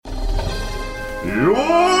You're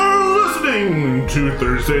listening to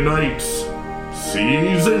Thursday Nights,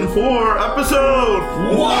 Season 4,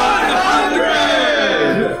 Episode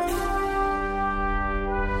 100!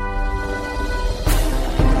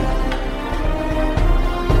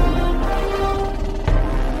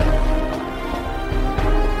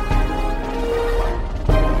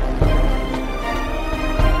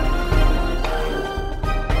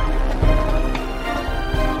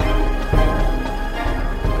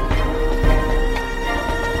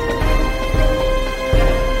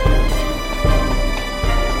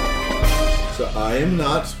 I am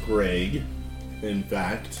not Greg. In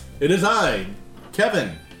fact, it is I,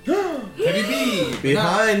 Kevin. Heavy B.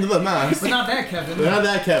 Behind the mask. But not that Kevin. Not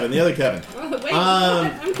that Kevin, the other Kevin. Oh, wait,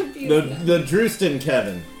 I'm confused. The Drewston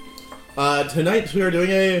Kevin. Tonight we are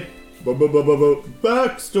doing a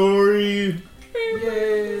backstory.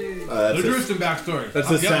 Yay. The Drewston backstory.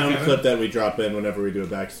 That's a sound clip that we drop in whenever we do a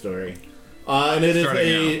backstory. And it is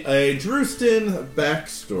a Drewston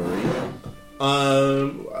backstory.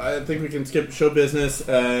 I think we can skip show business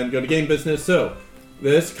and go to game business. So,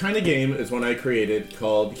 this kind of game is one I created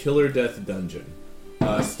called Killer Death Dungeon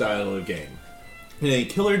style of game. In a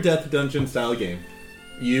Killer Death Dungeon style game,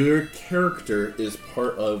 your character is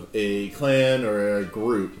part of a clan or a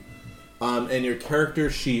group, and your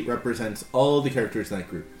character sheet represents all the characters in that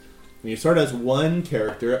group. And you start as one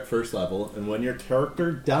character at first level, and when your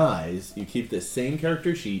character dies, you keep the same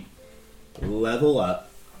character sheet, level up,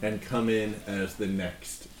 and come in as the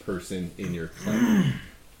next person in your clan.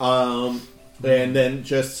 And then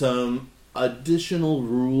just some additional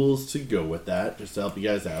rules to go with that, just to help you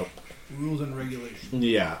guys out. Rules and regulations.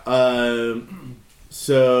 Yeah.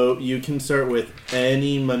 So you can start with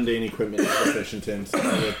any mundane equipment you're proficient in, so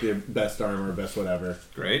with your best armor, best whatever.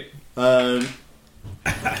 Great.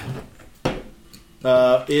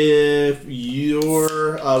 If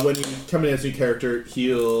you're when you come in as a new character,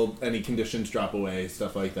 heal, any conditions drop away,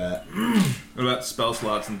 stuff like that. What about spell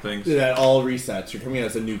slots and things? That all resets. You're coming in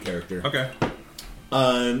as a new character. Okay.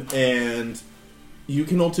 And you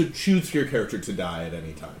can also choose your character to die at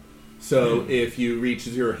any time. So if you reach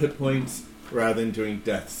 0 hit points, rather than doing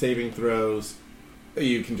death saving throws,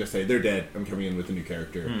 you can just say, they're dead, I'm coming in with a new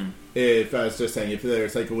character. If I was just saying, if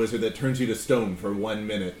there's like a wizard that turns you to stone for 1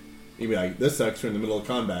 minute, you'd be like, this sucks, we're in the middle of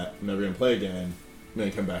combat, I'm never going to play again, and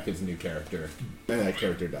then come back as a new character, and that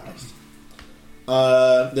character dies.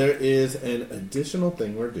 There is an additional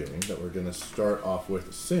thing we're doing that we're going to start off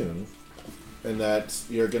with soon, and that's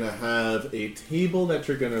you're going to have a table that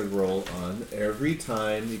you're going to roll on every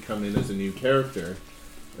time you come in as a new character,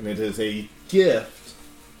 and it is a gift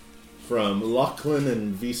from Lachlan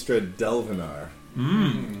and Vistra Delvinar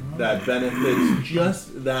that benefits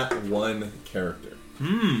just that one character.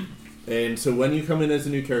 And so when you come in as a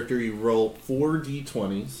new character, you roll 4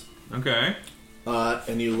 d20s. Okay.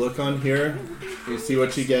 And you look on here, you see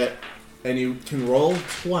what you get, and you can roll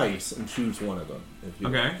twice and choose one of them. If you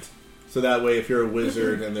want. So that way, if you're a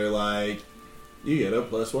wizard and they're like, you get a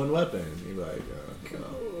 +1 weapon, you're like, no,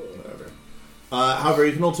 whatever. However,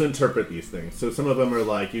 you can also interpret these things. So some of them are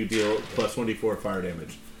like, you deal +1d4 fire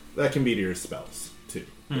damage. That can be to your spells, too.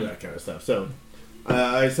 That kind of stuff. So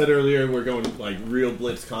I said earlier, we're going like real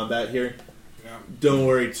blitz combat here. Yeah. Don't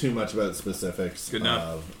worry too much about the specifics Good enough.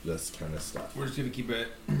 of this kind of stuff. We're just going to keep it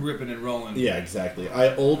ripping and rolling. Yeah, exactly.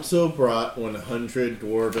 I also brought 100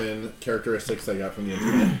 Dwarven characteristics I got from the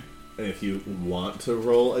internet. And if you want to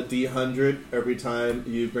roll a d100 every time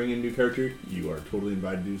you bring in a new character, you are totally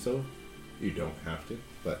invited to do so. You don't have to,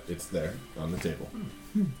 but it's there on the table.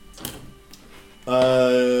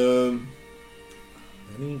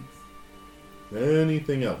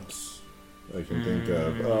 Anything else I can think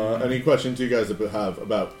of? Any questions you guys have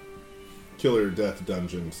about Killer Death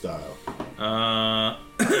Dungeon style? I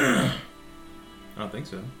don't think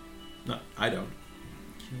so. No, I don't.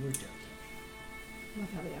 Killer Death. I love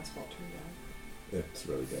how the asphalt turned out. It's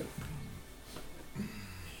really good.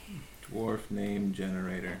 Dwarf name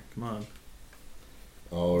generator. Come on.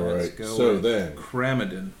 All Let's right. go So with then,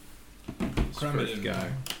 Cramadin. First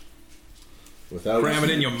guy. without Cram it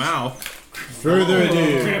in your mouth. further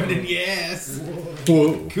ado, Cramadin, yes!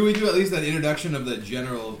 whoa. Can we do at least that introduction of the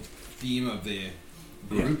general theme of the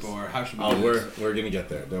group, Yes. or how should we Oh, do this? we're gonna get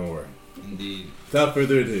there. Don't worry. Indeed. Without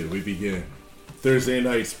further ado, we begin. Thursday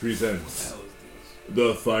Nights presents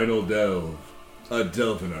The Final Delve, a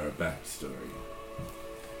Delvinar backstory.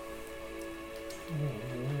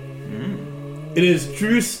 It is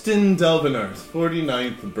Drewston Delvinar's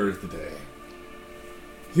 49th birthday.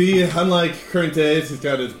 He, unlike current days, he's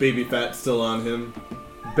got his baby fat still on him.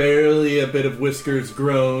 Barely a bit of whiskers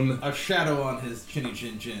grown. A shadow on his chinny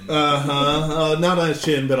chin chin. Not on his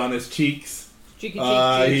chin, but on his cheeks. Cheeky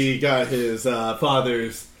cheek. He got his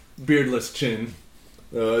father's beardless chin.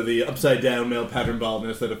 The upside-down male pattern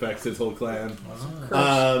baldness that affects his whole clan.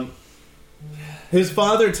 His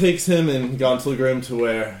father takes him in Gauntlgrim to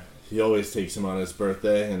where he always takes him on his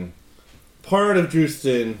birthday, and part of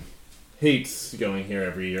Drewston hates going here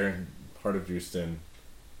every year, and part of Drewston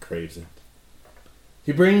craves it.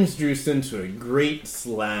 He brings Drewston to a great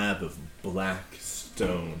slab of black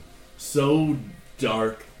stone, so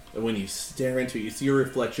dark that when you stare into it, you see a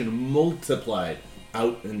reflection multiplied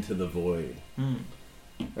out into the void.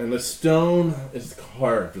 And the stone is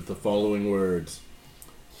carved with the following words: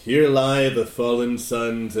 "Here lie the fallen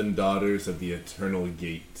sons and daughters of the Eternal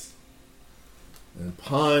Gate." And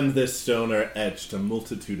upon this stone are etched a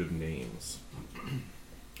multitude of names.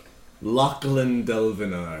 Lachlan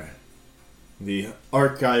Delvinar, the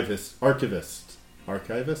archivist of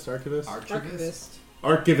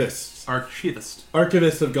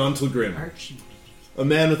Gauntlgrim. A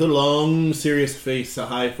man with a long, serious face, a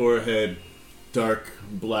high forehead, dark,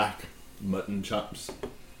 black mutton chops.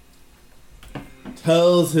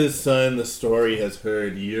 Tells his son the story he has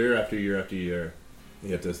heard year after year after year,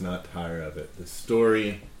 yet does not tire of it. The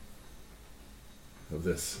story of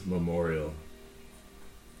this memorial.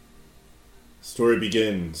 Story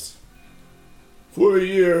begins. For a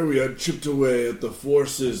year we had chipped away at the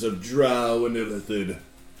forces of Drow and Illithid,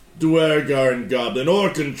 Duergar and Goblin,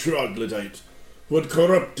 Orc and Troglodyte, who had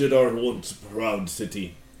corrupted our once proud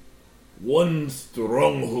city. One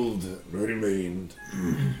stronghold remained,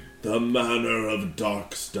 the manor of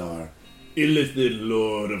Darkstar, Illithid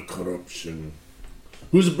Lord of Corruption,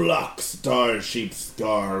 whose black star-shaped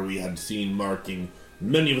scar we had seen marking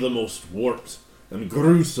many of the most warped and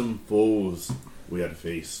gruesome foes we had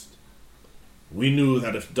faced. We knew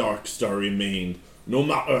that if Darkstar remained, no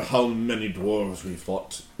matter how many dwarves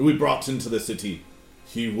we brought into the city,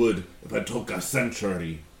 he would, if it took a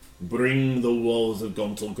century, bring the walls of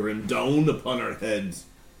Gauntlgrim down upon our heads.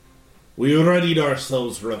 We readied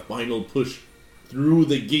ourselves for a final push through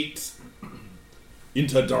the gates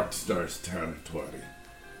into Darkstar's territory.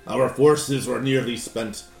 Our forces were nearly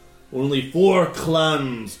spent. Only 4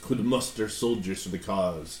 clans could muster soldiers for the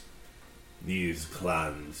cause. These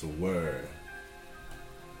clans were...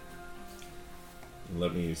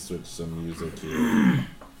 Let me switch some music here.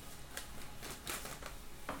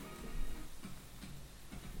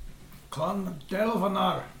 Clan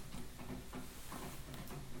Delvanar.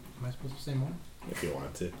 Am I supposed to say more? If you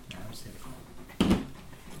want to. Yeah, I'm saying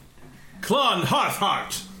Clan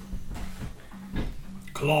Hearthheart.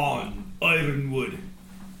 Clan Ironwood.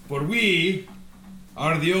 For we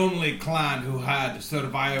are the only clan who had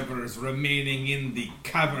survivors remaining in the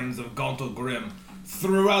caverns of Gauntlgrim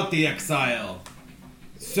throughout the exile.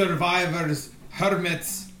 Survivors,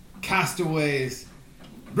 hermits, castaways,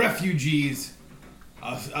 refugees.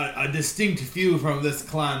 A distinct few from this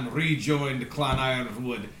clan rejoined Clan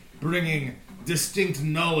Ironwood, bringing distinct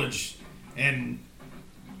knowledge and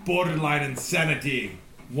borderline insanity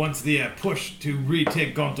once the push to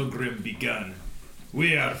retake Gauntlgrim begun.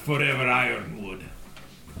 We are forever Ironwood.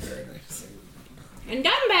 Very nice. And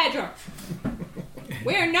Dumb Badger.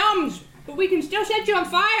 We're gnomes, but we can still set you on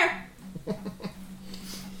fire.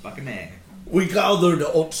 Fucking egg. We gathered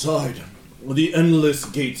outside the endless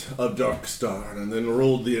gate of Darkstar and then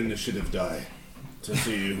rolled the initiative die to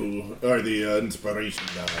see who, or the inspiration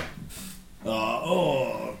die.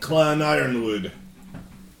 Clan Ironwood.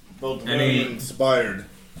 Felt very inspired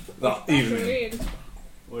that evening.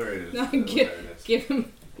 Where is No, it? give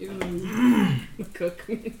him the cook.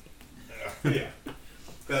 Yeah.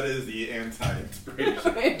 That is the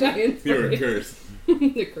anti-inspiration. Anti-inspiration. You're a curse.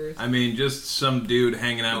 The curse. I mean, just some dude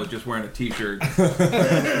hanging out with just wearing a t-shirt.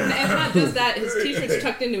 And not just that, his t-shirt's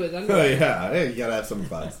tucked into his Oh underwear. yeah, hey, you gotta have some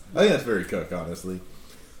fun. I think that's very cook, honestly.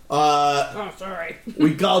 Oh, sorry.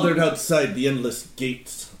 We gathered outside the endless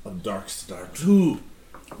gates of Darkstar. 2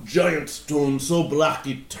 giant stones, so black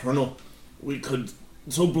eternal,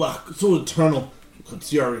 so eternal, we could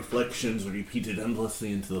see our reflections repeated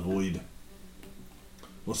endlessly into the void.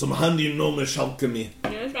 With some handy gnomish alchemy,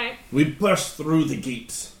 Yeah, that's right. we burst through the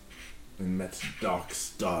gates and met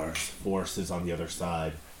Darkstar's forces on the other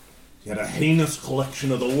side. He had a heinous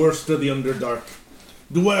collection of the worst of the Underdark,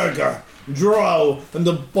 Duergar, Drow, and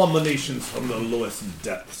abominations from the lowest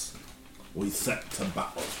depths. We set to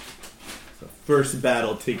battle. The first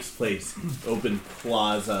battle takes place, open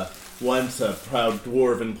plaza, once a proud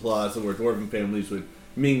dwarven plaza where dwarven families would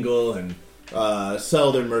mingle and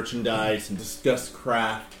sell their merchandise and discuss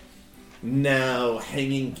craft. Now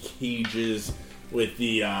hanging cages with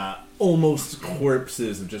the almost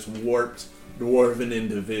corpses of just warped dwarven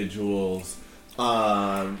individuals,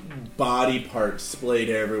 body parts splayed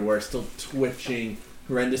everywhere, still twitching,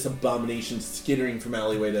 horrendous abominations skittering from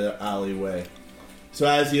alleyway to alleyway. So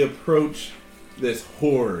as you approach this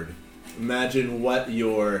horde, imagine what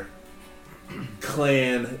your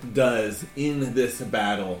clan does in this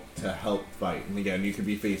battle to help fight. And again, you could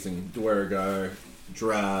be facing Dwergar,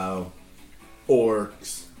 Drow,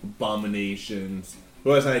 orcs, abominations. Who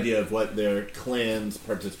has an idea of what their clan's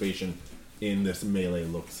participation in this melee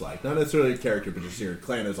looks like? Not necessarily a character, but just your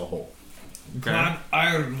clan as a whole. Clan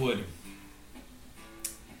Ironwood,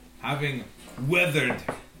 having weathered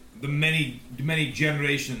the many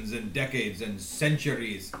generations and decades and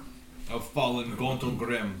centuries of fallen Gontal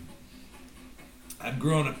Grim, had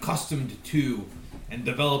grown accustomed to and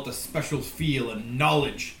developed a special feel and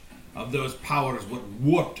knowledge of those powers, what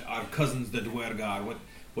warped our cousins the Dwergar, what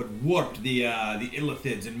warped the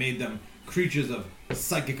Illithids and made them creatures of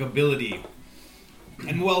psychic ability.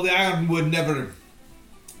 And while the Ironwood never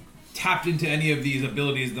tapped into any of these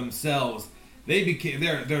abilities themselves, they became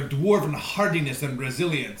their dwarven hardiness and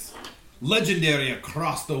resilience, legendary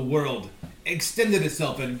across the world, extended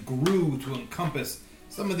itself and grew to encompass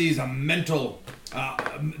some of these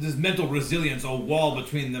this mental resilience, a wall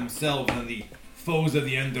between themselves and the foes of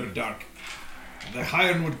the Underdark. The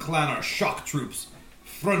Ironwood clan are shock troops,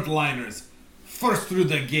 frontliners, first through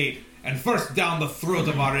the gate and first down the throat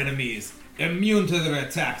of our enemies, immune to their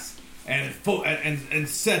attacks, and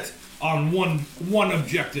set on one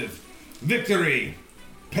objective: victory.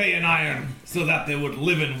 Pay in iron so that they would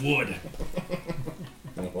live in wood.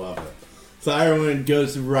 I love it. So Ironwood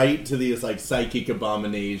goes right to these like psychic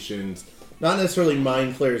abominations. Not necessarily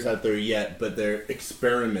mind flayers out there yet, but they're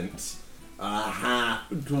experiments. Half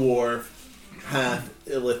dwarf, half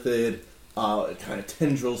illithid, kind of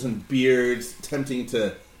tendrils and beards, attempting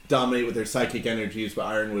to dominate with their psychic energies, but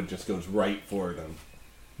Ironwood just goes right for them.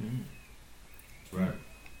 Right.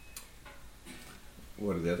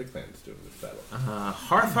 What do the other clans do in this battle?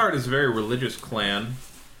 Hearthheart is a very religious clan,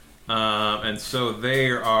 and so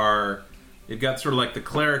they've got sort of like the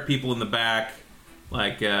cleric people in the back,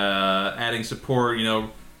 like adding support,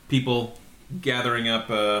 people gathering up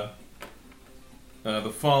the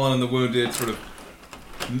fallen and the wounded, sort of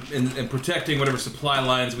and protecting whatever supply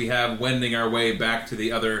lines we have, wending our way back to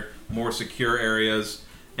the other more secure areas.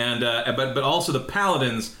 And but also the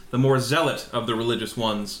paladins, the more zealot of the religious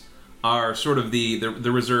ones, are sort of the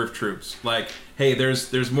reserve troops. Like, hey,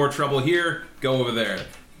 there's more trouble here, go over there.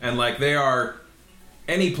 And like they are,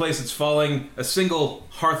 any place that's falling, a single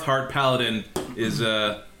Hearthheart paladin is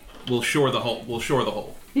will shore the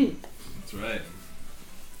hole. That's right.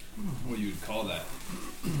 What you'd call that?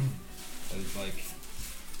 That is like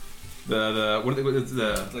the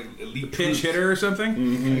like elite pinch troops. hitter or something.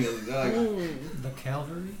 Mm-hmm. Like, The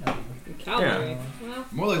cavalry? Cavalry. Yeah. Well,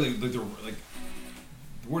 more like the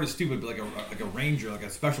word is stupid, but like a ranger, like a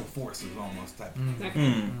special forces almost type.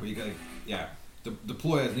 Where you gotta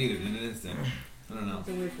deploy as needed in an instant. I don't know. That's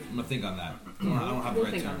a weird I'm gonna think on that. I don't have the we'll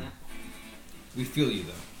right think term. on that. We feel you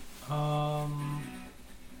though.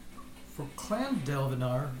 For Clan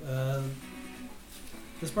Delvinar,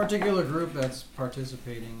 this particular group that's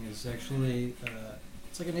participating is actually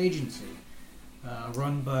it's like an agency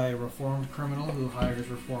run by a reformed criminal who hires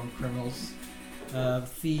reformed criminals,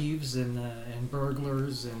 thieves and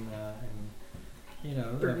burglars and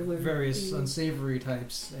various thieves. unsavory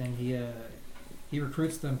types, and he's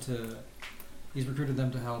recruited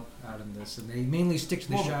them to help out in this, and they mainly stick to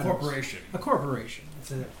the More of a shadows. corporation. A corporation.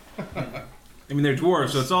 That's it. Yeah. I mean, they're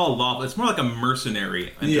dwarves, so it's all lawful. It's more like a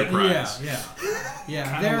mercenary enterprise. Yeah.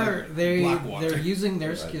 Kinda Blackwater. They're using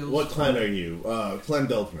their Right. skills. What clan are you? Clan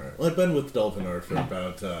Delvinar. Well, I've been with Delvinar for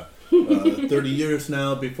about 30 years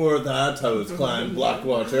now. Before that, I was Clan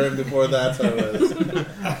Blackwater, and before that, I was...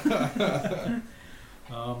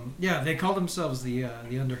 They call themselves the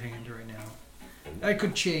Underhand right now. That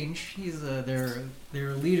could change. He's their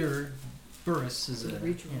leader. Burris is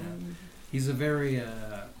he's a very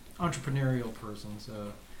entrepreneurial person.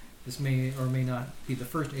 So this may or may not be the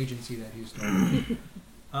first agency that he's started.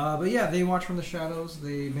 But yeah, they watch from the shadows.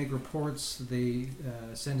 They make reports. They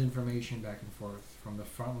send information back and forth from the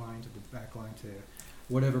front line to the back line to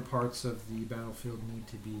whatever parts of the battlefield need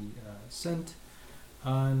to be sent.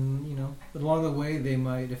 But along the way, they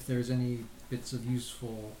might, if there's any bits of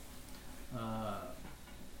useful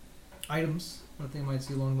items that they might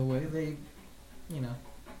see along the way,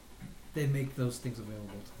 they make those things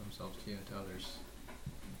available to themselves, to others.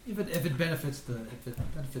 If it benefits the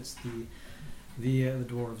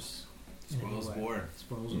dwarves. in any Spoils way. war.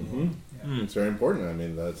 Spoils Mhm. war. Yeah. It's very important. I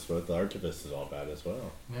mean, that's what the Archivist is all about as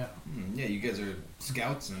well. Yeah. Yeah, you guys are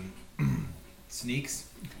scouts and Sneaks.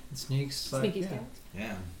 Sneaks. Sneaky yeah. scouts.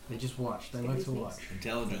 Yeah. They just watch. They like to watch.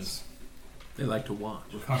 Intelligence. They like to watch.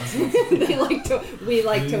 They like to. We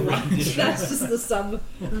like to watch. That's just the sub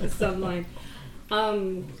line.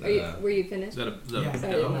 Were you finished? Is that a Yeah.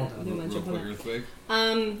 Sorry, no? I didn't want to jump on that. Earthquake.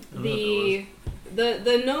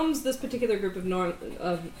 The gnomes, this particular group of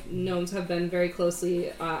gnomes have been very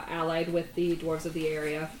closely allied with the dwarves of the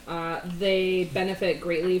area. They benefit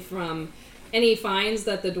greatly from any finds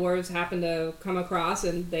that the dwarves happen to come across,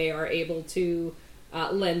 and they are able to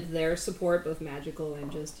lend their support, both magical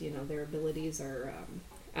and just, their abilities are,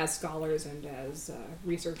 as scholars and as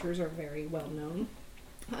researchers, are very well known,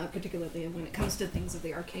 particularly when it comes to things of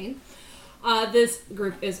the arcane. This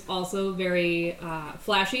group is also very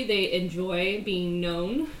flashy. They enjoy being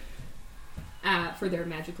known for their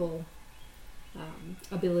magical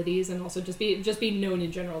abilities, and also just being known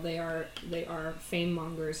in general. They are fame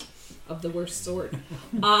mongers of the worst sort.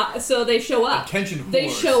 So they show up. Attention whores. They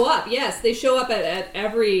show up. Yes, they show up at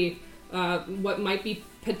every what might be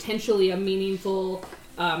potentially a meaningful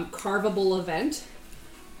carvable event.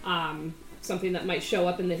 Something that might show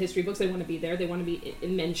up in the history books. They want to be there. They want to be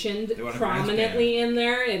mentioned They want a prominently in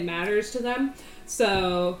there. It matters to them.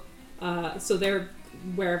 So they're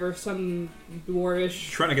wherever some dwarvish.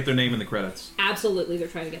 Trying to get their name in the credits. Absolutely, they're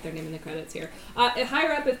trying to get their name in the credits here.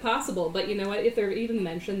 Higher up if possible, but you know what? If they're even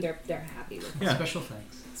mentioned, they're happy with it. Yeah. Special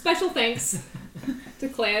thanks. Special thanks to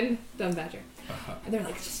Clan Dunbadger. And they're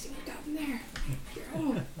like, just stick it down there.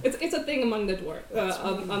 Oh. It's a thing among the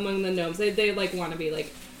among the gnomes. They like want to be like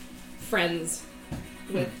friends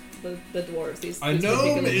with the dwarves. These A gnome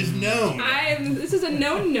particular- is known. This is a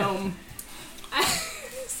known gnome.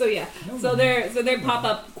 So yeah, so they pop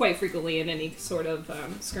up quite frequently in any sort of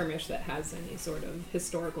skirmish that has any sort of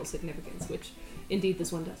historical significance, which indeed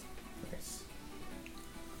this one does.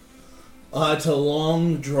 It's a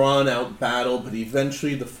long, drawn-out battle, but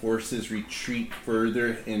eventually the forces retreat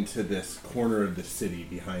further into this corner of the city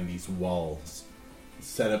behind these walls,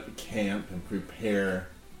 set up a camp, and prepare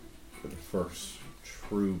for the first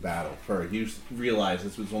true battle. You realize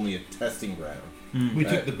this was only a testing ground. We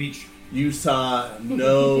took the beach. You saw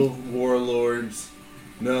no warlords,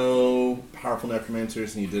 no powerful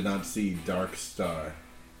necromancers, and you did not see Darkstar,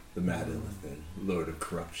 the Mad Elephant, Lord of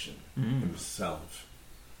Corruption, himself.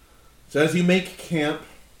 So as you make camp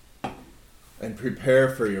and prepare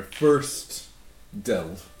for your first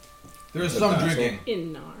delve, There is The some battle. drinking,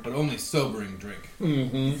 In Nar. but only sobering drink.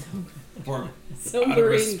 For out of Sobering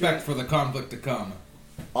respect for the conflict to come.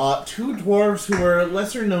 two dwarves who were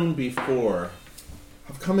lesser known before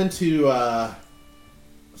have come into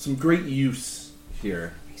some great use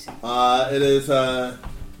here. It is a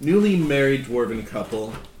newly married dwarven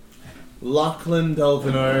couple, Lachlan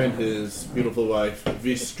Delvinar and his beautiful wife,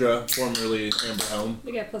 Vistra, formerly Amberhelm.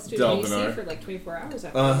 They got +2 to Delvinar. AC for like 24 hours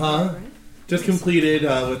after. Uh-huh. Right? Just completed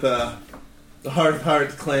with the Heart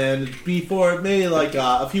clan before, maybe like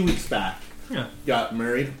a few weeks back. Yeah. Got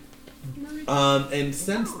married. And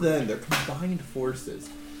since then, their combined forces.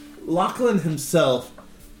 Lachlan himself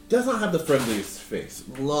does not have the friendliest face.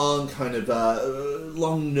 Long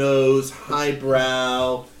long nose, high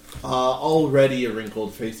brow, already a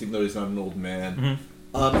wrinkled face, even though he's not an old man.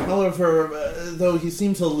 However, though he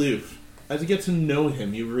seems aloof, as you get to know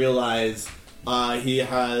him, you realize he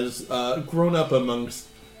has grown up amongst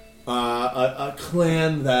a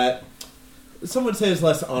clan that some would say is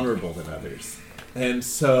less honorable than others. And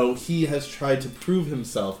so he has tried to prove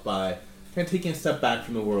himself by kind of taking a step back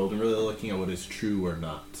from the world and really looking at what is true or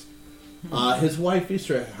not. His wife,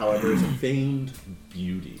 Isra, however, is a famed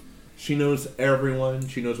beauty. She knows everyone.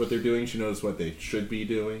 She knows what they're doing. She knows what they should be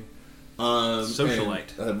doing.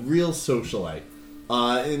 Socialite. A real socialite.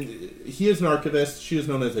 And he is an archivist. She is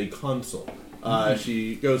known as a consul.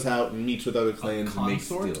 She goes out and meets with other clans and makes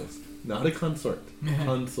consort? deals. Not a consort.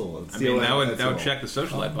 Consul. I mean, that would check the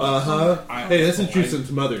socialite box. Hey, this is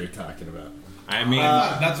Justin's mother you're talking about. I mean,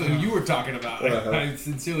 That's what you were talking about. Uh-huh. I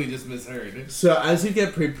sincerely just misheard. So, as you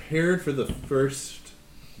get prepared for the first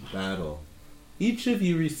battle, each of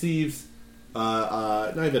you receives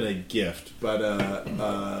not even a gift, but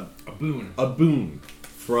A boon. a boon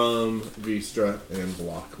from Vistra and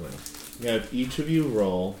Lachlan. You have each of you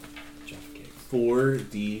roll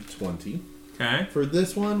 4d20. okay. For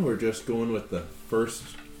this one, we're just going with the first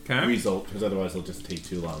Okay. result, because otherwise it'll just take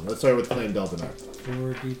too long. Let's start with Clan Delvinar.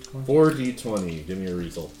 4d20. 4d20. Give me your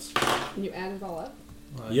results. And you add it all up?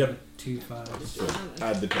 Yep. 2 5. So,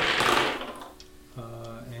 add the 10.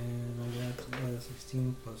 And I got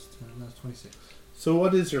 16 plus 10. That's 26. So,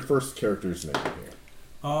 what is your first character's name here?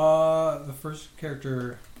 The first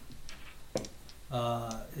character,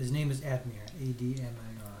 his name is Admir. Admir.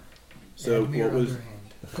 So Admir what was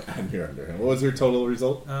Underhand. Admir Underhand? What was your total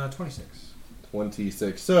result? 26.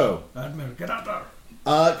 26. So Admir, get out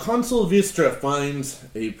there. Consul Vistra finds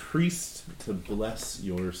a priest to bless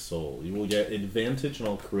your soul. You will get advantage on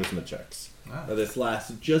all charisma checks. Ah. This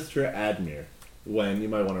lasts just for Admir. When you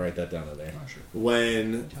might want to write that down in there. Oh, sure.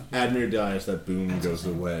 When Admir dies, that boon goes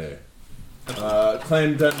away.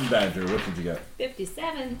 Clan Dutton Badger, what did you get?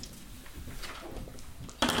 57.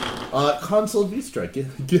 Consul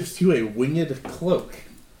Vistra gives you a winged cloak.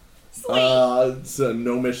 Sweet. It's a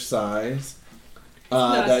gnomish size.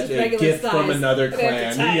 No, it's That's just a regular gift from size. another They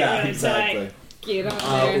have to clan. tie it Yeah, really exactly. Get on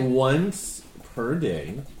there. Once per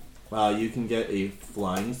day, you can get a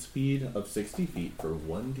flying speed of 60 feet for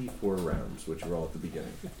 1d4 rounds, which roll at the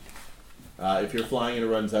beginning. If you're flying and it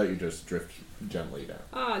runs out, you just drift gently down.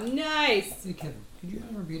 Oh, nice. Hey, Kevin, could you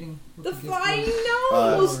mind repeating what The gift flying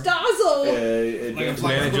was? nose, Dazzle. Like a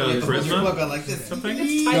Advantage on charisma? like this. Something? I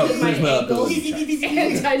did my charisma ankles ability check.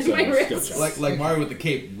 and tied So, my skill wrists. check. Like Mario with the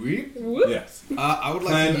cape. Whoop. Whoop. Yes. I would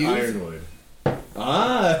like Clan to use Ironwood.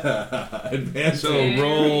 Advanced. So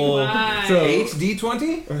roll Nice. So-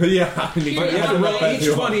 HD20? yeah, But you have to roll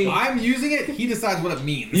H20. I'm using it. He decides what it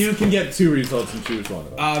means. You can get 2 results and choose one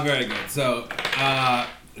of them. Very good. So,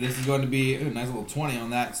 this is going to be a nice little 20 on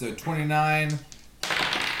that. So 29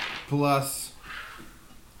 plus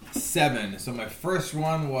 7. So my first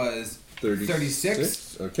one was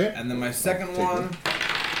 36. Okay. And then my second Take one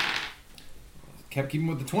kept keeping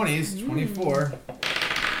with the 20s. 24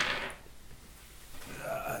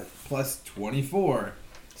 plus 24.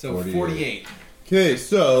 So 48. Okay,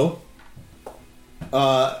 so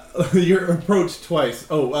you're approached twice.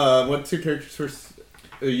 Oh, what's your character's first?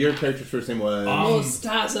 Your character's first name was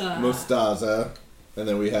Mostaza. Mostaza, and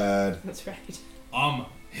then we had That's right.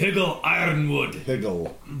 Higgle Ironwood.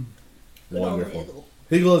 Higgle. Wonderful.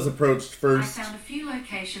 Higgle is approached I first. found a few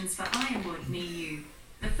locations for Ironwood near you.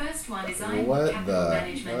 The first one is Ironwood What Capital the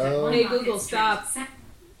Management at hell? One Hey, Market Google, Street. stop.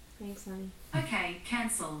 Thanks, honey. Okay,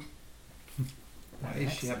 cancelled. Why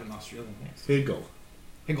is she having an Australian voice? Higgle.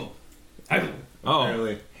 Higgle. Higgle. Oh,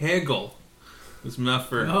 Apparently. Hegel. It's enough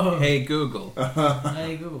for Oh. Hey Google.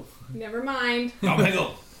 Hey, Google. Never mind. I'm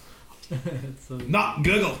Higgle. It's a- Not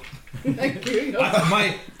Google. Google. That's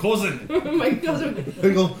my cousin. Oh my God.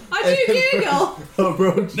 Higgle. How'd you giggle?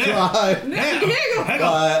 Approached There. by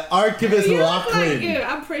Giggle. Archivist You look like Lachlan, you.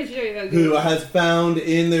 I'm pretty sure you're who has found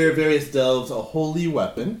in their various delves a holy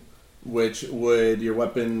weapon, which your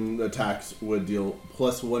weapon attacks would deal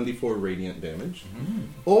plus 1d4 radiant damage.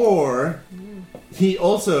 Or he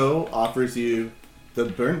also offers you the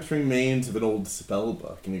burnt remains of an old spell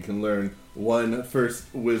book, and you can learn one first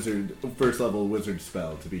level wizard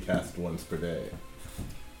spell to be cast once per day.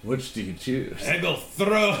 Which do you choose? Hegel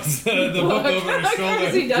throws the book over his shoulder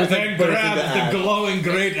He does. and Puts it grabs back. the glowing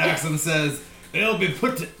great axe and says, "It'll be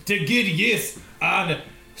put to good use on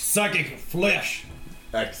psychic flesh."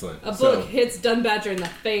 Excellent. A So, book hits Dunbadger in the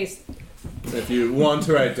face. if you want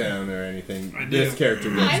to write down or anything, I this do. character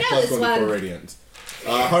I gets know plus this 1 one. radiant.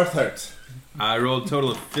 Hearthheart. I rolled a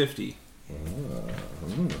total of 50.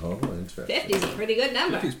 Oh, interesting. 50 is a pretty good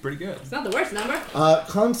number. 50 is pretty good. It's not the worst number.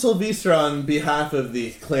 Consul Vistra, on behalf of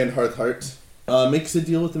the clan Hearthheart, makes a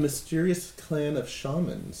deal with the mysterious clan of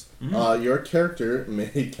shamans. Your character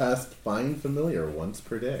may cast Find Familiar once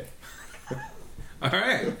per day. All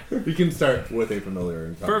right. You can start with a familiar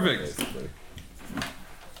in combat, Perfect. basically.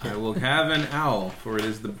 I will have an owl, for it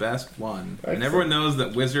is the best one. And Excellent. everyone knows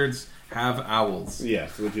that wizards have owls.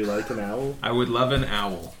 Yes, would you like an owl? I would love an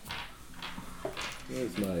owl.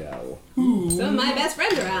 Where's my owl? Some of my best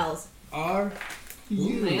friends are owls. Are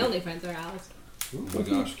My only friends are owls. Oh my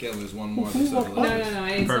gosh, Caleb, there's one more. That's No,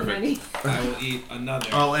 I ate so Perfect. many. I will eat another.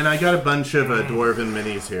 Oh, and I got a bunch of dwarven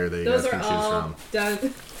minis here that you Those guys are can choose all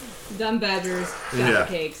from. Dunbadger's Jaffa Yeah.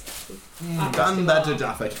 cakes. Done better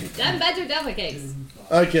Jaffa cake. Dunbadger Jaffa cakes.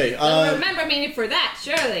 Okay, Don't remember me for that,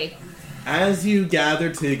 surely. as you gather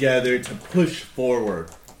together to push forward,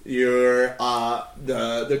 you're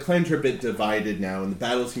the clans are a bit divided now, and the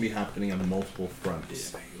battles can be happening on multiple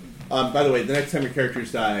fronts. By the way, the next time your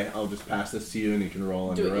characters die, I'll just pass this to you, and you can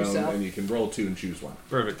roll on Do it your own, yourself. and you can roll 2 and choose one.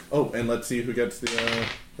 Perfect. Oh, and let's see who gets the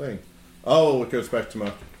thing. Oh, it goes back to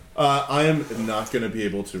Mo. I am not going to be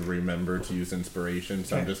able to remember to use inspiration,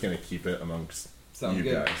 so I'm Okay. just going to keep it amongst Sounds you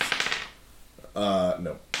good. guys.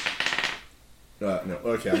 No. No.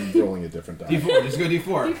 Okay, I'm rolling a different die. D4, just go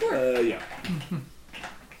D4. Yeah.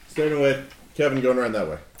 Starting with Kevin going around that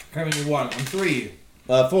way. Kevin, you won. On 3.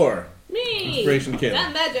 4. Me! Inspiration kill.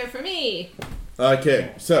 Dunbadger for me.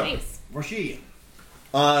 Okay, so Thanks. Rashi.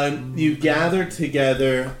 you gather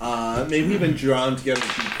together, maybe even drawn together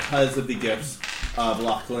because of the gifts.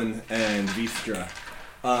 Lachlan and Vistra.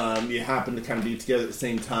 You happen to kind of be together at the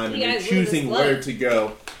same time, and You you're guys live choosing this where life. to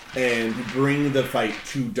go and bring the fight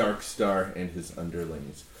to Darkstar and his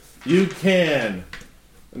underlings. You can,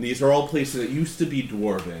 and these are all places that used to be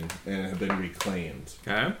dwarven and have been reclaimed.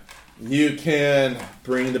 Okay. You can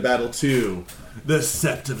bring the battle to the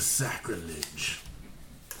Sept of Sacrilege.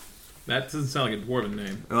 That doesn't sound like a dwarven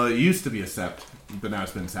name. Well, it used to be a Sept, but now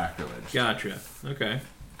it's been Sacrilege. Gotcha. Okay.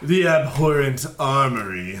 The Abhorrent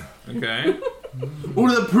Armory. Okay.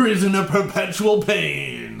 Or the Prison of Perpetual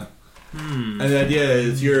Pain. And the idea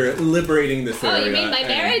is you're liberating this area. Oh, you mean my and-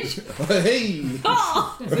 marriage? Hey!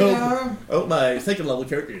 Oh! Oh, my second level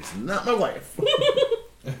character is not my wife.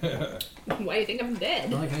 Why do you think I'm I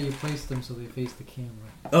dead? like how you place them so they face the camera.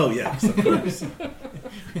 Oh, yes, of course.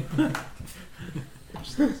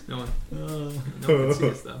 No one can see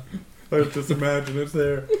us, though. I just imagine it's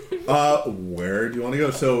there. Where do you want to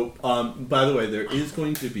go? So, by the way, there is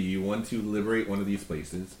going to be, once you liberate one of these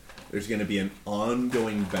places, there's going to be an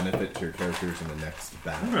ongoing benefit to your characters in the next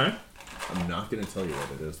battle. All right. I'm not going to tell you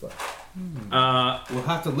what it is, though. We'll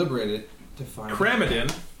have to liberate it to find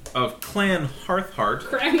Kramadin of Clan Hearthheart.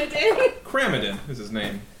 Cram it in. Kramadin is his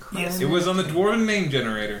name. Yes. It was on the dwarven name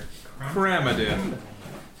generator. Kramadin.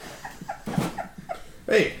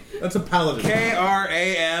 Hey, that's a paladin.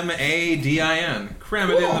 Kramadin.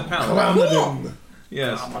 Kramadin the Paladin. Paladin.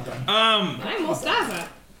 Yes. I'm Mostaza.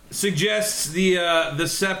 Suggests the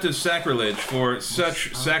Sept of Sacrilege, for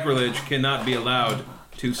such sacrilege cannot be allowed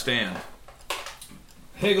to stand.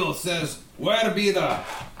 Hegel says, where be the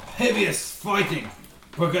heaviest fighting?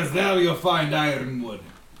 Because there you'll find ironwood.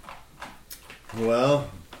 Well,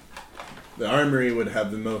 the armory would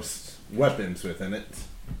have the most weapons within it.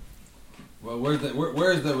 Well,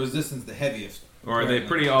 where's the resistance the heaviest? Or are they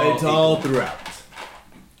pretty all... It's all throughout.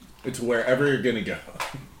 It's wherever you're going to go.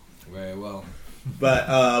 Very well.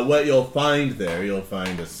 But what you'll find there, you'll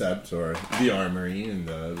find a sept, or the armory, and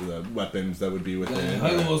the weapons that would be Then within.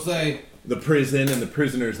 Hegel will say, The prison and the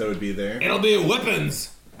prisoners that would be there. it'll be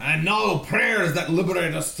weapons and no prayers that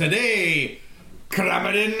liberate us today,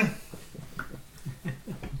 Kramadin.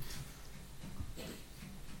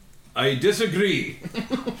 I disagree.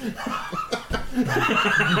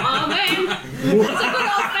 Oh man, it's a good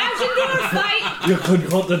old-fashioned door fight. You could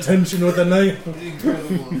cut the tension with a knife.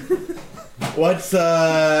 Incredible. What's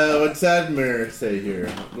Admir say here?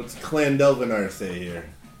 What's Clan Delvinar say here?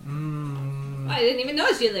 I didn't even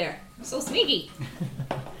notice you there. So sneaky.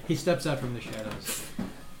 He steps out from the shadows.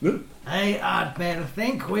 Nope. I, Admir,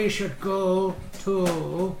 think we should go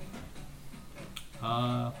to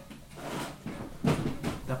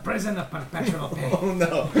the prison of perpetual pain. Oh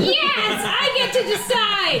no. Yes, I get to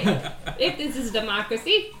decide if this is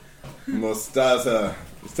democracy. Mostaza,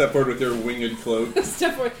 step forward with your winged cloak.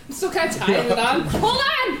 Step forward. I'm still kind of tying it on. Hold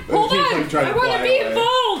Keep, like, on. trying I to want fly to be away.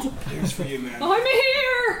 involved. Here's for you, man. I'm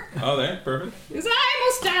here. Oh, there. Perfect. Because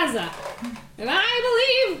I'm Mostaza. And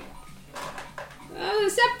I believe the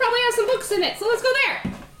set probably has some books in it. So let's go there.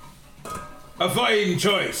 A fine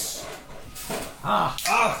choice. I'll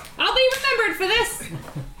be remembered for this.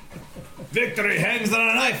 Victory hangs on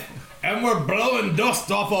a knife, and we're blowing dust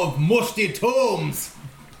off of musty tombs.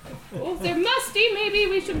 Well, if they're musty, maybe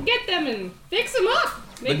we should get them and fix them up.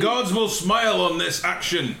 The Maybe- gods will smile on this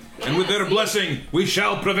action, and with their blessing, we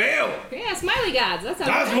shall prevail. Yeah, smiley gods. That sounds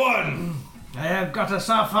That's right. one. I have got a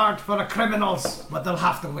soft heart for the criminals, but they'll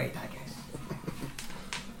have to wait, I guess.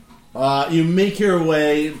 You make your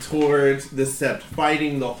way towards the sept,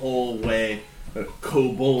 fighting the whole way.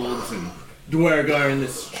 Kobolds and Dwergar in the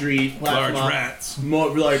street. Large plasma- rats.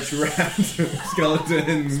 More large rats,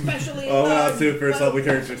 skeletons. Especially Oh, large not to first level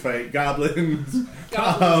characters fight goblins,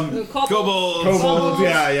 Kobolds. Kobolds. kobolds.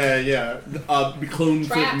 Yeah. Clones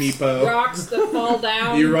of Traps, Meepo. rocks that fall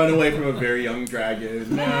down. You run away from a very young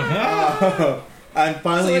dragon. And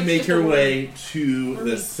finally So you it's make just your a way to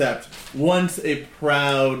the sept. Once a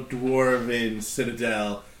proud dwarven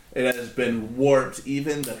citadel, it has been warped.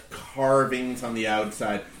 Even the carvings on the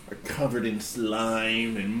outside are covered in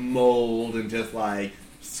slime and mold and just like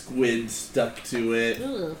squid stuck to it.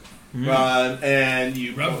 Ugh. And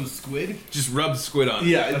you Rub the squid. Just rub squid on.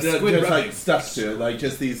 yeah, A just squid like rubbing. stuck to it, like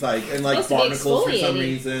just these like and like Supposed to be barnacles for some exfoliating.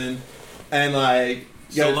 reason, and like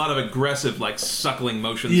So a lot of aggressive, like, suckling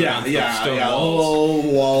motions yeah, against the yeah, stone yeah. walls. Whole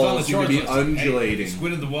Found walls the seem to be charge list. Hey, undulating.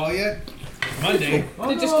 squid in the wall yet? Monday.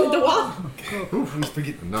 They just hit the wall.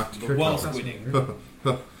 Knocked The wall squidding.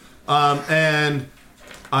 And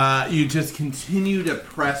you just continue to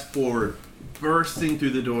press forward, bursting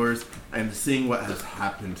through the doors and seeing what has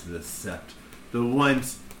happened to the sept. The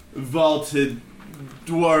once vaulted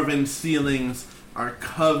dwarven ceilings are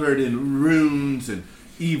covered in runes and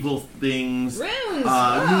evil things. Runes!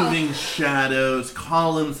 Moving shadows.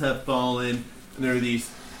 Columns have fallen. And there are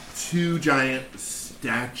these two giant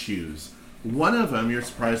statues. One of them, you're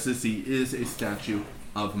surprised to see, is a statue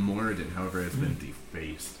of Moradin. However, it has been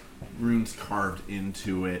defaced. Runes carved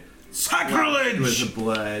into it. Sacrilege! With the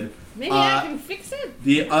blood. Maybe I can fix it.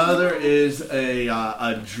 The other is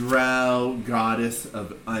a drow goddess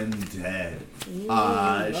of undead.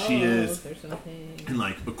 She is in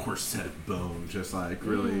like a corset bone, just like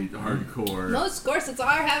really hardcore. Most corsets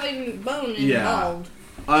are having bone Yeah. involved.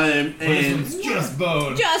 And It's just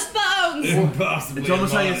bone. Just bones! Impossibly it's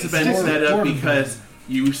almost like it's been modest. set up because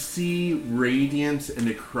you see radiant and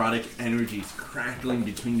necrotic energies crackling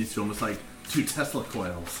between these two, almost like two Tesla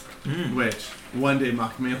coils, which one day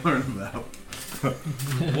Mock may learn about.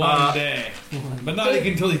 One day. But not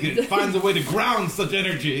until he finds a way to ground such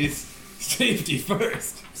energies. Safety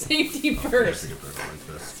first. Safety first.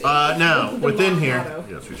 Now, The within long here... motto.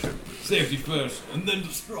 Yes, we should. Safety first, and then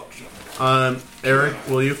destruction. Eric,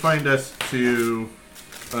 will you find us two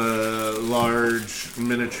large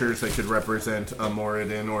miniatures that could represent a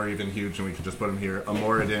Moradin, or even huge, and we could just put them here? A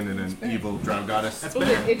Moradin and an evil drow goddess. Ooh,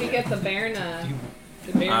 if you get the Baron Titan.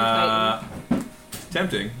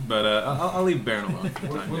 Tempting, but I'll leave Baron alone for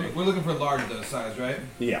the time being. We're looking for large though size, right?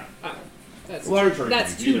 Yeah. That's Large or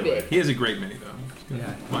That's huge, too either way. big. He is a great mini, though.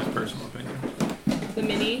 Yeah. My personal opinion. The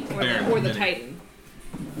mini Baron, or the mini. Titan.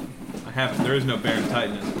 I haven't. There is no Baron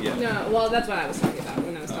Titan as of yet. No, well, that's what I was talking about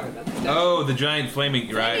when I was talking about the Oh, the giant flaming.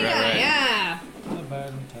 Right. Yeah. Not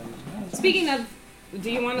bad. Speaking of,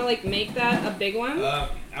 do you want to like make that a big one?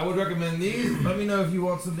 I would recommend these. Let me know if you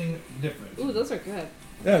want something different. Ooh, those are good.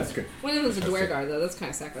 Yeah, that's good. One of them's a Dwergar though. That's kind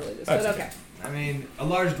of sacrilegious, That's but okay. I mean, a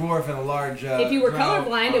large dwarf and a large. If you were drow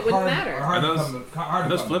colorblind, it wouldn't matter. Are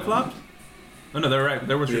those flip flopped? Oh no, they're right.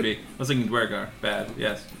 There was should be. I was thinking Dwergar. Bad.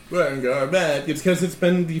 Yes. Dwergar, bad. It's because it's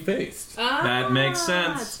been defaced. That makes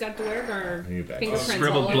sense. It's got Dwergar Are you back? fingerprints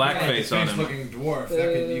Scribbled all over blackface it. on him. looking dwarf.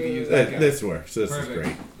 You can use that. That, guy. this works. This Perfect. is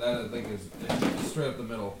great. That I think is straight up the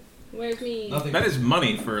middle. Where's me? Nothing. That is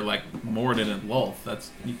money for like Moradin and Lulth. That's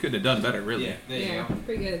you could have done better, really. Yeah, there you Yeah, go.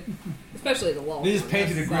 pretty good. Especially the wall. They just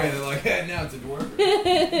painted it gray. They're like, hey, now it's a dwarf.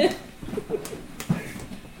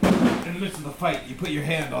 In the midst of the fight, you put your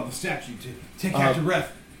hand on the statue to take out your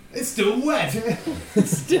breath. It's still wet.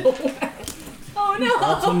 Still wet. Oh no!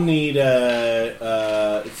 Also need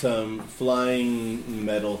some flying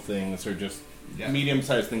metal things, or just Yeah.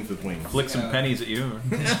 medium-sized things with wings. Flick some pennies at you.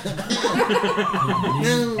 Wait,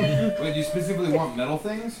 do you specifically want metal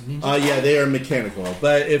things? Yeah, they are mechanical,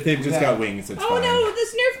 but if they've just Yeah. got wings, it's Oh fine. no! The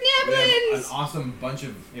We have an Snurf awesome bunch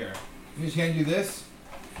of here. You just hand you this.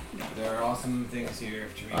 There are awesome things here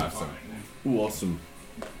to be Awesome. found. Awesome.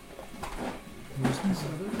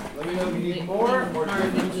 Let me know if you need more. Or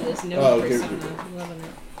Carved into this gnome Oh, okay. persona. Loving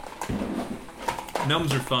it.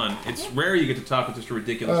 Gnomes are fun. It's rare you get to talk with just a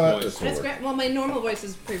ridiculous voice. That's great. Well, my normal voice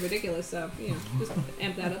is pretty ridiculous, so you know, just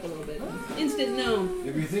amp that up a little bit. Instant gnome.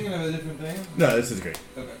 if you're thinking of a different thing, No, this is great.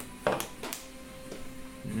 okay.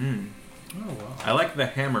 Oh well. I like the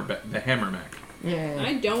hammer Mac.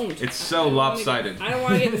 I don't. It's so I don't wanna lopsided. I don't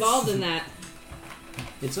want to get involved in that.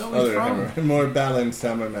 It's only Other from. hammer. More balanced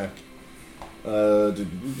hammer mech. Oh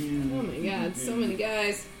my god, so many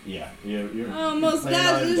guys. Yeah, you're Almost Plan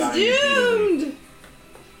that on is dying immediately. doomed.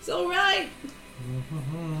 It's all right.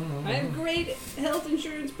 I have great health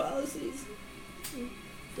insurance policies.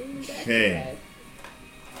 Bring me back to Okay.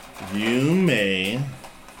 life. You may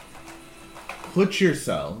put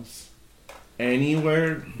yourselves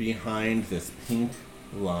anywhere behind this pink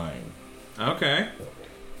line. Okay.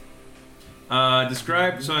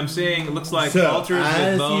 Describe. So I'm seeing. It looks like So, altars with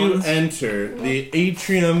as you bones. enter, the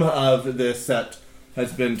atrium of the sept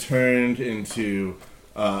has been turned into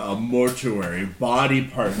a mortuary. Body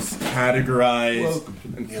parts categorized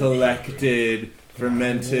and collected,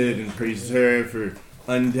 fermented, and preserved for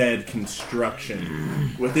undead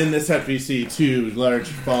construction. Within the sept, we see two large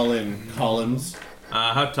fallen columns.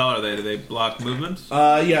 How tall are they? Do they block movement?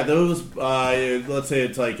 Yeah, those, let's say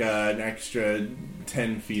it's like an extra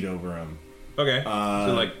 10 feet over them. Okay.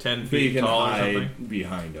 So like 10 But you feet can tall or hide something?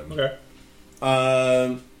 behind them. Okay.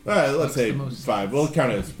 All right, let's say the most 5. We'll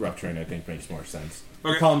count it as rough terrain. I think makes more sense.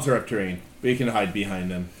 Okay. The columns are rough terrain, but you can hide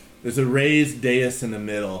behind them. There's a raised dais in the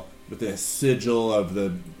middle with a sigil of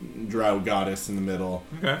the drow goddess in the middle.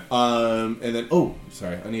 Okay. And then,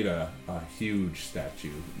 sorry, I need a huge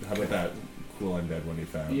statue. How about that cool undead one you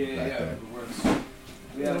found back there? It works.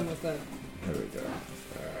 We One have with the- There we go.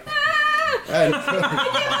 I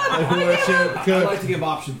like to give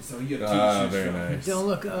options, so you have two to choose Very from. nice. Don't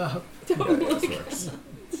look up. Yeah, this works.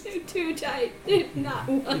 too tight. It's not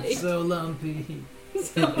white. It's so lumpy.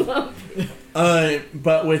 So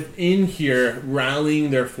But within here,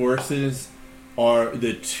 rallying their forces are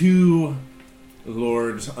the two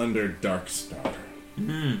lords under Darkstar.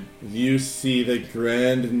 You see the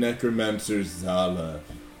Grand Necromancer Zala,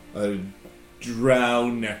 a drow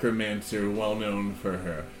necromancer well known for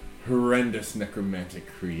her horrendous necromantic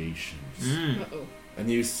creations. Uh-oh. And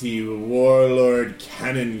you see Warlord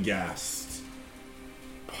Canongast,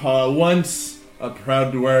 once a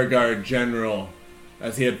proud Dwargar general.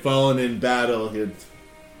 As he had fallen in battle, his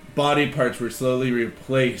body parts were slowly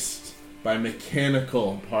replaced by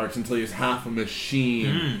mechanical parts until he was half a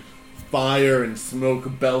machine. Fire and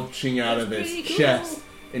smoke belching out of his pretty cool. chest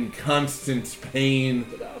in constant pain,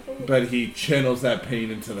 but he channels that pain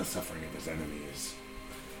into the suffering of his enemies.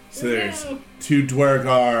 So there's No. 2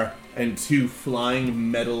 Dwargar and 2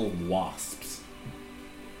 flying metal wasps.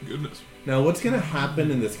 Goodness. Now, what's going to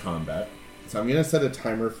happen in this combat? So I'm going to set a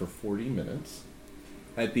timer for 40 minutes.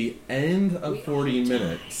 At the end of 40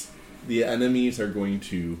 minutes, the enemies are going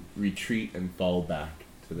to retreat and fall back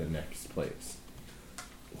to the next place.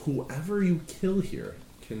 Whoever you kill here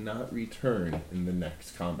cannot return in the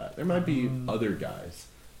next combat. There might be other guys,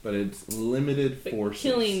 but it's limited But forces.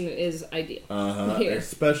 killing is ideal. Here.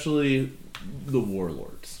 Especially the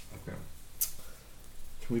warlords. Okay.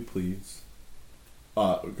 Can we please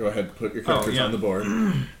go ahead, put your characters yeah. on the board.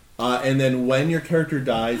 And then when your character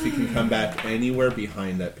dies, you can come back anywhere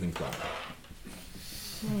behind that pink line.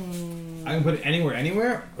 I can put it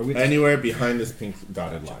anywhere? Or we Anywhere behind this pink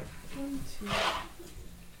dotted line.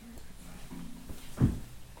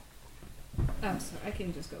 Oh, so I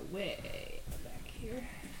can just go way back here.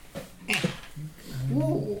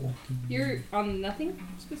 Whoa. You're on nothing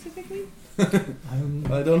specifically?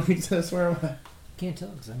 I don't exist. Where am I? Can't tell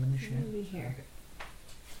because I'm in the I'm shed. gonna be here.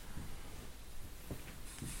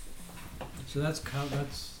 So that's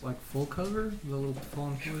like full cover, the little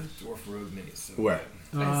fallen forest. Dwarf Rogue Mini. So Where?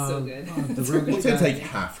 That's so good. The rogue It's like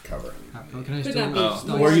half cover. Can I Could still? not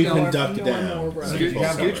be Oh. Where you more can nor- duck nor down. more rogue. Scooch- You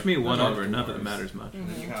have Scooch me one Dark over, not that it dwarves. matters much. And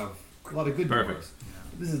then you have a lot of good Perfect. dwarves.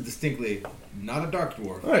 This is distinctly not a dark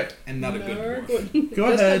dwarf All right. and not a good Nor dwarf. good. Go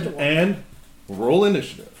Just ahead a dwarf. and roll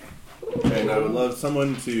initiative. And I would love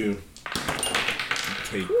someone to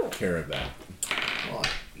take care of that. Well,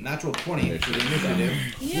 natural 20 for the initiative.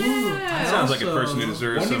 Yeah. That sounds like a person who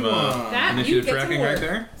deserves some 21. That- you initiative get to tracking work. right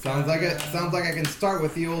there. Sounds like it. Sounds like I can start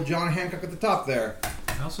with the old John Hancock at the top there.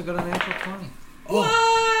 I also got a natural 20. Oh,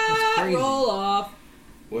 That's crazy. Roll off.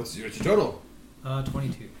 what's your total?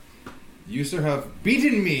 22. You sir have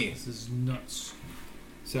beaten me. This is nuts.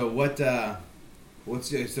 So what's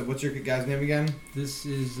your guy's name again? This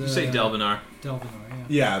is. You say Delvinar. Delvinar,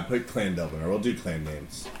 yeah. Yeah, put clan Delvinar. We'll do clan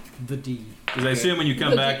names. The D. Because I assume when you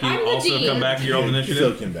come back, you I'm the also D. come back to your old Still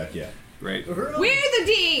initiative. came back, yeah. Great. We're the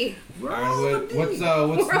D. Ironwood. What's We're all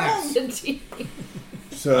next? the D.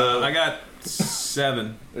 So I got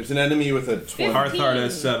 7. there's an enemy with a 20. Hearthheart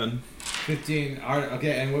has 7. 15.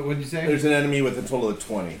 Okay, and what did you say? There's an enemy with a total of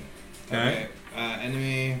 20. Okay.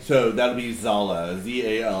 Enemy. So that'll be Zala,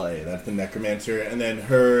 Z-A-L-A. That's the necromancer, and then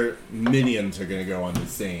her minions are going to go on the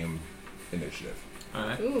same initiative. All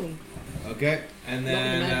right. Ooh. Okay, and Welcome to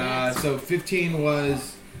then Mad Max. so 15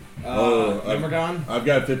 was Oh, Lemmergon. I've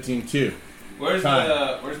got 15 too. Where's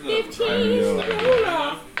Time. Where's 15. Roll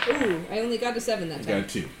off. Ooh, I only got to 7 that I've time. got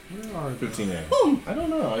 2. Where are 15A. Boom. I don't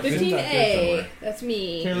know. I think that's 15A. That's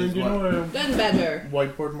me. Karen, do you know where Done better.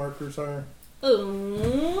 whiteboard markers are?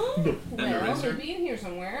 Oh. And Well, eraser. they'd be in here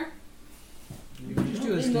somewhere. you? Just do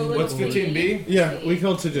a In the standard little What's 15B? Yeah, we can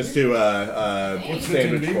also just do a What's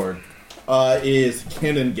sandwich 15B? board. Is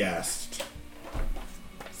Canongast.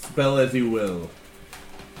 Spell as you will.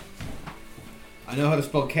 I know how to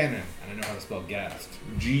spell cannon, and I know how to spell gast.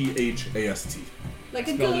 G-H-A-S-T. Like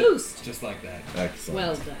a Spelled it ghost. just like that. Excellent.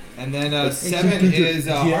 Well done. And then 7 is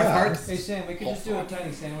Yeah. Hearthheart. Hey Sam, we could just do a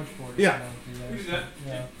tiny sandwich board. Yeah. We do that.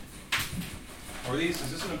 Yeah. Are these?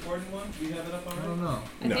 Is this an important one? Do we have it up I already? don't know.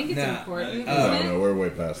 I No. think it's Nah. important, No, isn't No, it? no, we're way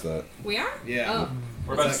past that. We are? Yeah. Oh.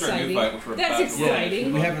 We're about to That's start a new exciting. fight, which we're That's about to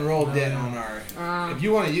exciting. We haven't rolled yet on our. Ah. If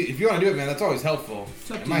you want to do it, man, that's always helpful.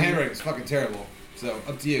 up And to my you. handwriting's fucking terrible, so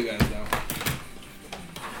up to you guys though.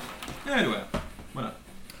 Anyway, why not?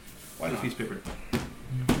 Why Get a not? piece of paper.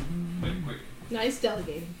 Wait, quick. Nice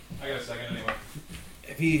delegating. I got a second anyway.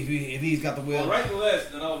 If he's got the will. I'll write the list,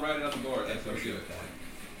 and then I'll write it on the board. That's what we do.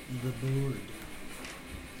 The board.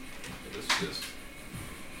 This is just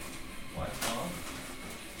white on.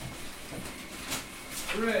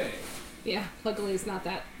 Hooray! Yeah, luckily it's not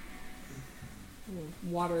that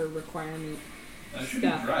water requirement. That should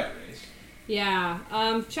Stuff. be dry erase. Yeah.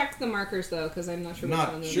 Check the markers though, because I'm not sure which one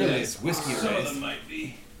Not of them surely it it's is. whiskey Some of raised. them might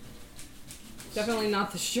be. Definitely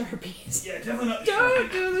not the Sharpies. Yeah, definitely not.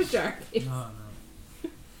 Don't do the Sharpies. No.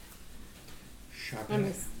 Sharp.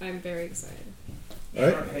 I'm very excited. All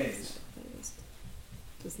right. Sharp haze.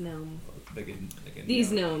 Just gnome.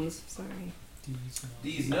 These Gnomes. Sorry.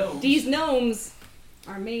 These notes. These gnomes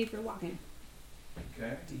are made for walking.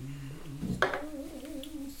 Okay.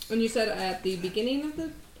 When you said at the beginning of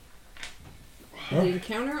the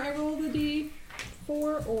encounter, I rolled a D4,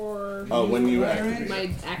 or Oh, when you activate.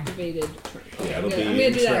 my activated turn. Yeah, it'll be I'm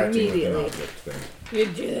gonna do that interacting with an immediately. object thing. You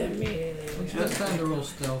do that immediately. It's time to roll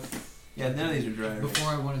stealth. Yeah, none of these are dry. Before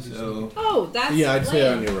I want to do something. Oh, that's Yeah, I'd say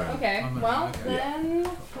lame. on your round. Okay, On my well round, okay. then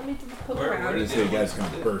let me just poke Where around. is So you guys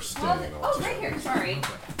can burst in. Oh, and all right here. Sorry.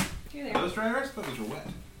 Here they Are are. those dry erase? I thought those were wet.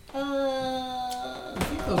 Those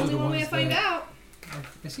are Only the one way ones to find that- out.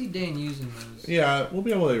 I see Dane using those. Yeah, we'll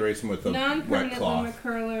be able to erase them with the wet Non-permanent cloth.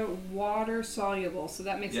 curler, water soluble. So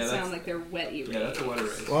that makes Yeah, it that's- sound like they're wet erase. Yeah, that's a wet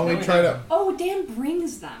erase. Why don't we try to? Oh, Dan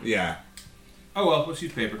brings them. Yeah. Oh well, let's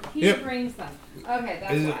use paper. He Yep. brings them. Okay,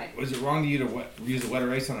 that's Is why. it, was it wrong to use a wet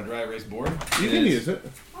erase on a dry erase board? You It can is. use it.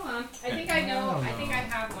 Hold on. I think I know. I think I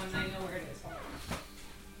have one. I know where it is. Hold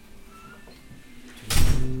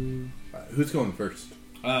on. Who's going first?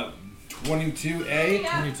 22A.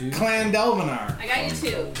 Yeah. 22. Clan Delvinar. I got you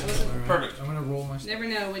two. I wasn't- Alright, Perfect. I'm gonna roll my stuff. Never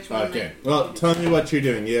know which one. Okay. Well, tell me what you're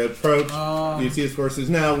doing. You approach. You see his forces.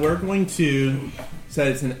 Now we're going to say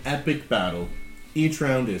it's an epic battle. Each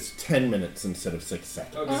round is 10 minutes instead of 6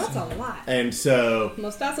 seconds. Oh, that's a lot. And so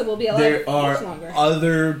Mostasa will be alive there much are longer.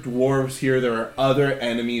 other dwarves here. There are other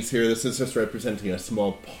enemies here. This is just representing a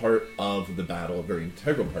small part of the battle, a very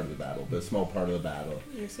integral part of the battle, but a small part of the battle.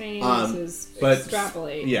 You're saying Um, this is but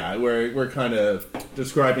extrapolate. Yeah, we're kind of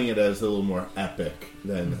describing it as a little more epic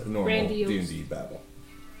than a normal Grandiose. D&D battle.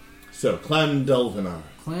 So, Clan Delvinar.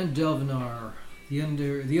 Clan Delvinar. The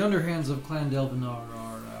underhands of Clan Delvinar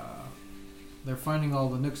are they're finding all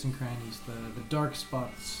the nooks and crannies, the dark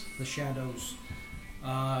spots, the shadows,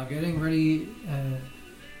 getting ready,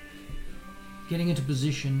 getting into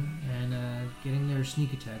position, and getting their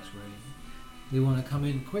sneak attacks ready. They want to come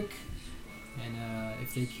in quick, and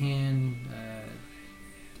if they can,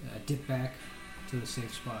 dip back to the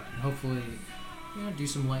safe spot, and hopefully, do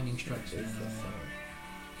some lightning strikes. And,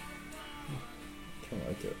 I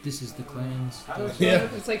like it. this is the clans. Yeah.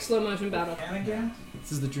 It's like slow motion battle.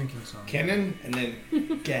 This is the drinking song. Cannon and then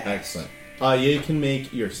gas. Excellent. You can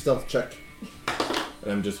make your stealth check. And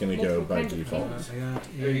I'm just going to go Multiple by kinds of default. I got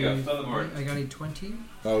There you go, fill the board. I got a 20.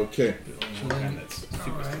 Okay. So then, That's super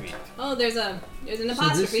alright. sweet. Oh, there's an this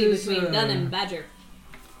apostrophe is, between Dun and Badger.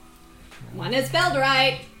 One is spelled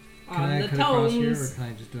right Can on I the cut across here, or tones. can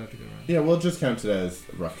I just do I have to go around? Yeah, we'll just count it as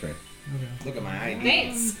rough terrain. Okay. Look at my ID.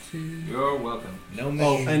 Thanks. 2. You're welcome. No Oh,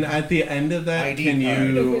 mission. and at the end of that, ID can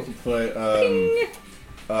you put, Ping.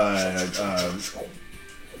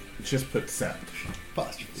 just put sept.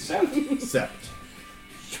 Apostrophe. Sept.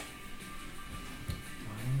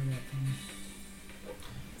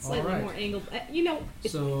 Slightly Alright. more angled.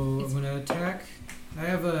 It's, So it's- I'm gonna attack. I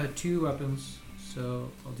have 2 weapons, so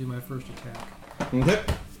I'll do my first attack. Okay.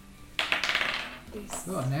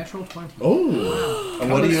 Oh, a natural 20. Oh.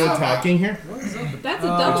 And what are you attacking here? What is up? that's a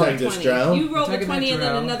double Attack this 20. drow? You rolled a Attacking 20 that and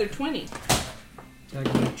then drow. another 20.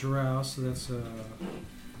 Attacking the drow, so that's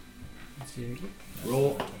let's see.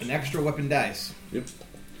 Roll an extra weapon dice. Yep.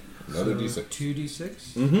 Another So D6.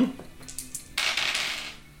 2d6. Mm-hmm.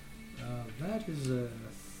 That is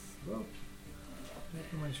well. Back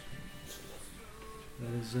on my screen.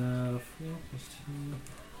 That is 4 plus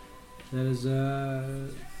 2. That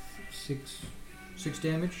is 6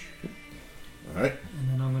 damage, All right. and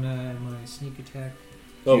then I'm gonna add my sneak attack.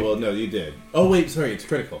 Oh, well, no, you did. Oh, wait, sorry, it's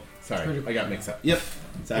critical. Sorry, Critical. I got mixed up. Yep.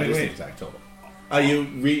 It's add your Wait, sneak attack total.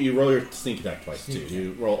 You roll your sneak attack twice, Sneak too.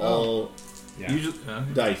 You roll all Yeah. Usually,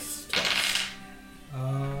 dice twice.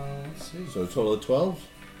 Let's see. So a total of 12?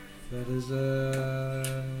 That is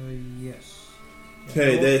yes.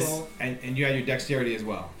 Okay, Roll this- 12. And you had your dexterity as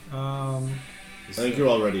well. I think you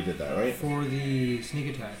already did that, right? For the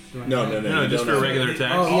sneak attack. Do I No, have no, that? no. no, you just don't for have regular it.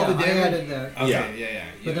 attacks. Oh, All yeah, the I damage? added that. Okay, Yeah. yeah.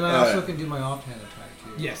 But then I also can do my offhand attack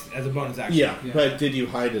too. Yes, as a bonus action. Yeah, Yeah. but did you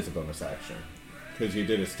hide as a bonus action? Because you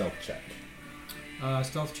did a stealth check.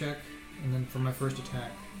 Stealth check, and then for my first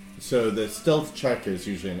attack. So the stealth check is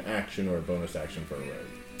usually an action or a bonus action for a rogue.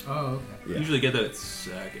 Oh, okay. Yeah. Usually get that at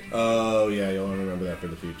second. Oh, yeah, you'll want to remember that for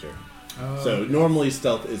the future. Oh, So normally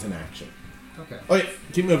stealth is an action. okay. Okay,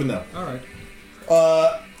 keep moving though. All right.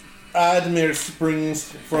 Admir springs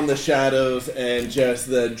from the shadows, and just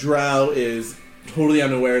the drow is totally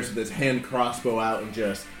unawares with his hand crossbow out and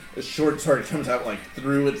just A short sword comes out like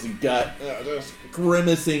through its gut, just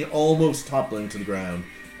grimacing, almost toppling to the ground,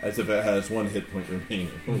 as if it has 1 hit point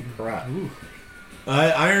remaining. Oh crap!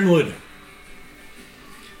 Ironwood.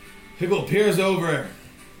 Higgle peers over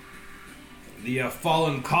the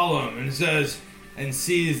fallen column and says, and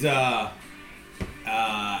sees what's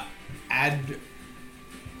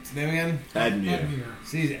his name again? Admir.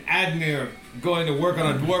 Sees Admir going to work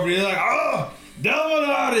on a dwarf, and he's like, "Oh,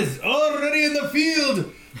 Delmadar is already in the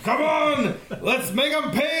field. Come on, let's make him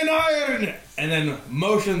pay in iron." And then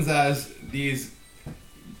motions as these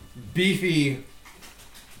beefy,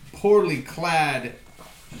 poorly clad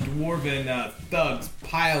dwarven thugs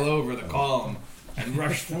pile over the column and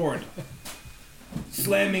rush forward,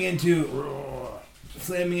 slamming into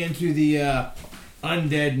the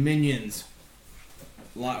undead minions,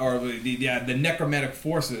 or the necromantic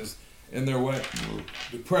forces in their way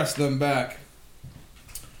to press them back.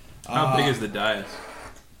 How big is the dais?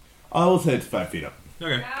 I will say it's 5 feet up.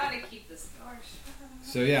 Okay. Gotta keep the scars.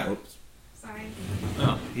 So yeah, Oops. Sorry.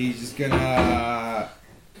 Oh. he's just gonna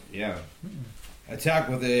attack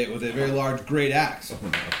with a very large great axe.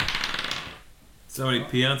 Somebody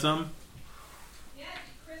pee on something? Yeah,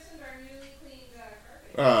 you christened our newly cleaned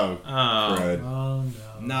carpet. Oh, Oh. crud. Oh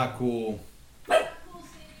no. Not cool. Cool,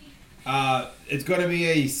 Sadie. It's gonna be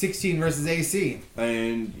a 16 versus AC.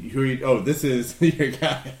 And who? This is your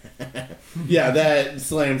guy. Yeah, that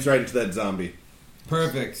slams right into that zombie.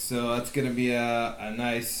 Perfect. So that's gonna be a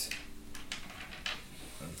nice.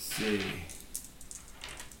 Let's see.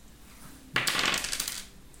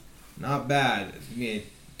 Not bad. It's gonna be a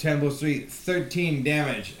 10 plus 3, 13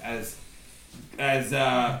 damage as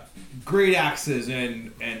great axes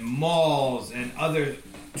and mauls and other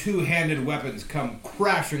two-handed weapons come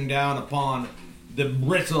crashing down upon the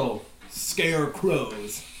brittle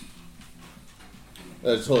scarecrows.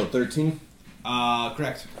 That's total 13.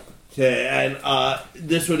 Correct. Okay, and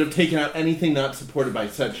this would have taken out anything not supported by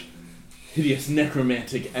such hideous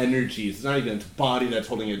necromantic energies. It's not even its body that's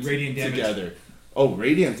holding it Radiant damage. together. Oh,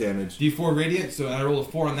 radiant damage. D4 radiant, so I roll a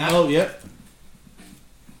 4 on that. Oh, yep.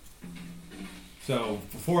 So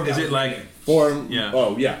 4 Is it like... Form. Yeah.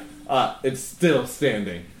 Oh, yeah. It's still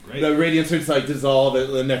standing. Great. The radiant starts to, like, dissolve.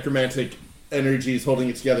 The necromantic energy is holding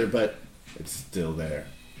it together, but it's still there.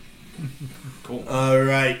 Cool.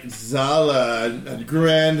 Alright, Zala,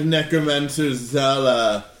 Grand Necromancer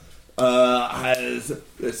Zala, has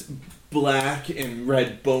this black and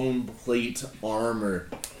red bone plate armor.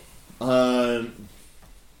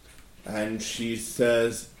 And she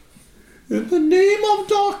says, "In the name of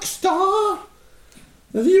Darkstar,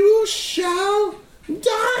 you shall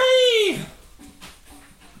die!"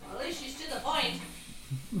 Well, at least she's to the point.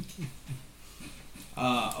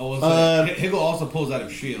 Higgle also pulls out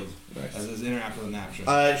his shield as his interact with an action.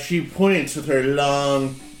 She points with her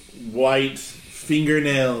long, white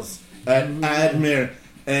fingernails at Admir,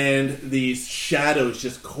 and these shadows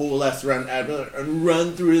just coalesce around Admir and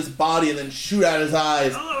run through his body and then shoot out his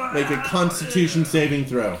eyes. Make a Constitution saving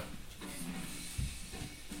throw.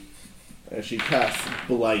 As she casts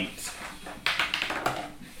Blight.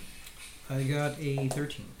 I got a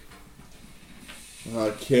 13.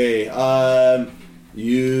 Okay,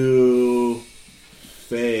 you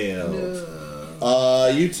failed.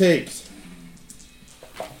 You take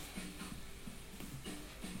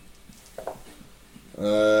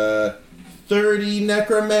 30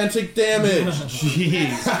 necromantic damage. Jeez.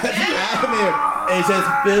 Admir is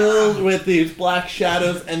just filled with these black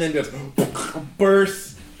shadows and then just bursts.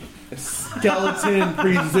 A skeleton,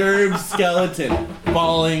 preserved skeleton,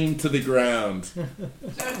 falling to the ground. So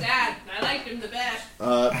Dad, I liked him the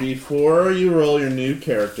best. Before you roll your new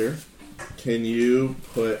character, can you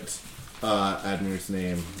put Admir's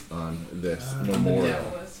name on this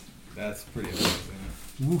memorial? That's pretty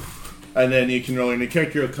amazing. And then you can roll your new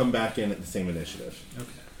character. You'll come back in at the same initiative. Okay.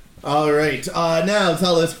 All right. Now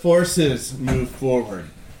Zala's forces move forward.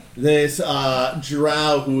 This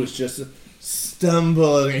drow who was just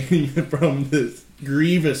stumbling from this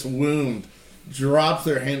grievous wound drops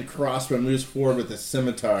their hand crossbow and moves forward with a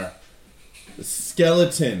scimitar. The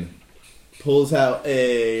skeleton pulls out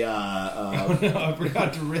a... Oh no, I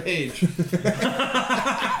forgot to rage.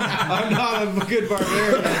 I'm not a good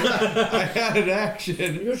barbarian. I had an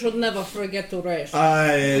action. You should never forget to rest.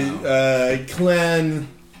 Clan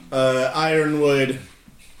Ironwood,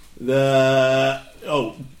 the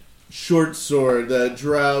short sword. The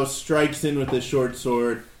drow strikes in with the short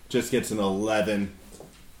sword, just gets an 11.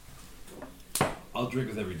 I'll drink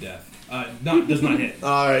with every death. Does not hit.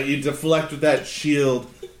 Alright, you deflect with that shield.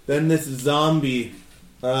 Then this zombie,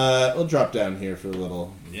 we'll drop down here for a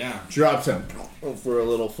little. Yeah. Drops him for a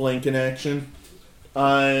little flanking action.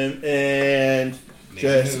 And Make a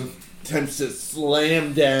just move. attempts to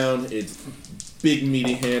slam down its big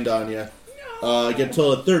meaty hand on you. Get a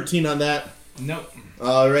total of 13 on that. Nope.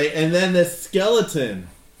 Alright, and then the skeleton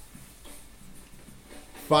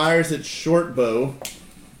fires its short bow.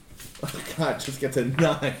 Oh god, just gets a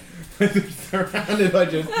 9. Surrounded by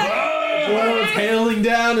just arrows hailing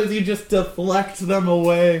down as you just deflect them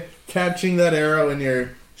away, catching that arrow in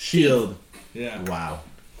your shield. Yeah. Wow.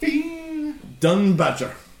 Bing! Dung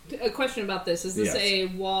badger. A question about this: is this Yes. a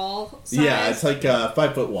wall size? Yeah, it's like a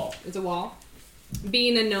 5-foot wall. It's a wall.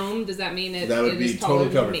 Being a gnome, does that mean it? That would it be is taller total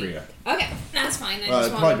than cover me? for you. Okay, that's fine. I It'd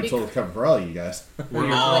just wanted probably to be be total cover for all you guys. We're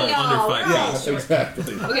Yeah, all yeah, under we're 5 all- feet.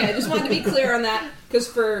 Exactly. Okay, I just wanted to be clear on that because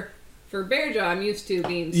for Bearjaw, I'm used to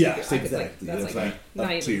being. Yes, super, exactly. That's That's like like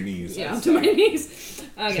not up to your knees. Yeah, That's up to my fine. knees.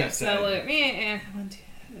 Okay, That's so sad. 1, 2,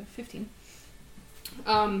 15.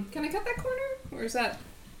 Can I cut that corner, or is that?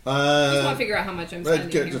 I just want to figure out how much I'm spending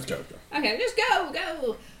here. Just go. Okay, just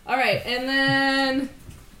go. All right, and then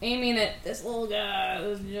aiming at this little guy,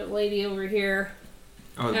 this lady over here.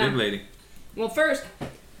 Oh, the Yeah. big lady. Well, first,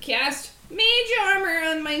 cast mage armor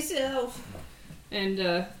on myself,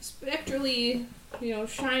 and spectrally,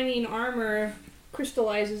 shining armor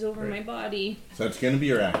crystallizes over my body. So that's going to be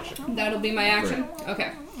your action. That'll be my action.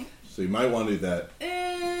 Okay. So you might want to do that.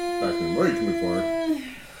 Back where you can move forward.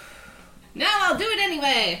 No, I'll do it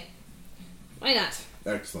anyway. Why not?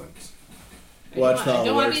 Excellent. I Watch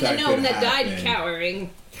don't want to be the that gnome could that died happen. cowering.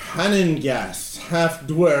 Cannon gas, half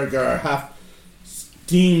dwerger, half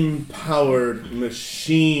steam-powered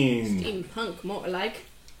machine. Steampunk, more like.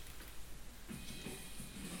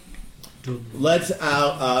 Let's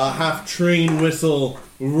out a half train whistle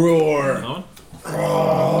roar. No?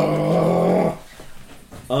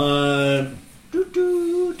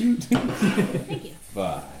 Thank you.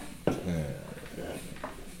 5, 10.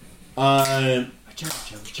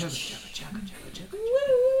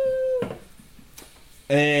 Woo!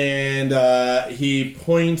 And he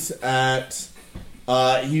points at.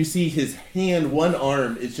 You see his hand, one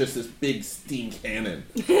arm is just this big steam cannon,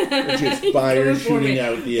 which is fire Going for shooting me.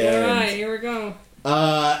 out the All end. right, here we go.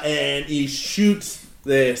 And he shoots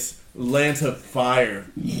this lance of fire,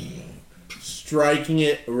 striking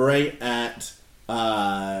it right at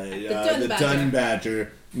the Dun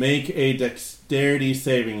Badger. Make a dexterity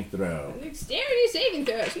saving throw. Dexterity saving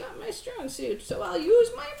throw. It's not my strong suit, so I'll use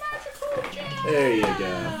my magical gem. There you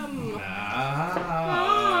go.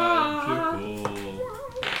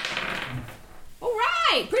 All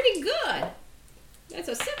right, pretty good. That's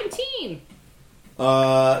a 17.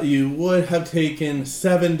 You would have taken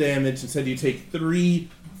 7 damage. Instead, you take 3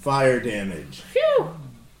 fire damage. Phew.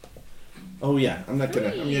 Oh yeah, I'm gonna do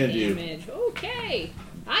Damage. Okay,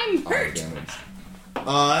 I'm fire hurt. damage.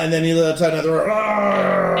 And then he lets out another.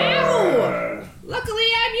 Ow! Luckily,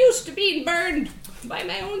 I'm used to being burned by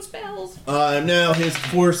my own spells. Now his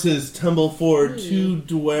forces tumble forward to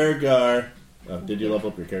Dwergar. Oh, did you level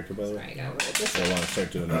up your character, by the way? Sorry, I gotta roll this. So I want to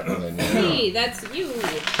start doing that. And then, Hey, that's you. You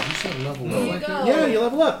said level There you one. go. yeah, you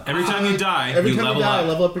level up. Every time you die, Every you time level you die, up.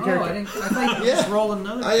 level up your Oh, I character. didn't. I thought you Yeah. just roll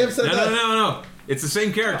another. I have said No, that. no. It's the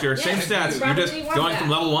same character, same Yeah, stats. you You're just probably want going that. from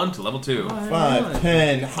level 1 to level 2. 5,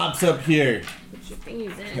 10, hops up here. Put your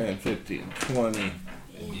thingies in. 10, 15, 20,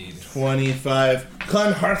 25.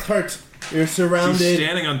 Clan Hearthheart, you're He's surrounded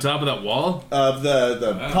standing on top of that wall? of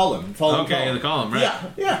the column. Fallen Okay, column. the column, right?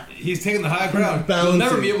 Yeah. He's taking the high ground. Balancing. You'll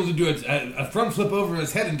never be able to do a front flip over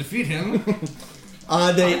his head and defeat him.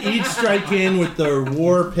 They each strike in with their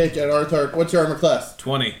war pick at Hearthheart. What's your armor class?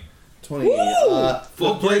 20. 20.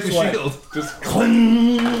 Full the break first the one, shield. Just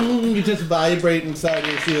cling, you just vibrate inside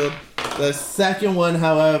your shield. The second one,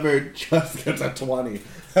 however, just gets a 20.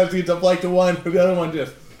 As you deflect to one, the other one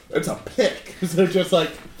just, it's a pick. So just like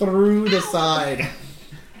through the side.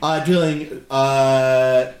 Dealing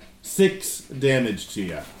 6 damage to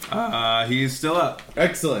you. He's still up.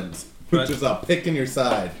 Excellent. But- Which is a pick in your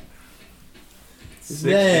side. 6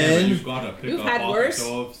 Then- damage. gotta pick You've had worse.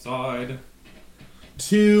 side.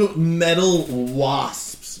 2 metal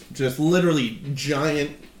wasps. Just literally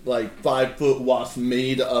giant, like 5-foot wasps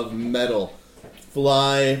made of metal.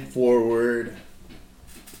 Fly forward.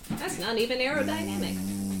 That's not even aerodynamic.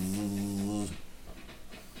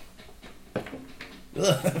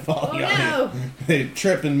 Fall Oh on no! you. They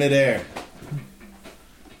trip in midair.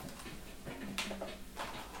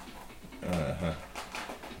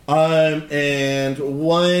 And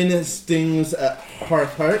one stings at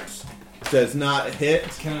Hearthheart. Does not hit.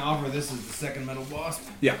 Can I offer this as the second metal wasp?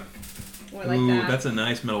 Yeah. More like Ooh, that. that's a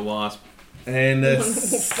nice metal wasp. And the One will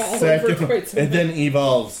fall over second quite some and then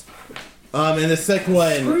evolves. And the second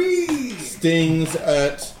one stings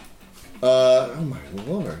at Oh my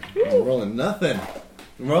lord. I'm rolling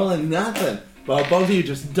nothing. While both of you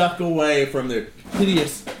just duck away from their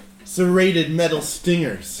hideous, serrated metal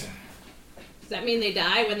stingers. Does that mean they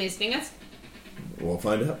die when they sting us? We'll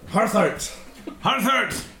find out. Hearthheart!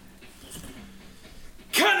 Harthart!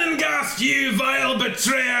 Cannongast, you vile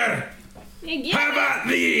betrayer! Yeah. Have at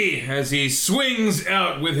thee! As he swings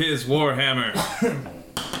out with his warhammer.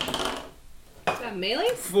 Is that melee?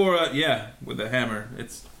 With a hammer.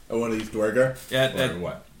 It's One of these Dwargar? at Or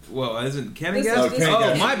what? well, isn't This Cannongast? is-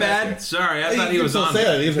 Cannongast. My bad. Sorry, I thought he You was can on still say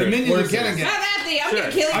there. that. These The are minions of horses. Cannongast. Have at thee! I'm Sure.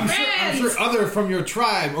 gonna kill your I'm friends! sure other from your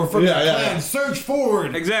tribe or from your Yeah, clan yeah. surge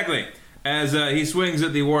forward. Exactly. As he swings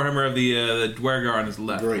at the warhammer of the Dwargar on his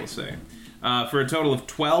left, Great. we'll say. For a total of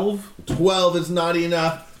 12. 12 is not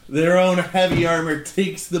enough. Their own heavy armor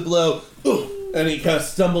takes the blow. Ooh, and he kind of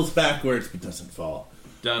stumbles backwards, but doesn't fall.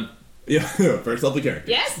 Done. Yeah, first level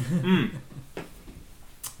character. Yes?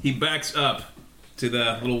 He backs up to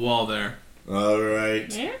the little wall there.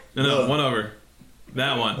 Alright. Yeah? No, Oh. one over.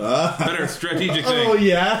 That one. Ah. Better strategic thing. Oh,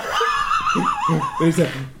 yeah. There's a,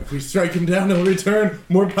 if we strike him down, he'll return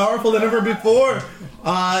more powerful than ever before.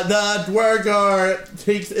 The Dwargar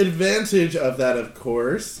takes advantage of that, of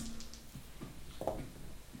course.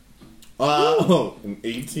 An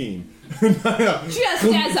 18. Just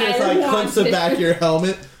as I clips the wanted. back of your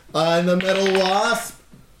helmet. And the metal wasp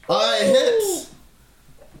hits.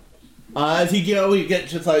 As you go, you get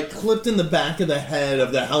just like clipped in the back of the head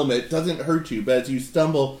of the helmet. Doesn't hurt you, but as you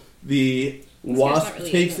stumble, the wasp not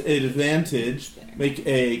really takes injured. advantage. Make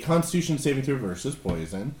a Constitution saving throw versus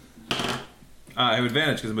poison. I have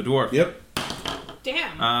advantage because I'm a dwarf. Yep.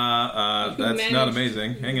 Damn. That's managed? not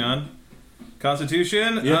amazing. Hang on.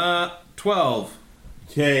 Constitution, Yep. 12.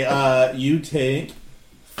 Okay, you take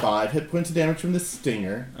 5 hit points of damage from the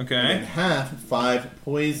stinger. Okay. And half 5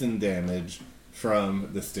 poison damage from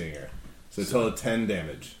the stinger. So a total of 10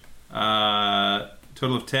 damage.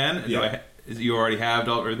 Total of 10. Yeah. You already have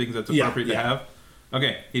all everything that's Yeah, appropriate yeah. to have?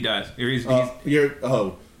 Okay, he dies. He's Well,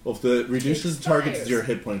 if the reduces target to Expires. 0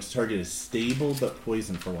 hit points, target is stable but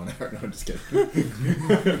poisoned for 1 hour. No, I'm just kidding.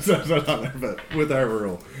 So it's not on there, but with our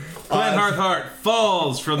rule. Clan Hearthheart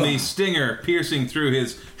falls from the stinger, piercing through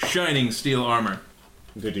his shining steel armor.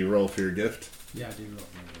 Did you roll for your gift? Yeah, I do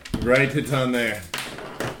roll. Write it on there.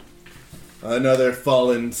 Another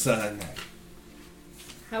fallen son.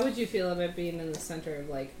 How would you feel about being in the center of,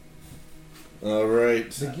 like,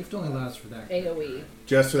 Alright. The gift only lasts for that. AoE?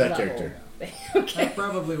 Just for that level? character. I Okay.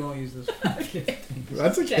 probably won't use this.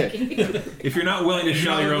 That's okay. Checking. If you're not willing to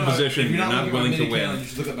show your own position, you're not willing to win. You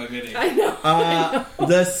should look at my mini. I know.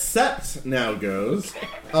 The set now goes.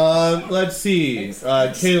 Let's see.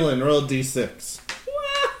 Kaylin, roll d6.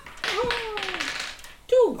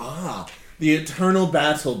 Two. The eternal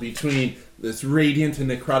battle between this radiant and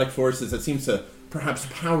necrotic forces that seems to perhaps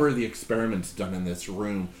power the experiments done in this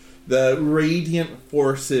room. The radiant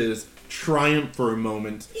forces triumph for a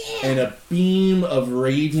moment, and a beam of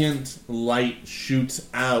radiant light shoots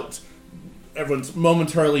out. Everyone's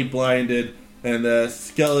momentarily blinded, and the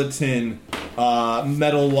skeleton,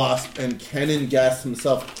 metal wasp, and Kenan Guest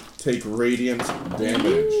himself take radiant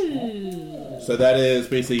damage. So that is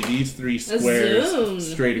basically these 3 zone.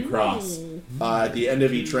 squares straight across. At the end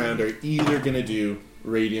of each round are either going to do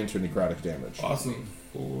radiant or necrotic damage. Awesome.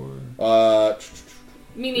 4,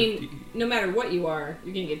 Meaning, no matter what you are,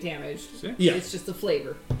 you're gonna get damaged. 6. Yeah, It's just the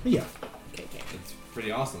flavor. yeah. Okay. It's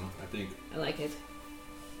pretty awesome, I think. I like it.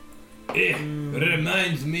 It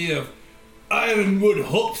reminds me of Ironwood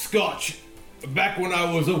hopscotch back when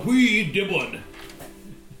I was a wee dibbon.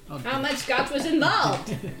 How much scotch was involved?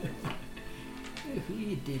 Who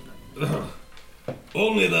you did?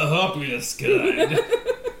 Only the hoppiest kind.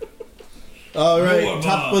 Alright, More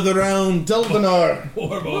top bar. of the round, Delvinar.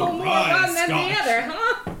 More of a Oh, more rye fun than the scotch. other,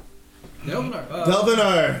 huh? Delvinar.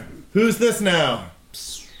 Delvinar, who's this now?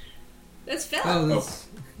 That's Phil. Oh, this.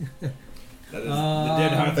 That is the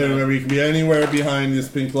dead heart. And remember, you can be anywhere behind this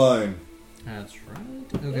pink line. That's right.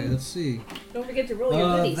 Okay, let's see. Don't forget to roll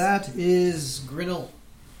your goodies. That is Grinnell.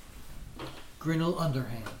 Grinnell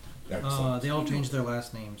Underhand. Excellent. They all changed their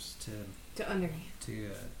last names To underhand. to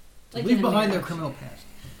Like leave in behind their America. criminal past.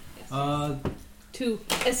 Yes. To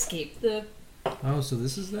escape the... Oh, so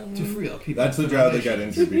this is that one? To free up people. That's the drow that got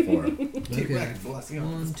injured before. Take Okay. back the blessing of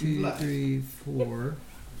 1, the 2, life. 3, 4.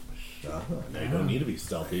 Now you don't need to be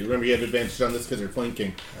stealthy. Remember, you have advantage on this because you're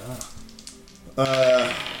flanking.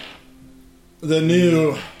 The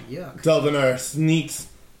new Yuck. Delvinar sneaks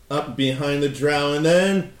up behind the drow, and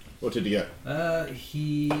then what did you get? I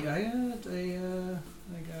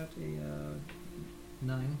got a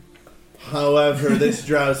 9. However, this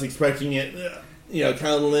drow is expecting it.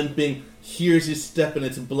 kind of limping, hears his step and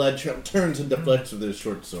its blood turns and deflects with his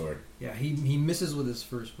short sword. Yeah, he misses with his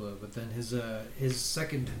first blow, but then his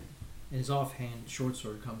second, his offhand short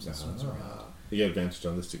sword comes and swings around. You get advantage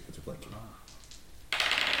on this too, because you're flanking.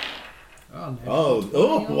 Wow,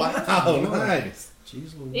 nice.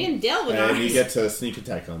 Jeez Louise. In Delvinar. And you get to sneak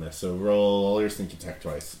attack on this, so roll all your sneak attack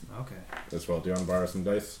twice. Okay. Let's roll. Do you want to borrow some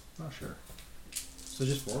dice? Oh, sure. So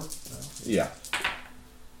just 4? Yeah.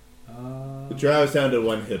 No. The draw is down to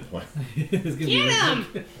 1 hit point. It's gonna Get him!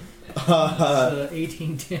 be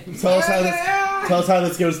 18 damage. Tell us how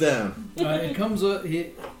this goes down. It comes up.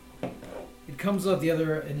 It comes up the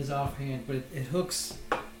other in his offhand, but it hooks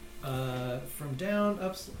from down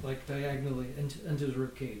up like diagonally into his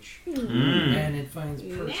rib cage, and it finds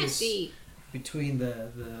purchase Nasty. between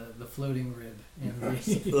the floating rib and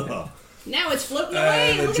the. Now it's floating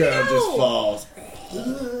away. And the Look drow at it just go. falls.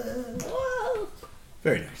 Whoa.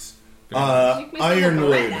 Very nice. Make myself a rat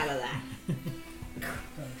Ironwood. out of that.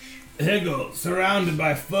 Higgle, surrounded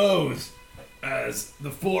by foes, as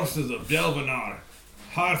the forces of Delvinar,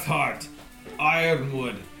 Hearthheart,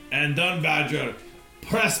 Ironwood, and Dunbadger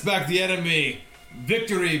press back the enemy.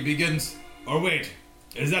 Victory begins. Or wait,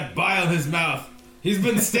 is that bile in his mouth? He's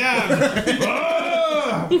been stabbed!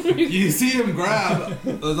 Ah! You see him grab.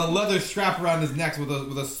 There's a leather strap around his neck with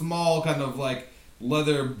a small kind of like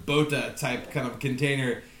leather bota type kind of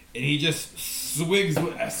container, and he just swigs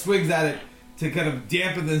at it to kind of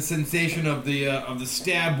dampen the sensation of the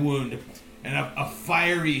stab wound, and a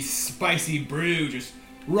fiery, spicy brew just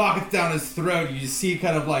rockets down his throat. You just see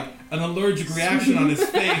kind of like an allergic reaction on his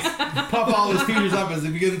face, puff all his features up as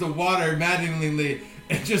it begins to water maddeningly,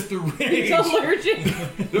 and just the rage, It's allergic.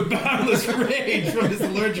 the boundless rage from this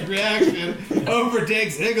allergic reaction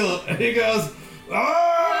overtakes Higgle, and he goes, "Oh,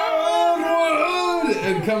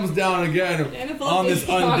 and comes down again And if on this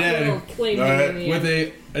undead Alright, with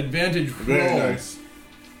a advantage Very roll. nice.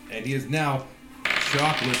 And he is now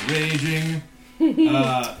chocolate raging.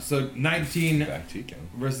 So 19 Back to you, Ken.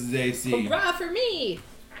 versus AC. Hurrah for me!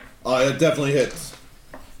 It definitely hits.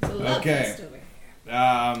 It's a love Okay. fest over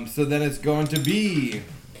here. So then it's going to be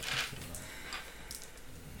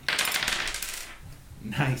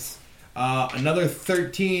nice. Another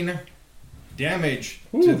 13 damage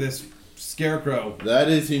to this scarecrow. That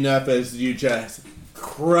is enough as you just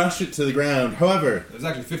crush it to the ground. However, It was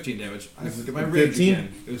actually 15 damage. I Is it get my rage 15?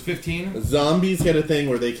 again. It was 15. zombies get a thing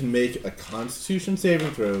where they can make a Constitution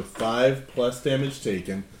saving throw, 5+ damage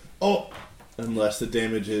taken. Oh, unless the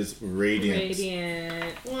damage is radiant.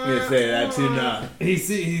 Radiant. You say that's enough. He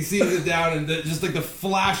sees it down, and just like the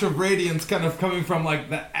flash of radiance kind of coming from like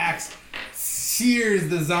the axe sears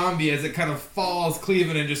the zombie as it kind of falls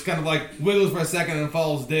cleaving and just kind of like wiggles for a second and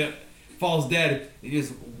falls dead. He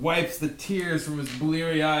just wipes the tears from his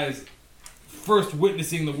bleary eyes, first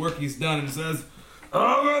witnessing the work he's done, and says,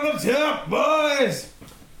 "Over the top, boys!"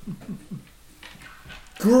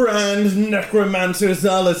 Grand Necromancer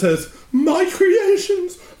Zalatus, my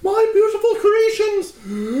creations, my beautiful creations,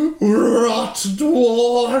 rot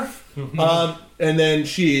dwarf. And then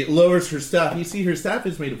she lowers her staff. You see her staff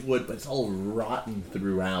is made of wood, but it's all rotten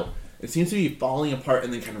throughout. It seems to be falling apart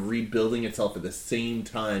and then kind of rebuilding itself at the same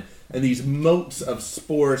time. And these motes of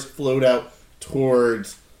spores float out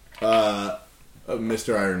towards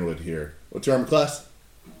Mr. Ironwood here. What's your armor class?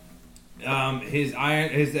 His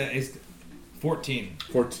 14.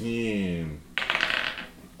 14.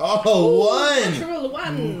 Oh, one! Natural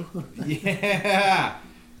one. Yeah,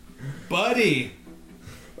 buddy.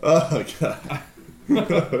 Oh, God.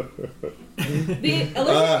 The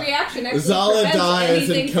allergic reaction actually Zala prevents dies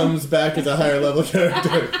anything and comes back as a higher level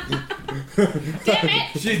character. Damn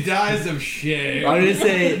it! She dies of shame. I'm gonna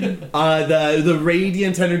say the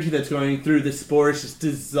radiant energy that's going through the spores just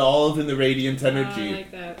dissolve in the radiant I energy,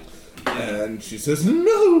 like that. and she says,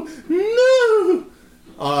 "No, no,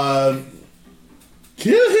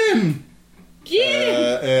 kill him!"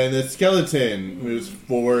 And the skeleton moves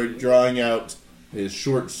forward, drawing out his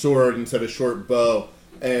short sword instead of short bow,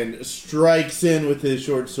 and strikes in with his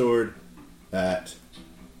short sword at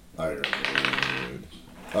Ironwood.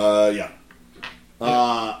 Yeah.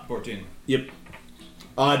 14. Yep.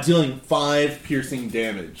 Dealing 5 piercing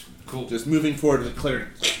damage. Cool. Just moving forward to the cleric,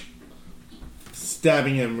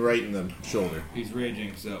 stabbing him right in the shoulder. He's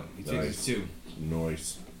raging, so he takes Nice. 2.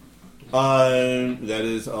 Nice. That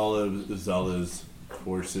is all of Zala's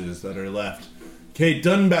forces that are left. Okay,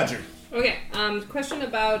 Dunbadger. Okay, question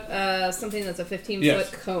about something that's a 15-foot Yes.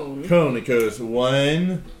 cone. Cone. It goes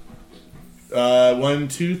 1, 1,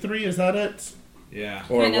 2, 3. Is that it? Yeah.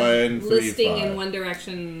 Or Kind of 1, 3, listing 5. in one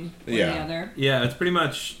direction or Yeah. the other. Yeah, it's pretty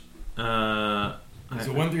much Is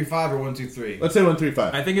it 1 through 5 or 1 through 3? Let's say 1, 3,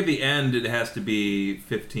 5. I think at the end it has to be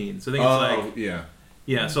 15. So I think it's like yeah.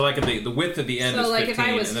 yeah. So like at the width at the end So, is like, 15, if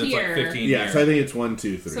I was and then here- it's like 15 Yeah, here. so I think it's 1,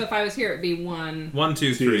 2, 3. So if I was here, it'd be 1. 1,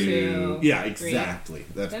 2, 3. Two. Yeah, Three. exactly.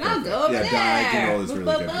 That's Then I'll perfect. go over yeah, there. diagonal is really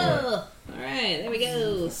good for it. All right, there we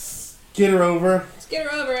go. Get her over. Let's get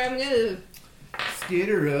her over. I'm gonna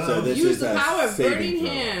Skitter up. So this use is the a power of saving burning throw.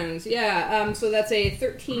 hands. Yeah. So that's a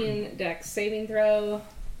 13 dex saving throw.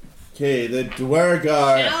 Okay, the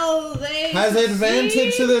Dwargar Now they has advantage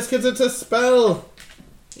to succeed. this because it's a spell.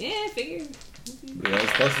 Yeah, figured. Yes,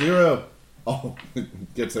 plus 0. Oh,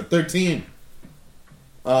 gets a 13.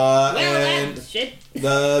 Well, And that shit.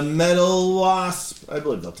 the Metal Wasp, I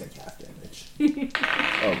believe they'll take half damage.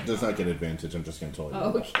 Oh, does not get advantage. I'm just going to tell you.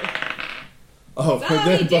 Oh, okay. Oh, Oh,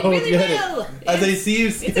 they he did both really get well. it. As they It's- see you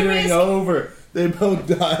a skittering risk. over, they both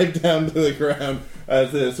dive down to the ground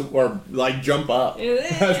as this, or like jump up.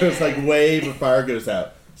 As this like wave of fire goes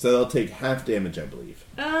out. So they'll take half damage, I believe.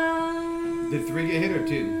 Did 3 get hit or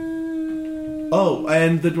 2? Oh,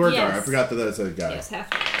 and the Dwargar. Yes. I forgot that that's a guy. Yes, half.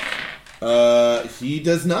 He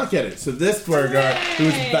does not get it. So this Dwargar,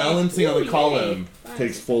 who's Yay. balancing on Ooh, the column, yay.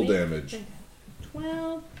 takes full damage.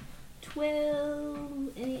 12.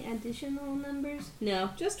 Any additional numbers? No,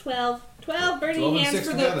 just 12. 12 burning 12 and hands 6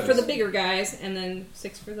 for for the the others. bigger guys, and then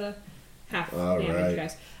 6 for the half All damage right.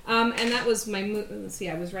 guys. And that was my move. Let's see,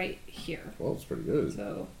 I was right here. Well, it's pretty good.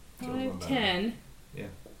 So So 5, about- 10, Yeah.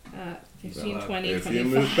 15, So, 20, If 25. you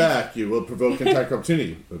move back, you will provoke an attack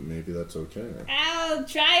opportunity. But maybe that's okay. I'll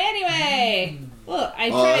try anyway. Look, I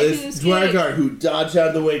Uh, tried to this escape. Dwargar, who dodged out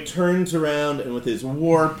of the way, turns around and with his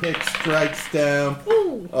war pick strikes down,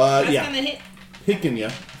 Ooh, that's yeah. gonna hit. picking you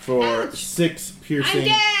for Ouch. 6 I'm piercing.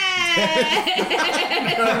 dead.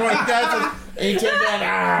 Oh my God, and he turned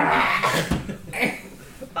around.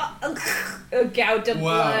 A gout of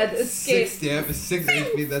blood 6 escaped. damage, 6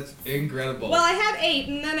 HP, that's incredible. Well, I had 8,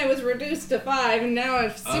 and then I was reduced to 5, and now I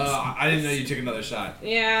have 6. I didn't know you took another shot.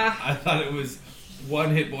 Yeah. I thought it was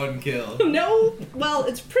 1 hit, 1 kill. No. Well,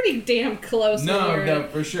 it's pretty damn close. No, when you're no,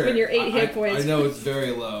 at for sure. when you're 8 hit points. I know it's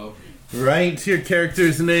very low. Write your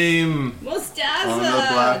character's name Mostaza on the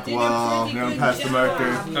black did a wall. pretty Now good pass the job.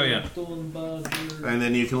 marker. Oh yeah. And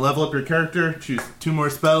then you can level up your character, choose 2 more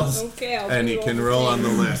spells, Okay, I'll and do you all can the roll same. on the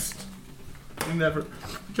list. You never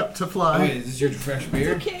got to Oh, fly. wait, is this your fresh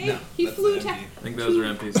beer? It's okay. No, He that's flew empty. to I think those are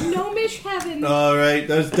empties. gnomish heaven. Alright,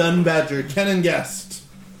 there's Dunbadger, Ken and Guest.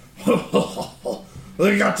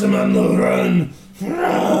 They got him on the run.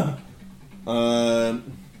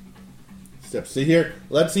 Steps to here.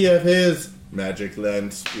 Let's see if his magic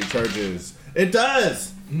lens recharges. It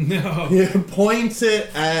does! No. He points it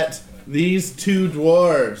at these 2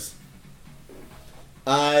 dwarves.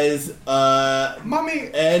 As Mommy!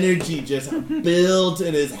 energy just builds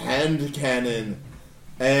in his hand cannon.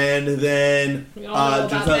 And then We all know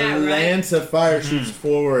just about a that, right? lance of fire shoots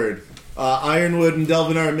forward. Ironwood and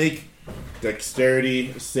Delvinar make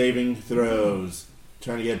dexterity saving throws.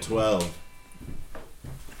 Trying to get 12.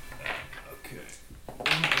 Okay.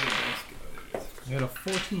 I got a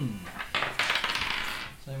 14.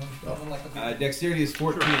 Does anyone like a Dexterity is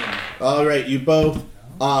 14. Alright, you both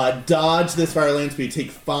dodge this fire lance, but you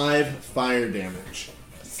take 5 fire damage.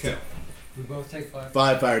 Okay. We both take 5.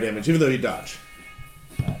 5 fire damage, even though you dodge.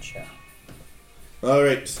 Gotcha.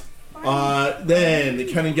 Alright. Then,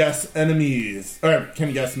 can you guess enemies? Or, can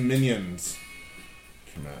you guess minions?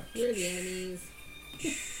 Come on. You're the enemies.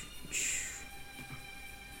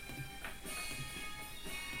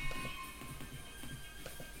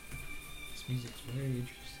 This music's very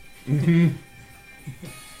interesting.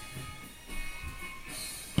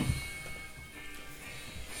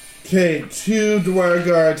 Okay, 2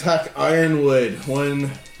 Dwargar attack Ironwood.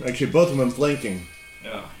 One, actually both of them flanking.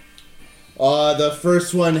 Yeah. The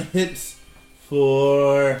first one hits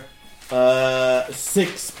for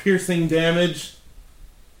 6 piercing damage.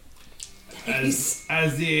 As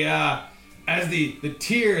the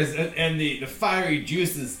tears and the fiery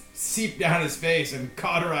juices seep down his face and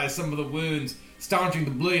cauterize some of the wounds, staunching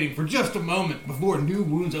the bleeding for just a moment before new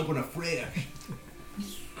wounds open afresh.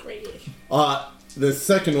 Great. The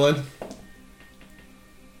second one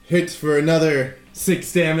hits for another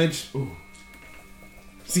 6 damage. Ooh.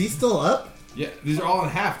 Is he still up? Yeah, these are all in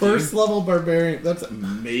half. dude. First level barbarian. That's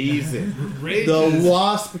amazing. Rage The is-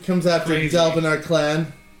 wasp comes after crazy. Delvinar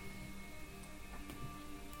clan.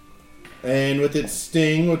 And with its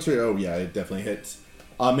sting, it definitely hits.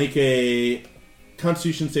 Make a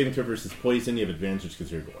Constitution saving throw versus poison. You have advantage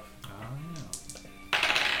because you're a dwarf.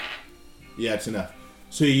 Yeah, it's enough.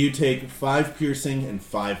 So you take 5 piercing and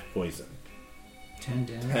 5 poison. 10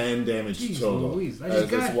 damage. 10 damage Jeez total. Louise, I As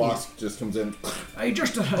just this got wasp just comes in. I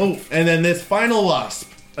just Oh, and then this final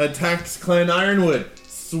wasp attacks Clan Ironwood,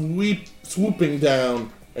 swooping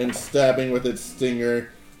down and stabbing with its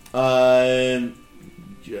stinger. And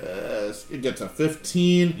it gets a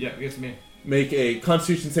 15. Yeah, it gets me. Make a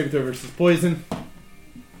Constitution saving throw versus poison.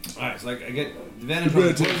 Alright, so I get advantage on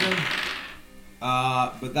the poison.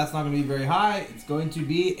 But that's not going to be very high. It's going to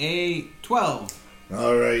be a 12.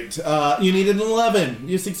 All right. You needed an 11.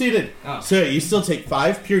 You succeeded. Oh. So you still take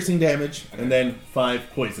 5 piercing damage Okay. and then 5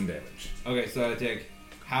 poison damage. Okay, so I take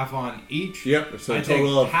half on each. Yep. So I a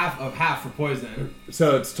total take of half for poison.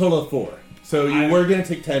 so it's total of 4. So you I- were going to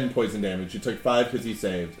take 10 poison damage. You took 5 because you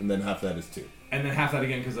saved, and then half of that is 2. And then half that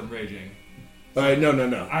again because I'm raging. All right.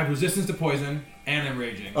 No. I have resistance to poison, and I'm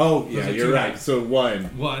raging. Oh, Those yeah, are you're 2 right. dice. So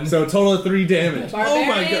 1. 1. So a total of 3 damage. Barbarian Oh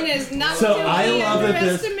my god. is not So to I be love that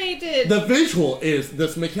this- underestimated. The visual is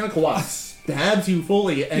this mechanical wasp stabs you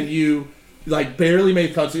fully, and you like barely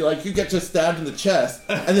make contact. Like you get just stabbed in the chest,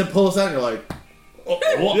 and then pulls out, and you're like,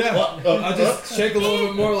 I'll just shake a little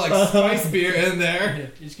bit more like spice beer in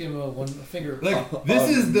there. You just give him a finger. Like this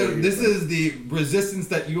is the resistance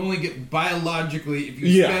that you only get biologically if you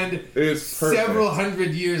Yeah, spend it's perfect. several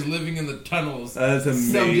hundred years living in the tunnels. That's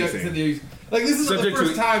Subject to amazing. these. Like this is Subject the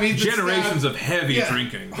first to time he's been generations stabbed. of heavy Yeah.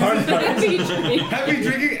 drinking. Heavy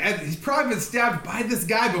drinking, and he's probably been stabbed by this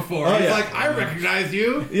guy before. Oh, He's yeah. like, I recognize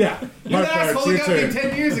you. Yeah, You're the asshole who your got me turn.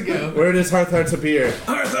 10 years ago. Where does Hearthheart's appear?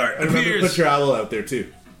 Arthur And remember, appears. put your owl out there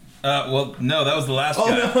too. Well, no, that was the last Oh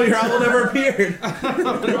guy. no, your owl never appeared.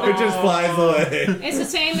 It just flies away. It's the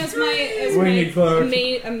same as my Winged cloak.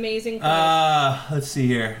 amazing cloak. Let's see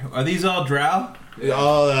here. Are these all drow?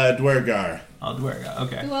 All Dwergar. All Dwerga.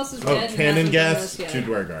 Okay. Who else is Oh, dead? and canon hasn't guess done this to yet?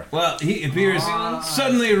 Dwergar. Well, he appears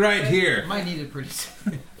suddenly right here Might need it pretty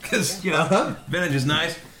soon. because you know Uh-huh. advantage is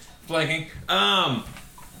nice. Flanking.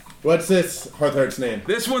 What's this Hearthheart's name?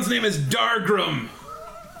 This one's name is Dargrim.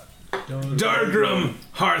 Dargrim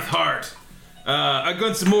Hearthheart.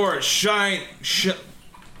 Against more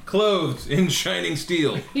clothed in shining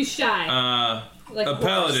steel. He's shy. Like A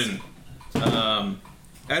horse. paladin.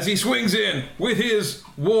 As he swings in with his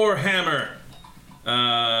war hammer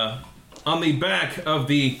on the back of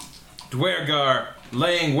the Dwergar,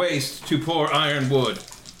 laying waste to poor Ironwood.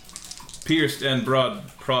 Pierced and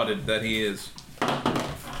broad-prodded that he is.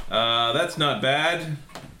 That's not bad.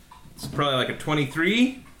 It's probably like a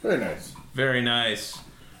 23. Very nice. Very nice.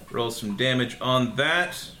 Roll some damage on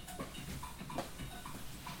that.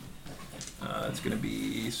 That's going to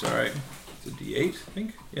be, sorry, it's a D8, I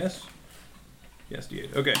think. Yes? Yes,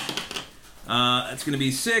 D8. Okay. That's going to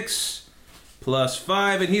be 6 plus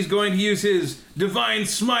 5, and he's going to use his Divine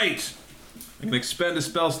Smite. I'm going to expend a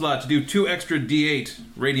spell slot to do 2 extra D8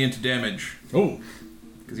 radiant damage, Oh,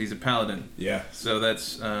 because he's a paladin. yeah. So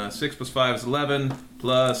that's 6 plus 5 is 11,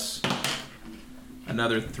 plus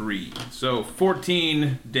another 3. So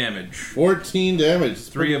 14 damage. 14 damage. It's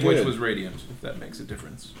 3 of pretty which good. was radiant, if that makes a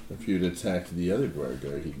difference. If you'd attacked the other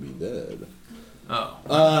Dwergar, he'd be dead. Oh.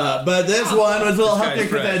 But this one was a little This hectic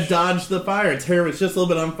guy's because fresh. that dodged the fire. Its hair was just a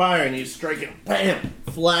little bit on fire, and you strike it, bam!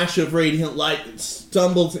 Flash of radiant light. It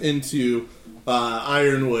stumbles into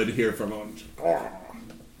Ironwood here for a moment.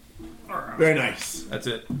 Very nice. That's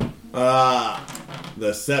it.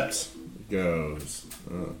 The sept goes.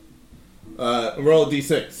 Roll a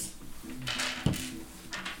d6.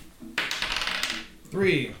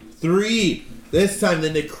 3. 3. This time the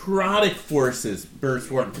necrotic forces burst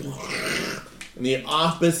forth in the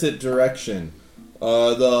opposite direction.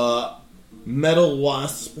 The metal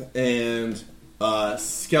wasp and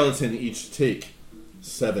skeleton each take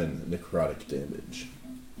 7 necrotic damage.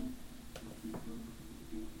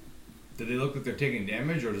 Do they look like they're taking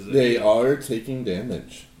damage, or does it? They are taking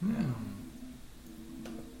damage. Oh,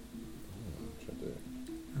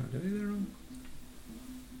 did I do that wrong?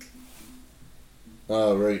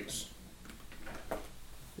 Alright.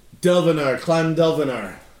 Delvinar, Clan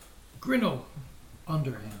Delvinar. Grinno,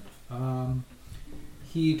 underhand.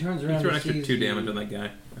 He turns You around. threw an and extra sees 2 you. damage on that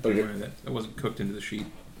guy. Okay. That wasn't cooked into the sheet.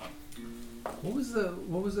 What was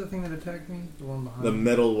the thing that attacked me? The one behind. The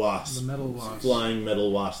metal wasp. The metal wasp. Flying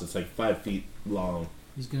metal wasp that's like 5 feet long.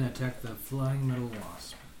 He's gonna attack the flying metal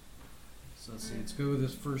wasp. So let's see. Let's go with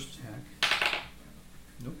his first attack.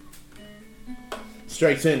 Nope.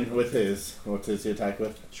 Strikes in with his. What does he attack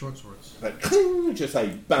with? Short swords. But just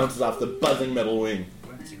like bounces off the buzzing metal wing.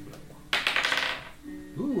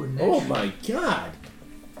 Ooh, a natural. Oh my god!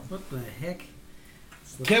 What the heck?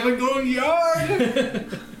 Kevin going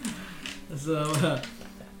yard. So,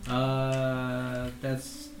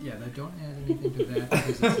 that's I don't add anything to that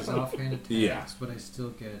because it's his offhand attacks. Yeah. But I still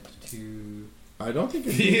get to. I don't think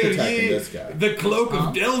you're sneak attacking this guy. The cloak of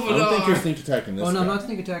I don't think you're Delvedar. sneak attacking this Oh guy. no, not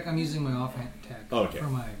sneak attack. I'm using my offhand attack Okay. for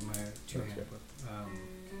my two-hand Okay. whip.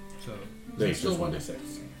 So Then it's it's just still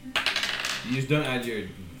 1d6. You just don't add your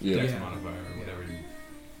Yeah. dex Yeah. modifier or whatever.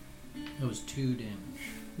 That was 2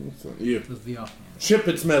 damage So you with the offhand. chip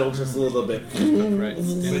its metal just a little bit. Right. Did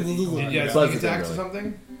you have Buzz sneak it attacks or really.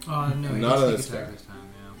 something? Oh no, Not on sneak this attack guy. this time.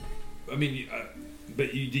 I mean,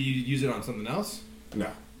 but did you use it on something else? No.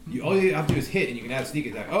 All you have to do is hit, and you can add sneak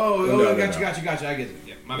attack. Oh, No, no, gotcha. no. I get it.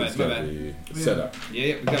 Yeah, my It's bad. gotta be set up.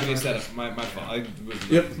 Yeah, we gotta be set up. My fault. Yep.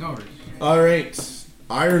 Yeah. No worries. Alright.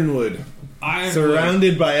 Ironwood. I'm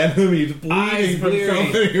Surrounded by enemies eyes bleeding from so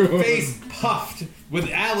many bleary, wounds. face puffed with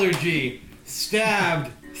allergy, stabbed,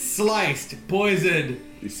 sliced, poisoned.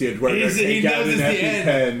 You see a dwarf He take out knows an it's the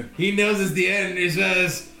end. EpiPen. He knows it's the end. He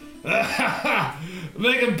says,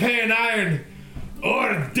 "Make him pay in iron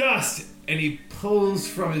or dust." And he pulls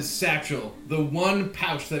from his satchel the one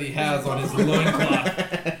pouch that he has on his loincloth,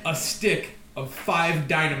 a stick of 5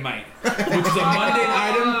 dynamite, which is a mundane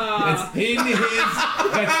item that's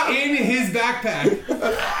in his backpack,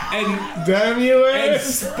 and Damn you, and Ed.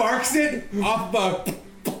 sparks it off a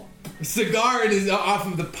cigar off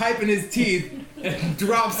of the pipe in his teeth, and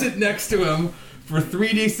drops it next to him for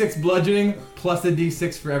 3d6 bludgeoning plus a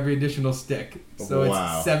d6 for every additional stick. So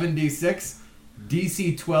Wow. it's 7d6,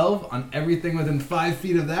 DC 12 on everything within 5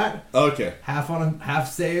 feet of that. Okay. Half on a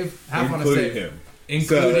half save, half on a Including save, him.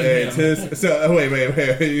 including it's him. his. So wait.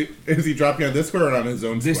 Is he dropping on this square or on his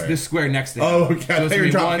own This square? square next to him. Oh, okay. So it's You're gonna be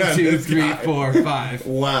dropping 1, on 2, this 3, guy. 4, 5.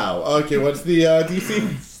 Wow. Okay. What's the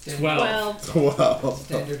DC? 12. 12.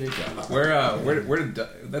 Standard issue. Where did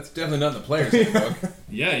that's definitely not in the player's handbook.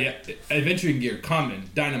 Yeah. Adventuring gear, common,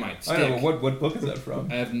 dynamite, stick. I know, but what book is that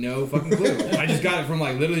from? I have no fucking clue. I just got it from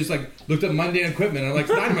literally just looked up mundane equipment and I'm like,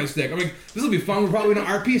 dynamite stick. I'm like, this will be fun. We're probably gonna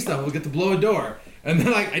RP stuff. We'll get to blow a door. And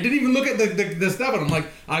then I didn't even look at the stuff and I'm like,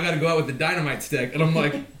 I gotta go out with the dynamite stick. And I'm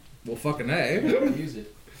like, well, fucking A. Use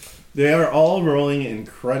it. They are all rolling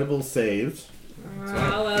incredible saves,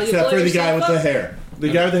 Well, you except blow for the guy yourself with the up. hair. The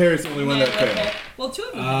guy with the hair is the only one that Yeah, okay. failed. Well, 2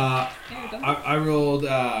 of them. There you go. I rolled,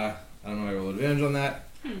 I don't know, I rolled advantage on that.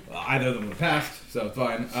 Either of them would have passed, so it's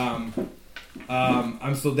fine.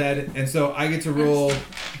 I'm still dead, and so I get to roll.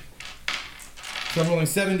 So I'm rolling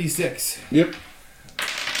 76. Yep.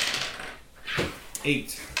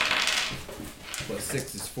 8 plus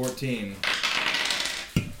 6 is 14.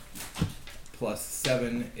 Plus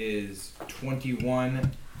 7 is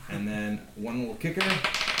 21. And then one little kicker.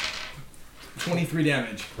 23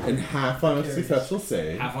 damage. And half on a successful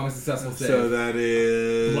save. Half on a successful save. So that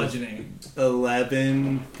is Bludgeoning.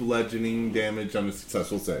 11 bludgeoning damage on a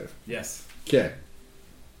successful save. Yes. Okay.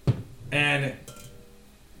 And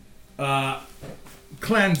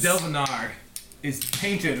Clan Delvenar is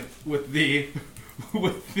painted with the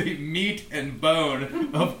meat and bone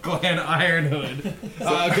of Clan Ironwood.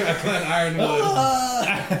 Clan Ironwood,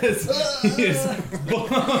 as he is blown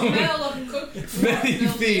Smell of cooked many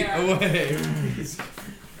milk feet here. away.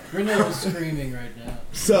 Grindelwald is screaming right now.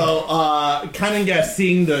 So, Kananga,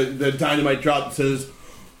 seeing the dynamite drop, says,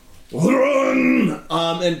 "Run!"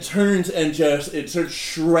 And turns and it starts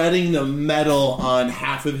shredding the metal on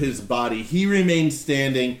half of his body. He remains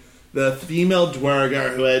standing. The female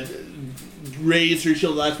Dwargar who had raised her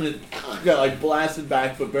shield last minute got blasted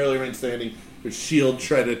back, but barely remained standing. Her shield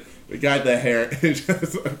shredded. The guy with the hair is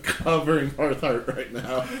just covering Northheart right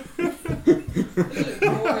now.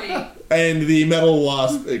 Gory. And the metal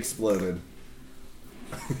wasp exploded.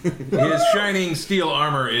 His shining steel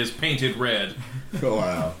armor is painted red. Oh,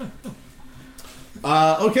 wow.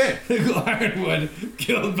 Okay. Ironwood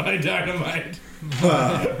killed by dynamite.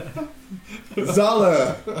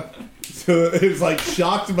 Zala so is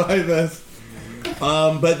shocked by this.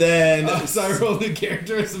 But then So I rolled a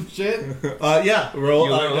character or some shit? yeah, roll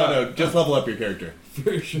You level up. no, just level up your character.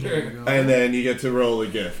 For sure. And then you get to roll a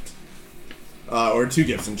gift. Or 2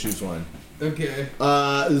 gifts and choose one. Okay.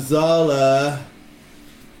 Zala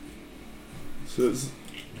says,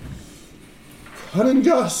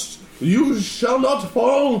 Cunninghast, you shall not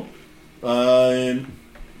fall. Let me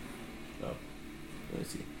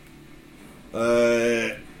see.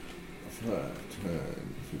 5, 10,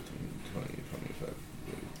 15, 20, 25.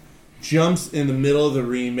 Jumps in the middle of the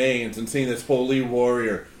remains and seeing this holy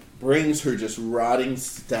warrior brings her just rotting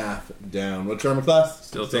staff down. What's your armor class?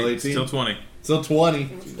 Still 18? Still 20. Still 20.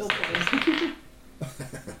 Still funny.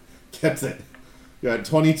 Gets it. You got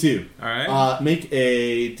 22. All right. Make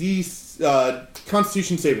a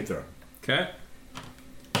Constitution saving throw. Okay.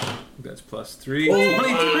 That's plus 3. Oh,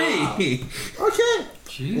 23. Okay.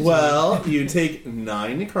 Jesus. Well, you take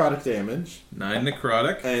 9 necrotic damage, 9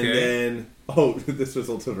 necrotic. and Okay. then Oh, this was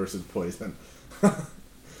also versus poison.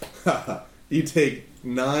 You take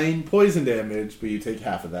 9 poison damage, but you take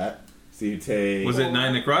half of that. So you take... Was it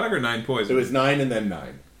 9 necrotic or 9 poison? It was 9 and then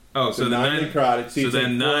 9. Oh, so the 9 necrotic. So, you so take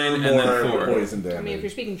then 9 and more then 4. poison damage. I mean, if you're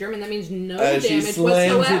speaking German, that means no As she damage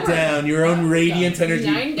slams whatsoever. it down, your own radiant energy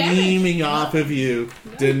 9 damage. beaming off of you,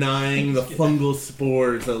 denying the fungal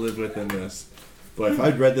spores that live within this. But if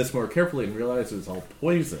I'd read this more carefully and realized it was all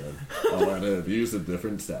poison, I would have used a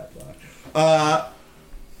different stat block.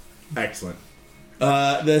 Excellent.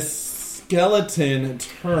 The skeleton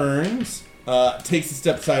turns, takes a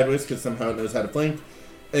step sideways because somehow it knows how to flank,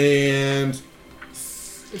 and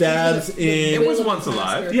stabs in. It was once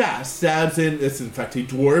alive. Yeah, stabs in. This is in fact a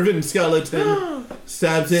dwarven skeleton.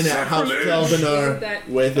 Stabs in at House Selvanar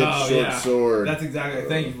with its short sword. That's exactly.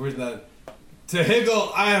 Thank you for that.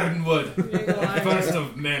 Tehiggle Ironwood, first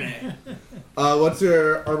of many. What's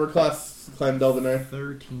your armor class, Clan Delvenar?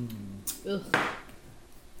 13. Ugh.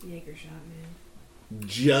 Jaeger shot, man.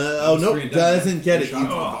 Oh no, doesn't get it. You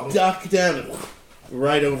Oh. duck down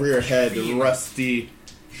right over your head, the rusty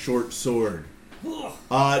short sword. got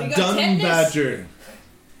Dunbadger.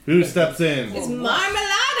 Who steps in? It's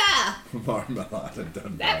Marmalada! Marmalade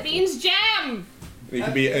Dunbadger. That means jam! It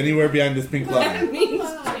could be anywhere behind this pink line. That means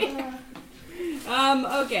jam.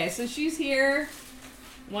 Okay, so she's here.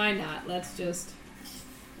 Why not? Let's go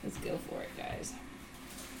for it, guys.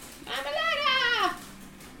 Marmalada!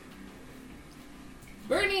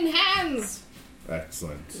 Burning hands!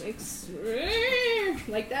 Excellent.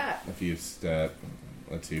 Like that. If you step,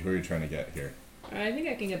 let's see, who are you trying to get here? I think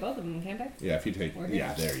I can get both of them, can't I? Yeah, if you take, Or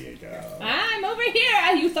yeah, there you go. I'm over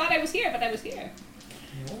here! You thought I was here, but I was here.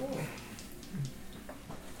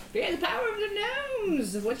 Fear the power of the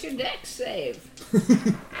gnomes! What's your dex save?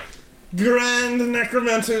 Grand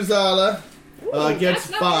Necromancer Zala gets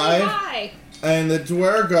That's not very 5, high. and the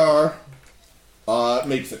Dwergar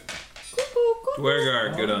makes it. Cuckoo.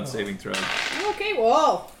 Dwergar, good on saving throws. Okay,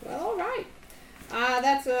 well, alright.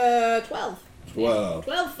 That's 12. 12.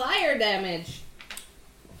 12 fire damage.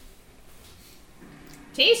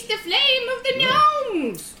 Taste the flame of the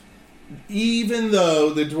gnomes! Even though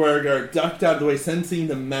the Dwergar ducked out of the way, sensing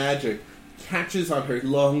the magic, catches on her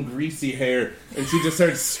long, greasy hair, and she just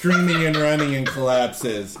starts screaming and running and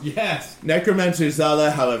collapses. Yes. Necromancer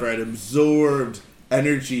Zala, however, had absorbed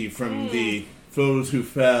energy from the foes who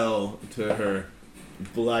fell to her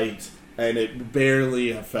blight, and it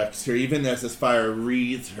barely affects her. Even as this fire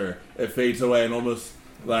wreathes her, it fades away, and almost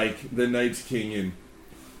like the Night King in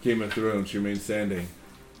Game of Thrones, she remains standing.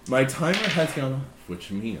 My timer has gone off, which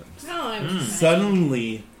means Oh, I'm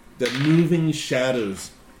suddenly the moving shadows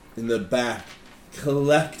in the back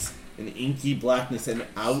collect in inky blackness, and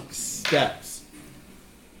out steps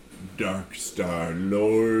Darkstar,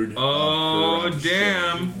 Lord Oh, of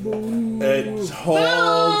Corruption. damn. A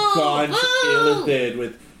tall, gaunt illithid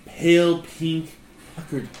with pale pink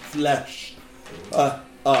puckered flesh,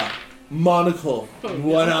 monocle,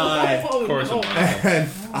 one eye, Of course, I'm and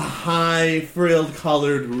a high frilled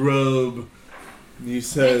collared robe. He That's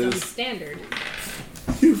says, standard.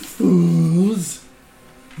 "You fools!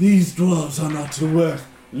 These dwarves are not worth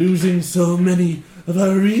losing so many of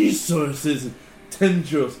our resources and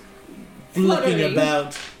tendrils flicking Fluttering.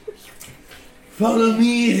 about. Follow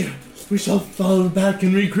me! We shall fall back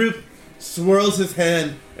and regroup." Swirls his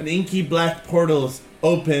hand, and inky black portals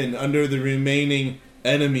open under the remaining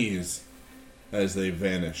enemies as they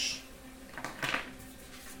vanish.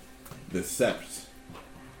 The sept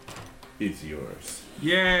is yours.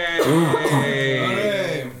 Yay!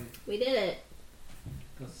 Hooray. We did it.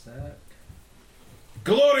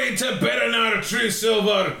 Glory to Beranar, true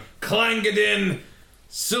silver, Clangadin,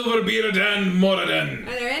 Silverbeard and Moradin.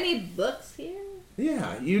 Are there any books here?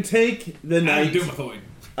 Yeah, you take the And night Dumathoin.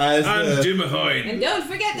 as And the... Dumathoin. And don't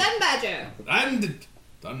forget Dunbadger. And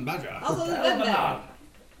Dunbadger. Also the Dundad.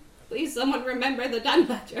 Please, someone remember the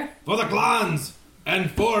Dunbadger. For the clans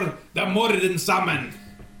and for the Moradin Salmon.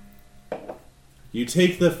 You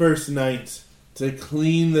take the first night to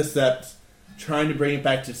clean the sept, trying to bring it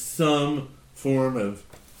back to some form of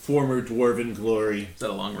former dwarven glory. Is that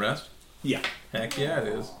a long rest? Yeah. Heck yeah, it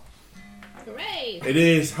is. Hooray! It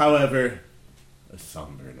is, however, a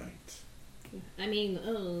somber night. I mean,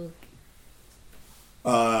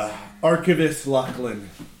 oh. Archivist Lachlan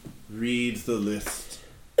reads the list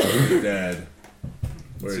of the dead.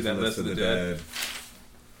 Where's See the that list of the dead? dead?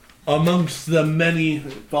 Amongst the many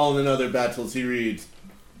fallen in other battles, he reads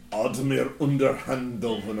Admir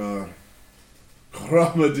Underhandolvenar,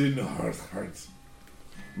 Kramadin Hearthheart,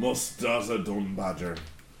 Mustaza Dunbadger,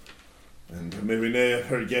 and may we never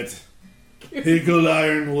forget Higgle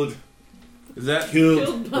Ironwood, Is that...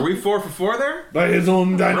 Killed Are we 4 for 4 there? by his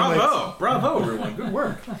own dynamite. Bravo! Bravo, everyone. Good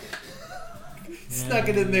work. Snuck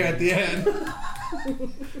it in there at the end.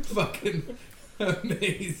 Fucking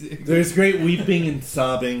amazing. There's great weeping and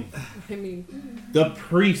sobbing. I mean, The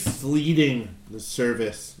priest leading the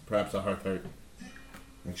service, perhaps a Hearthheart,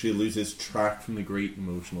 actually loses track from the great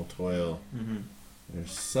emotional toil.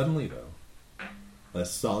 There's suddenly, though, a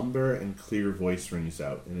somber and clear voice rings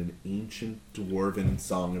out in an ancient dwarven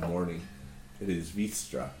song of mourning. It is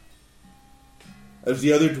Vistra. As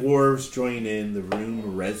the other dwarves join in, the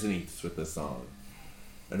room resonates with the song,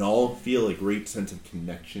 and all feel a great sense of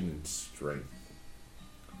connection and strength.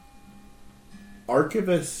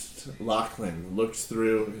 Archivist Lachlan looks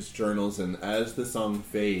through his journals, and as the song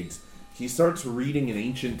fades, he starts reading an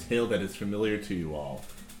ancient tale that is familiar to you all.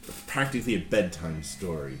 It's practically a bedtime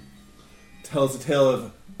story. It tells a tale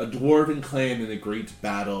of a dwarven clan in a great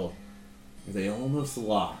battle where they almost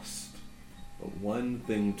lost, but one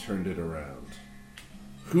thing turned it around.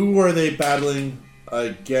 Who were they battling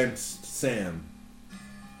against, Sam?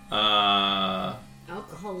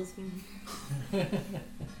 alcoholism.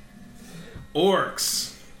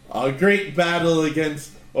 Orcs. A great battle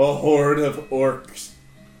against a horde of orcs.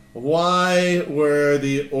 Why were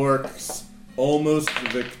the orcs almost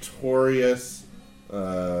victorious?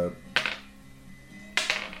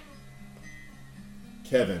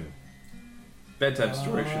 Kevin. Bedtime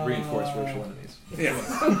story should reinforce racial enemies. Yeah.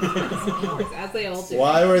 Of course, as they all do.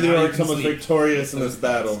 Why were the Now you orcs can almost sleep. victorious in this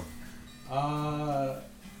battle?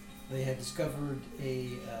 They had discovered a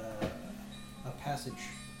passage.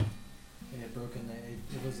 They had broken.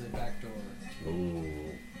 It was a back door.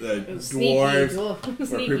 Ooh. The Sneaky, dwarves were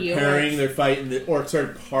sneaky preparing orcs. their fight, and the orcs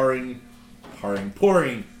are pouring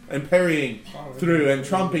and parrying through and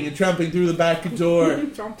tramping through the back door,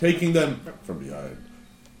 taking them from behind.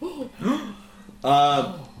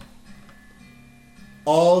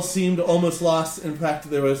 All seemed almost lost. In fact,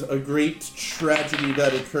 there was a great tragedy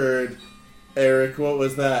that occurred. Eric, what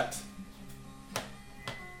was that?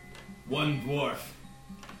 One dwarf,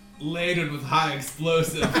 laden with high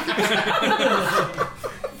explosive,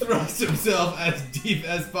 thrust himself as deep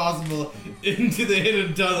as possible into the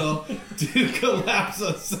hidden tunnel to collapse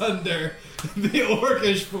asunder the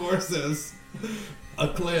orcish forces. A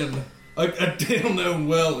tale known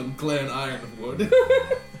well in Clan Ironwood.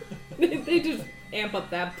 They just amp up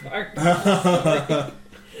that part.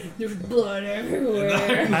 There's blood everywhere.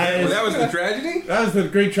 Well, that was the tragedy? That was the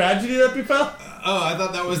great tragedy that befell? Oh, I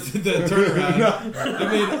thought that was the turnaround.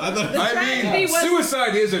 I tragedy was-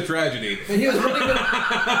 Suicide is a tragedy. He was running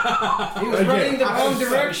the wrong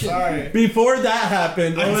direction. Sorry. Before that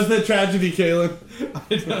happened, what was the tragedy, Kaylin?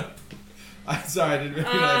 I'm sorry, I didn't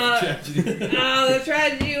recognize the tragedy. The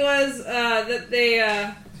tragedy was that they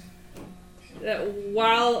that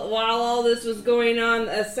while all this was going on,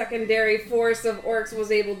 a secondary force of orcs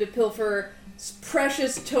was able to pilfer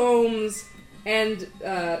precious tomes and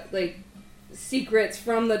secrets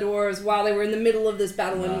from the dwarves while they were in the middle of this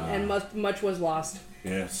battle, and much was lost.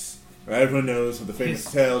 Yes. Everyone knows of the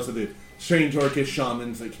famous tales of the strange orcish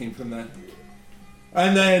shamans that came from that.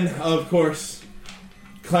 And then, of course,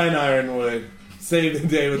 Clan Ironwood saved the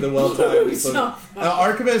day with the well-timed.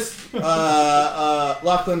 Archivist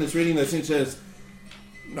Lachlan is reading this and says,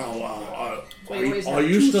 "No, I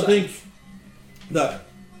used to think that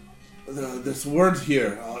this word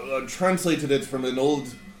here, translated it from an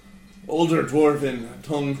older dwarven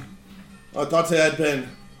tongue. I thought it had been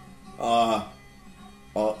a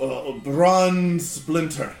bronze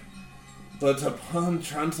splinter, but upon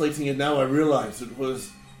translating it now, I realized it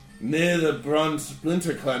was near the Bronze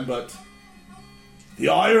Splinter clan, but the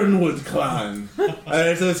Ironwood clan. And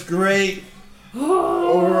there's this great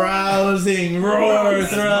rousing roar Mugs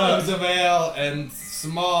throughout. of ale and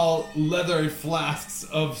small leather flasks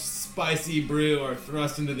of spicy brew are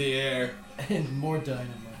thrust into the air. And more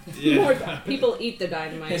dynamite. Yeah. People eat the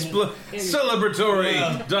dynamite.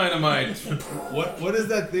 Celebratory dynamite. What is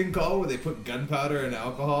that thing called where they put gunpowder and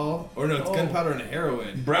alcohol? Or no, it's gunpowder and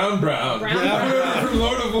heroin. Brown. Brown. From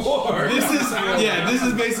Lord of War. This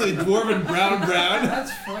is basically dwarven brown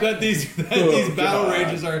That's funny. that these battle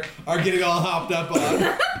rages are getting all hopped up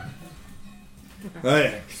on.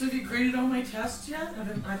 Hey, So have you graded all my tests yet?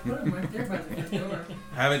 I put them right there by the front door.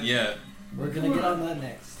 Haven't yet. We're gonna get on that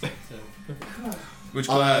next. So. Which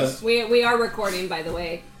class? We are recording, by the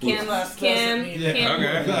way. Kim, Class Kim, doesn't mean- Yeah, Kim.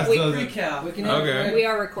 okay. Class We- doesn't- Recap. We can Okay. have We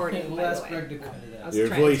are recording, We'll by the ask way. Greg to cut it I out. was your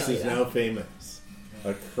trying to voice tell is you now that. famous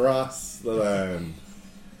across the land.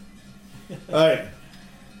 Alright,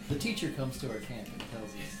 The teacher comes to our camp and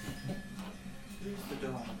tells us. Here's the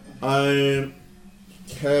dog. I'm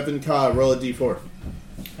Kevin Ka. Roll a d4.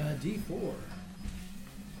 D4.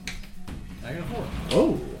 I got a 4.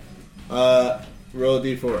 Oh. Roll a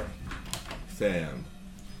d4. Sam.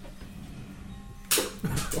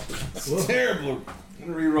 It's terrible. I'm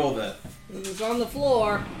gonna re-roll that. It was on the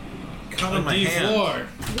floor. Caught on my D hand. floor.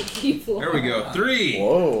 The key floor. There we go. 3.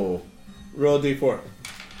 Whoa. Roll a d4.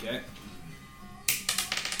 Okay.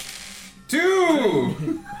 2.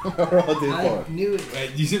 Roll a d4. I knew it.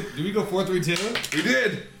 Wait, you said, did we go 4-3-2? We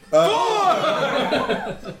did.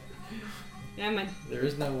 Never mind. There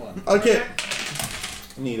is no 1. Okay.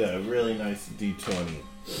 Need a really nice d20.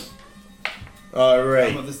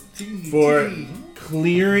 Alright. This For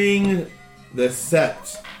clearing the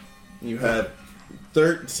set, you have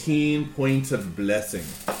 13 points of blessing.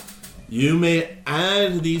 You may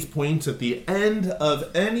add these points at the end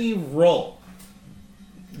of any roll,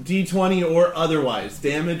 d20 or otherwise,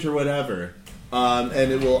 damage or whatever, and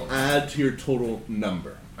it will add to your total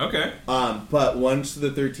number. Okay. But once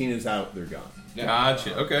the 13 is out, they're gone.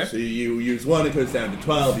 Gotcha. Okay. So you use 1, it goes down to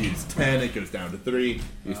 12. You use 10, it goes down to 3.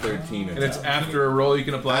 Use 13, And it's out. after a roll you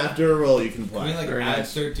can apply. After a roll, you can Can we apply. like Very add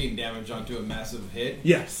nice. 13 damage onto a massive hit?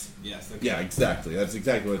 Yes. Yes. Okay. Yeah, exactly. That's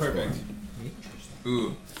exactly what's Perfect.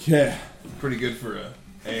 Ooh, Yeah. pretty good for a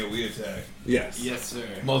AoE attack. Yes. Yes, sir.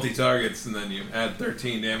 Multi-targets, and then you add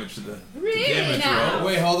 13 damage to the Really damage now? roll.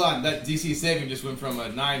 Wait, hold on. That DC saving just went from a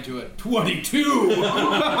 9 to a 22.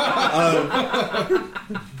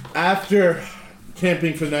 After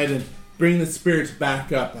camping for the night and bring the spirits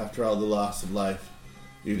back up after all the loss of life,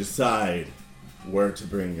 you decide where to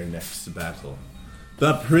bring your next battle.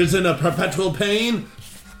 The prison of perpetual pain?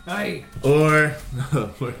 Aye. Or,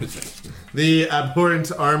 where is it? The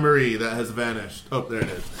abhorrent armory that has vanished. Oh, there it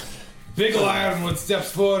is. Biggle Ironwood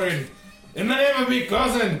steps forward. In the name of me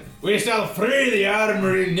cousin, we shall free the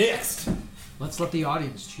armory next. Let's let the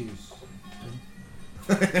audience choose.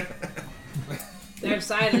 Their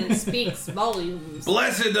silence speaks volumes.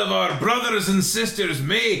 Blessed of our brothers and sisters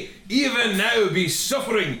may even now be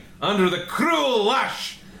suffering under the cruel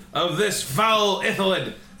lash of this foul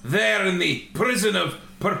Ithalid there in the prison of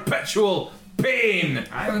perpetual pain.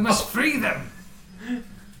 We must free them.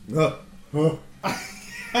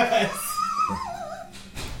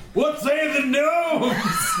 What say the gnomes?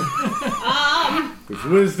 With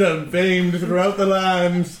wisdom famed throughout the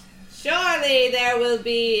land. Surely there will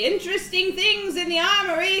be interesting things in the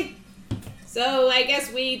armory. So I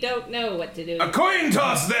guess we don't know what to do. A coin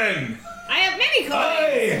toss then! I have many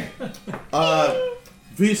coins. Aye.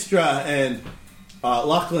 Vistra and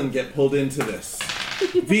Lachlan get pulled into this.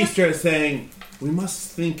 Vistra is saying, we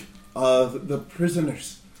must think of the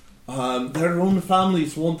prisoners. Their own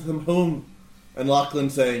families want them home. And Lachlan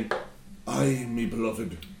saying, aye, me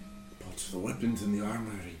beloved, but the weapons in the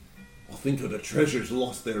armory. I'll think of the treasures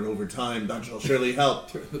lost there over time. That shall surely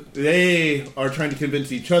help. They are trying to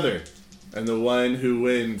convince each other. And the one who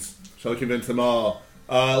wins shall convince them all.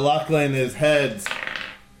 Lachlan is heads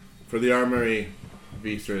for the armory.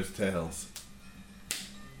 Vistra is tails.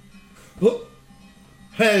 Oh,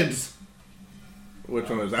 heads. Which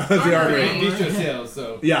one was that? That's the Armory. armory. Bistro sales,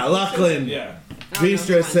 so. Yeah, Lachlan. Yeah.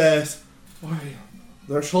 Vistra says, why,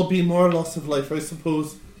 there shall be more loss of life, I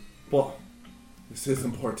suppose. But this is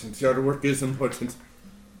important. Your work is important.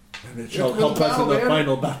 And it shall We'll help us in the battle, man.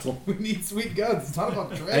 final battle. We need sweet guns. It's not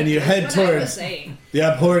about And you head What I was towards saying. the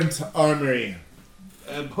abhorrent armory.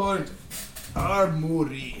 Important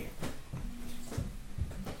armory.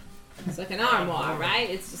 It's like an armoire, right?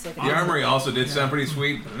 It's just like an The armory also did sound pretty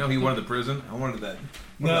sweet. I know he wanted the prison. I wanted that.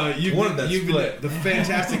 No, you've wanted been, that you've split. been the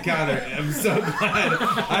fantastic counter. I'm so glad.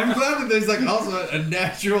 I'm glad that there's like also a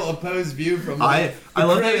natural opposed view from I the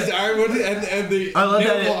love praised that- Ironwood and the I love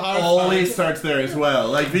that it noble hard always fight. starts there as well.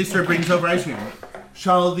 Like Vistra brings over ice cream.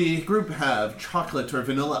 Shall the group have chocolate or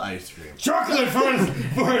vanilla ice cream? chocolate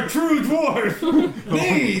for a true dwarf.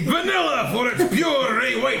 Need. Vanilla for its pure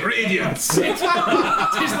white radiance. It's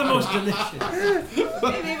the most delicious.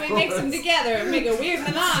 Maybe we mix them together and make a weird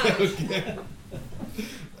melange.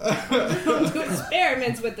 Do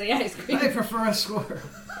experiments with the ice cream. I prefer a score.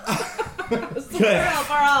 Swirl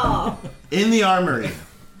for all. In the armory,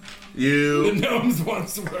 The gnomes want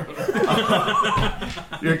swirl.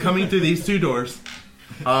 you're coming through these two doors.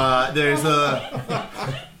 There's an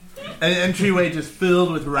entryway just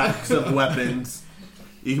filled with racks of weapons.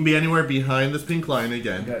 You can be anywhere behind this pink line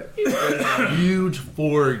again. There's a huge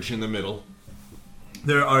forge in the middle.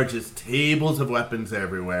 There are just tables of weapons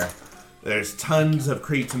everywhere. There's tons of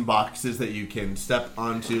crates and boxes that you can step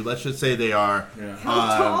onto. Let's just say they are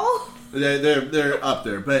How tall? they're up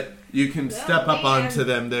there, but you can step up man. onto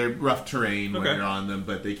them. They're rough terrain when Okay. you're on them,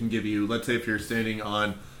 but they can give you. Let's say if you're standing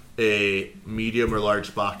on a medium or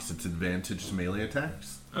large box, it's advantage to melee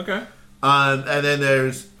attacks. Okay. And then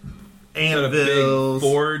there's anvils. Big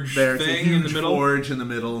forge there's a thing huge in the middle? forge in the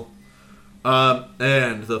middle.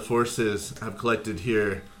 And the forces have collected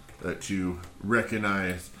here that you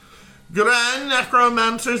recognize. Grand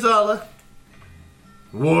Necromancer Zala,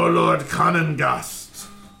 Warlord Kanengast,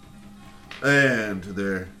 and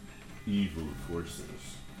their evil forces.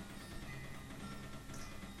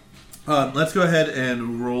 Let's go ahead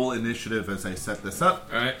and roll initiative as I set this up.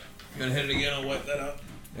 Alright. I'm gonna hit it again. I'll wipe that out.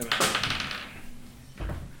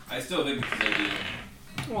 I still think it's an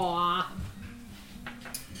 80. Aww.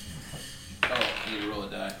 Oh, I need to roll a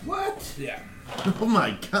die. What? Yeah. Oh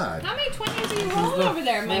my god. How many 20s are you rolling over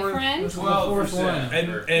there, my friend? This is the fourth one.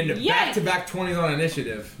 And Yeah. back-to-back 20s on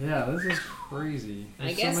initiative. Yeah, this is crazy. I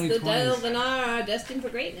There's guess so many the 20s. Delvenar are destined for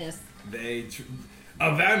greatness.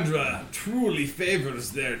 Avandra truly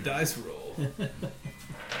favors their dice roll.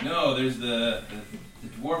 No, there's the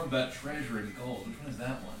dwarf about treasure and gold. Which one is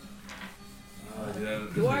that one?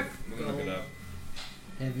 Dwarf. Let me look it up.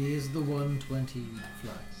 Heavy is the 120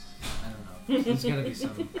 flies. I don't know. There's gotta be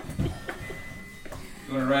some.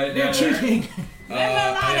 You want to write it They're down? Eric? cheating! No,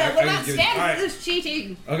 I we're not give it- standing alright. for this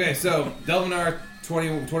cheating. Okay, so Delvinar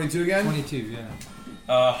 22 again. 22,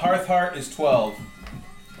 yeah. Hearth Heart is 12.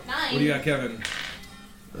 9. What do you got, Kevin?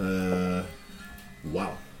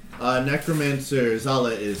 Wow. Necromancer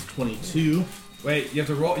Zala is 22. Wait, you have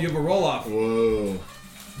to roll. You have a roll off. Whoa.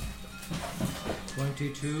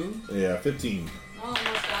 22. Yeah, 15. Almost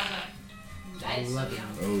got it. Dice. 11. Yeah.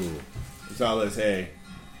 Oh. Zala's A.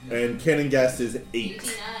 And Kanengast is 8.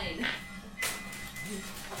 89.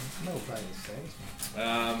 No price sales.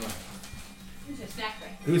 Here's your snack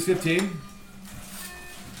break. Who's 15?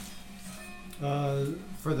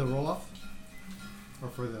 For the roll off? Or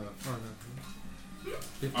for the.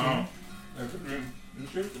 15?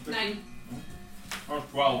 9. Or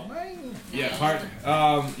 12. Yeah, Hart.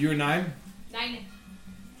 You were 9. 9.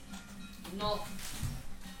 No.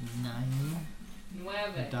 9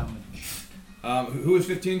 9. damage. Who was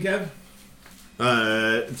 15, Kev?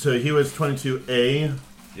 So he was 22A.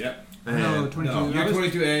 Yep. And No, 22. No, you're I was-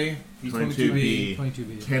 22A. He's 22B. 22B.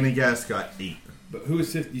 22B. Kanengast got 8. But who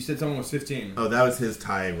was 50? You said someone was 15. Oh, that was his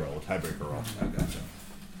tiebreaker roll. Oh, gotcha.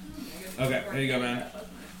 Okay, there you go, man.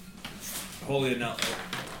 Wholly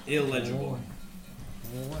illegible.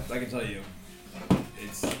 I can tell you.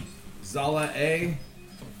 It's Zala A,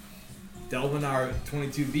 Delvinar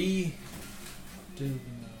 22B,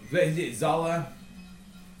 Zala,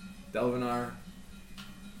 Delvinar.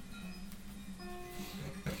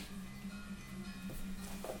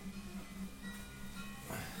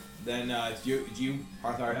 Then it's you,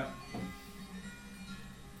 Arthur. Yep.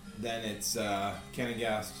 Then it's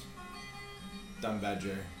Kanengast,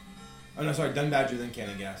 Dunbadger. Oh no, sorry, Dunbadger, then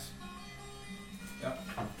Kanengast. Yep.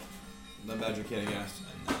 Dunbadger, Kanengast,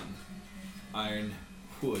 and then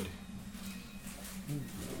Ironwood.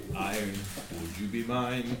 Iron, would you be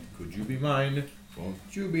mine? Could you be mine? Won't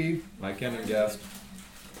you be my Kanengast?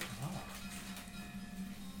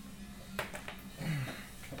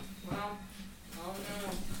 Well, oh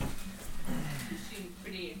no. You seem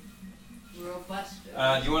pretty robust.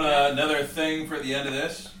 Do you want another thing for the end of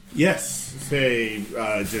this? Yes. Say,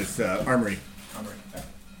 just armory.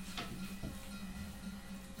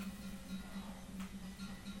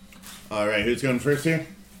 All right, who's going first here?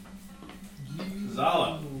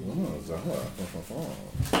 Zala. Oh, Zala.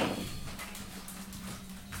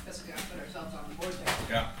 Guess we gotta put ourselves on the board there.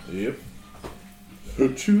 Yeah. Yep.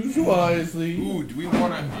 So choose wisely. Ooh, do we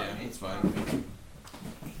want to? Yeah, that's fine.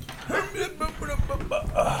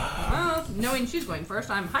 Well, knowing she's going first,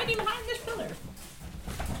 I'm hiding behind this pillar.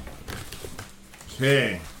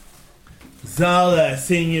 Okay. Zala,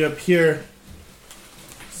 seeing you appear,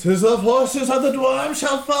 says the forces of the dwarves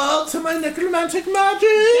shall fall to my necromantic magic.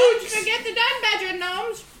 Don't forget the Dunbadger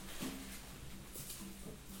gnomes.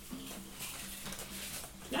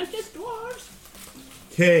 Not just dwarves.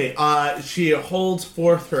 Okay, she holds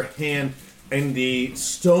forth her hand, and the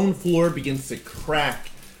stone floor begins to crack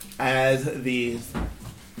as these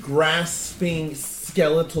grasping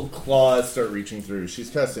skeletal claws start reaching through. She's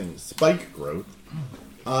casting spike growth.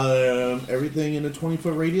 Everything in a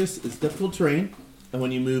 20-foot radius is difficult terrain, and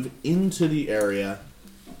when you move into the area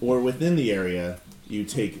or within the area, you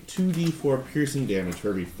take 2d4 piercing damage for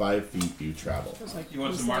every 5 feet you travel. You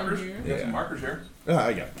want some markers? Here? You got some markers here.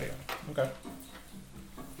 I got it. Okay.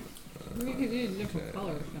 We could do different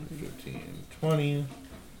color or something. 15, 20,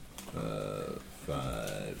 5,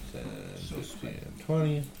 10, 15,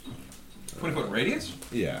 20. 20-foot radius?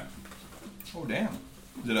 Yeah. Oh, damn.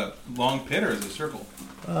 Is it a long pit or is it a circle?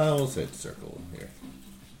 We'll say circle here.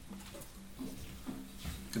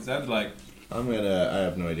 Because that'd like. I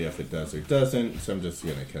have no idea if it does or doesn't, so I'm just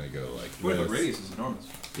gonna kind of go like Boy, the this. radius is enormous.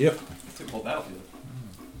 Yep. It's like a whole battlefield.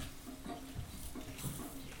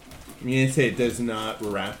 I'm gonna say it does not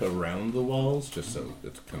wrap around the walls, just so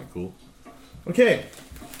it's kind of cool. Okay.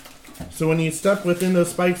 So when you step within those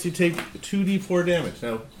spikes, you take 2d4 damage.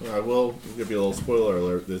 Now, I will give you a little spoiler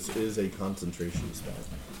alert. This is a concentration spell.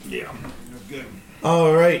 Yeah. Good.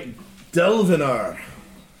 All right, Delvinar.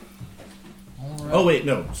 All right. Oh wait,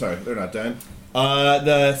 no, sorry, they're not done.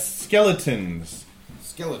 The skeletons.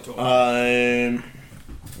 Skeletor.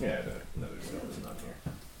 Yeah, another skeleton on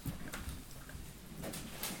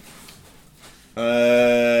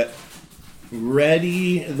here.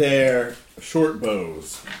 Ready their short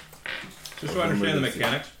bows. Just so I understand the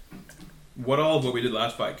mechanics, what we did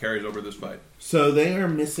last fight carries over this fight? So they are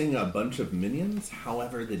missing a bunch of minions.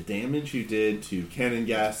 However, the damage you did to Cannon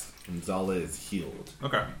Gas and Zala is healed.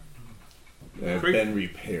 Okay. They've Great. been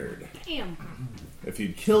repaired. Damn. If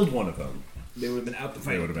you'd killed one of them, They would have been out the they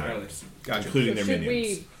fight would have been entirely. out, Gotcha. including So their should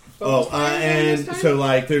minions. we? Oh, focus fire and this time? so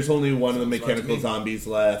like, there's only one of the mechanical me. zombies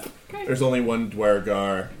left. Okay. There's only one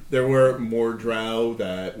Dwergar. There were more drow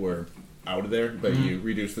that were out of there, but you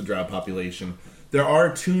reduced the drow population. There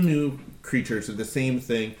are 2 new creatures of the same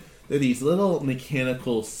thing. They're these little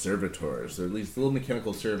mechanical servitors, or at least little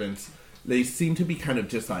mechanical servants. They seem to be kind of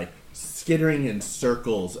just like skittering in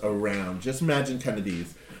circles around. Just imagine kind of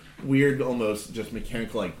these weird, almost just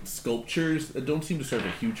mechanical like sculptures that don't seem to serve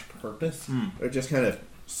a huge purpose. They're just kind of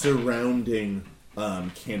surrounding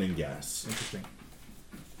Cannon Gas. Interesting.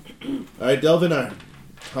 All right, Delvinar.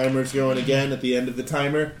 Timer's going again at the end of the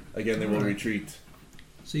timer. Again, they will retreat.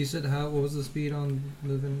 So you said what was the speed on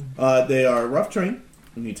moving They are rough terrain,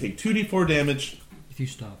 and you take 2d4 damage if you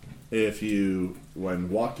stop? when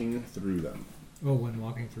walking through them. Oh, when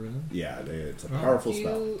walking through them? Yeah, it's a Oh. powerful Do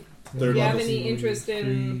spell. you, Third do you have level. any interest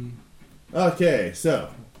in Okay, so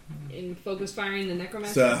focus firing the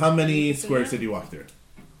necromancer? how many Interest in squares that? did you walk through?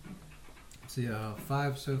 See,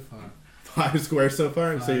 5 so far. 5 squares so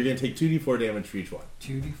far, so 5. you're gonna take 2d4 damage for each one.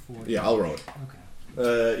 2d4. Yeah, I'll roll it.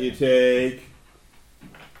 Okay. You take.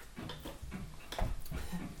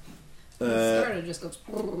 The starter just goes.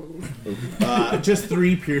 Just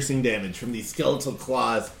 3 piercing damage from these skeletal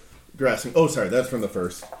claws grasping. Oh, sorry, that's from the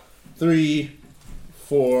first. 3,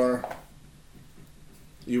 4.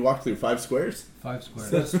 You walked through 5 squares? 5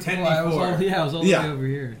 squares. That's 10d4. I was all the Yeah. way over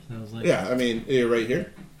here. So I was like, Yeah, I mean, you're right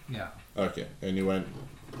here. yeah. Okay, and you went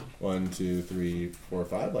 1, 2, 3, 4,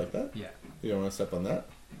 5 like that? Yeah. You don't want to step on that?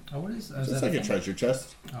 Oh, what is Just that? like a treasure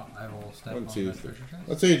chest. Oh, I will step 1, on 2, that 3. treasure chest.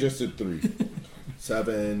 Let's say you just did 3.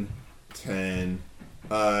 7, 10.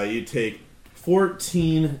 You take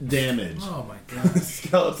 14 damage. Oh my god.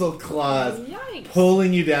 Skeletal claws Yikes!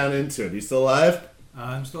 pulling you down into it. You still alive?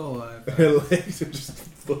 I'm still alive. Your legs are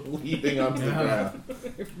just bleeding onto the Yeah. ground.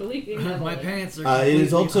 Believing My pants are. It is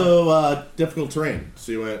completely also difficult terrain.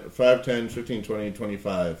 So you went 5, 10, 15, 20,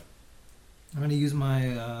 25. I'm going to use my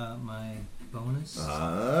my bonus.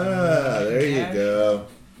 There you Dash. go.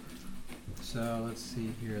 So let's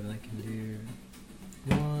see here. Then I can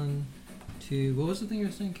do 1, 2. What was the thing you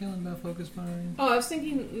were saying, Kellen, about focus firing? Oh, I was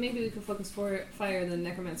thinking maybe we could focus fire the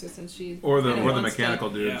necromancer since she Or the kinda wants mechanical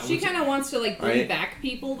to, dude. Yeah. She kind of wants to like bring I- back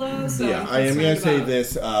people though. So Yeah, I'm I am going to concerned say about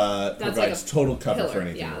this like provides a total cover pillar. for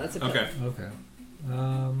anything. Yeah, that's a pillar. Okay. Okay.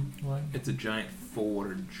 One. It's a giant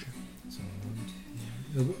forge. So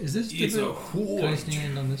 1, 2. Is this It's a different? Can I forge.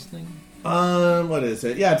 stand on this thing? What is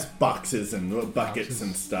it? Yeah, it's boxes and buckets Boxes.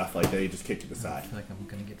 and stuff like that. You just kick it I aside. feel like I'm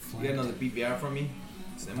gonna get You flanked. get another BBR from me?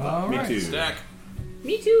 Simba. All Me right. too. Stack.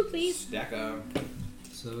 Me too, please. Stack up.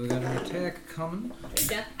 So we got an attack coming.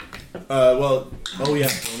 Yeah. Oh yeah,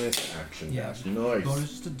 bonus action Yeah. dash. Nice.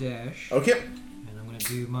 Bonus to dash. Okay, And I'm gonna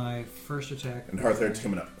do my first attack. and Hearthheart's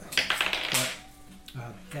coming up.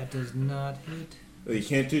 That does not hit. You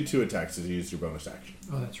can't do 2 attacks as you use your bonus action.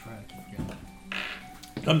 Oh, that's right. I keep forgetting.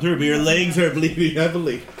 Come through, but your legs are bleeding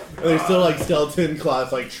heavily. And there's still like skeleton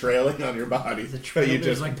claws like trailing on your body The that trail- you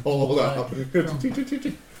there's, just like, pulled blood off.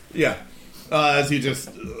 from- Yeah, as you just.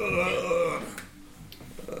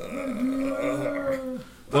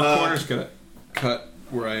 What corner's gonna cut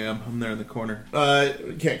where I am? I'm there in the corner.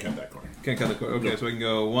 Can't cut that corner. Can't cut the corner. Okay, so I can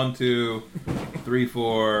go 1, 2, 3,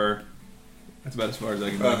 4. That's about as far as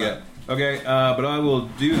I can get. Okay, but I will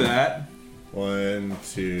do that. 1,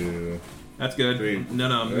 2. That's good. 3. No,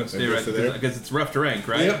 I'm Yeah, gonna stay right so there. because it's rough terrain,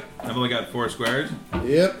 right? Yep. I've only got 4 squares.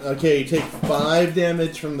 Yep. Okay, you take 5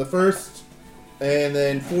 damage from the first, and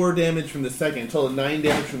then 4 damage from the second. Total 9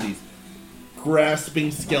 damage from these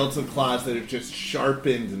grasping skeletal claws that are just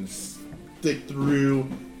sharpened and stick through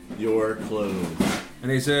your clothes.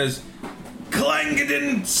 And he says, "Climb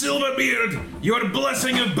Langdon Silverbeard, your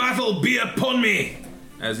blessing of battle be upon me!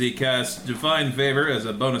 As he casts Divine Favor as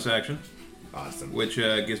a bonus action, Awesome. which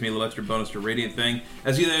gives me a little extra bonus to Radiant thing,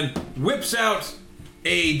 as he then whips out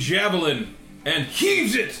a javelin and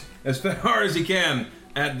heaves it as far as he can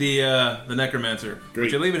at the Necromancer, Great.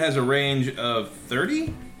 which I believe it has a range of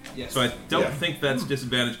 30? Yes. So I don't Yeah. think that's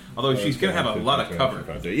disadvantage, although she's going to have a lot of cover.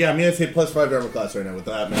 Yeah, I'm going to say plus 5 armor class right now with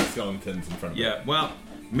that many skeletons in front of me. Yeah, well,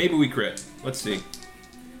 maybe we crit. Let's see.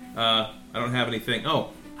 I don't have anything. Oh,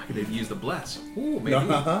 I could use the bless. Ooh, maybe.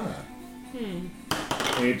 And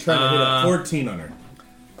you're trying to hit a 14 on her.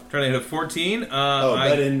 Trying to hit a 14.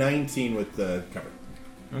 But in 19 with the cover.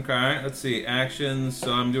 Okay, let's see. Actions.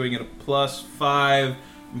 So I'm doing it a plus 5.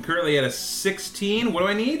 I'm currently at a 16. What do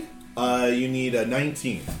I need? You need a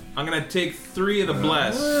 19. I'm going to take 3 of the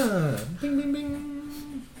bless. Bing, bing,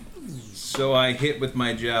 bing. So I hit with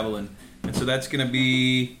my javelin. And so that's going to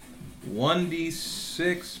be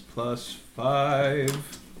 1d6 plus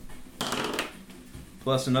 5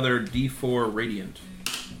 plus another d4 radiant.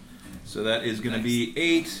 So that is going to be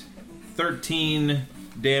 8, 13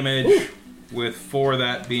 damage, with 4 of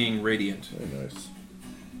that being radiant. Very nice.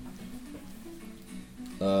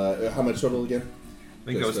 How much total again? I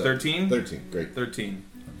think that was 13? 13, great. 13.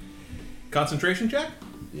 Concentration check?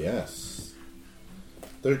 Yes.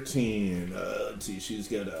 13. Let's see, she's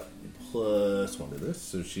got a plus 1 to this,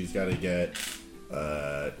 so she's got to get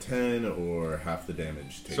 10 or half the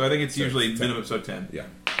damage. So I think it's usually 10. minimum, so 10. Yeah.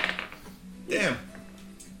 Damn.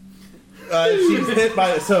 She's hit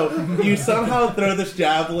by it. So you somehow throw this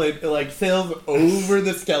javelin, it like sails over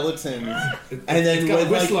the skeletons, and then got a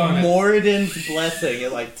with like whistle on it. Moradin's blessing,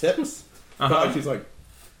 it like tips. Uh-huh. She's like,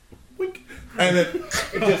 wink, and then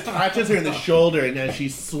it just catches her in the shoulder, and as she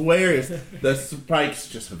swears, the spikes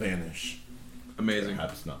just vanish. Amazing.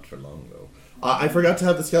 Perhaps not for long though. I forgot to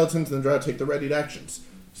have the skeletons and the drow take the readied actions,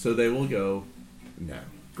 so they will go now.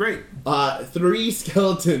 Great. 3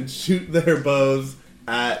 skeletons shoot their bows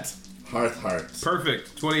at Hearthheart.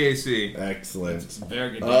 Perfect. 20 AC. Excellent.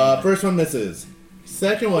 Very good. First one misses.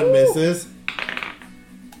 Second one misses.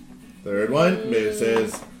 Third one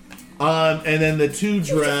misses. And then the 2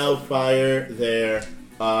 drow fire their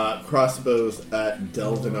crossbows at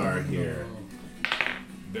Deldanar here.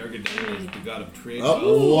 Bergen is the god of trade.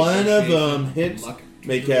 Oh, one of them hits. Luck.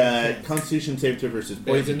 Make a Constitution save throw versus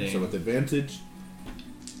poison, Bergen. so with advantage.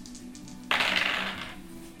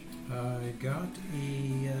 I got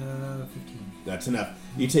a 15. That's enough.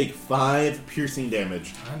 You take 5 piercing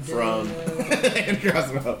damage I'm from hand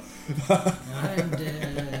crossbow. I'm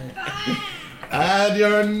dead. Add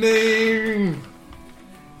your name.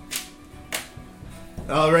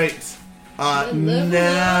 All right. Now,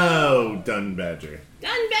 Dunbadger.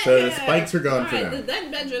 Dunbadger! So the spikes are gone for Alright, now. the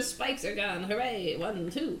Dunbadger spikes are gone. Hooray! 1,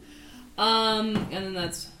 2. And then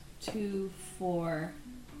that's 2, 4.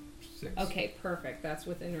 6. Okay, perfect. That's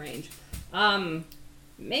within range.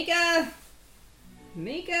 Make a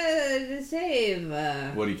save.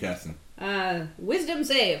 What are you casting? Wisdom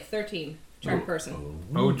save. 13. Charm person.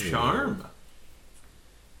 Oh, charm.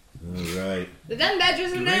 All right. The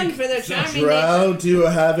Dunbadgers are known for their charming Drow do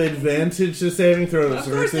have advantage to saving throws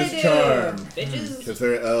Of course versus they do. charm. Bitches. Because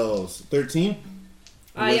they're elves. 13?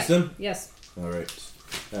 Yeah. Wisdom? Yes. All right.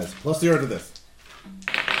 That's plus 0 to this.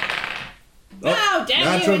 Oh, damn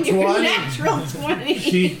natural you and your 20. natural 20.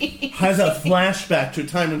 She has a flashback to a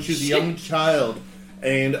time when she was a young child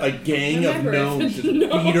and a gang of Remember, gnomes just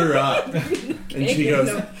no. beat her up. And she goes,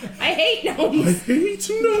 I hate I gnomes. hate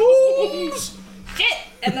gnomes! Shit!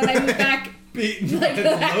 And then I move back. Beaten Like by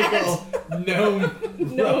that. the local gnome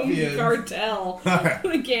Gnome ruffians. cartel. Alright.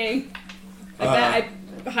 The gang. I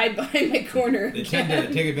hide behind my corner. They tend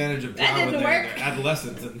to take advantage of That drow when didn't they're in work. their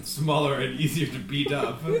adolescence and smaller and easier to beat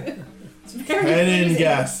up. It's very Henin easy.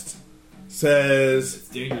 Guest says, It's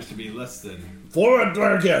dangerous to be less than Forward,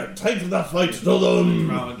 Dwarger! Take the fight to them!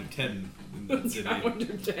 drow under 10 in that city. Drow under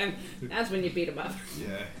 10. That's when you beat him up.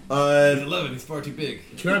 Yeah. He's 11, he's far too big.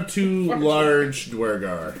 You have 2 large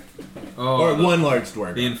Dwargar. Oh, Or 1 large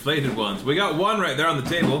Dwargar. the inflated ones. We got one right there on the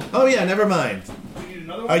table. Oh yeah, never mind. You need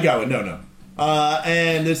another I got one. No.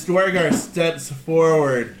 And this Dwargar steps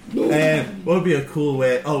forward, and what would be a cool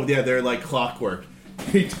way? Oh yeah, they're like clockwork.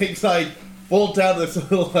 He takes bolts out this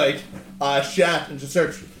little shaft and just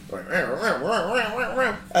starts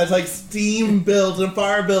as steam builds and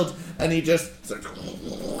fire builds, and he just starts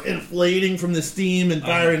inflating from the steam and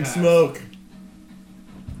fire and pass. smoke.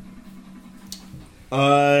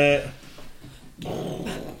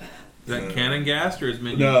 Is that cannon gas or is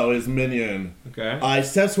minion? No, his minion. Okay.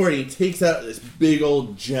 Steps where he takes out this big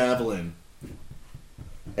old javelin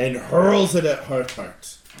and hurls it at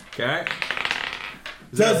Hearthheart. Okay.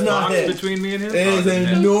 Is there Does a not box hit. between me and him? It is doesn't an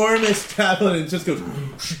hit. enormous javelin. It just goes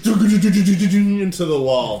into the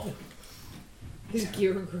wall. His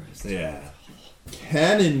gear grows. Yeah.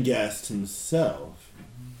 Cannon Guest himself.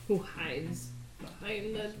 Who hides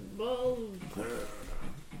behind that bulb?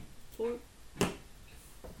 For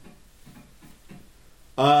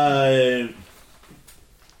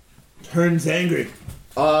Turns angry.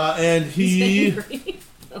 And he, angry.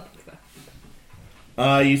 Oh,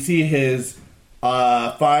 God. you see his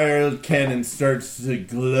fire cannon starts to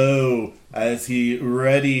glow as he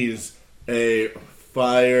readies a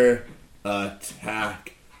fire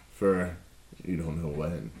attack for you don't know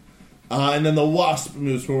when. And then the wasp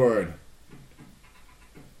moves forward,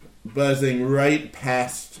 buzzing right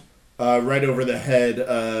past, right over the head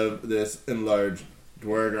of this enlarged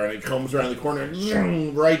Dwargar, and it comes around the corner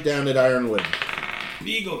and right down at Ironwood.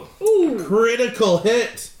 Beagle. Ooh. Critical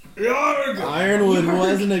hit! Yarg! Ironwood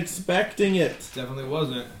wasn't expecting it. Definitely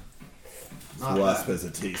wasn't. Not Wasp bad. has a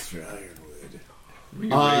taste for Ironwood. Were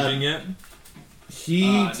you raging yet?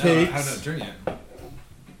 He No, I haven't takes had a turn yet.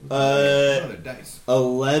 11 Another dice.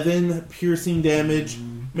 piercing damage.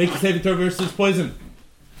 Make a saving throw versus poison.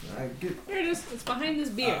 I get Here it is. It's behind this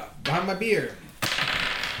beer. behind my beer.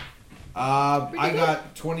 I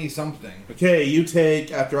got 20 something. Okay, you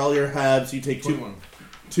take, after all your halves, you take 21.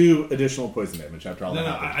 two additional poison damage after all No, that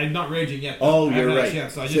no, happens. I'm not raging yet. Oh, I you're haven't had a right.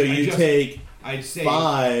 chance, so you take I say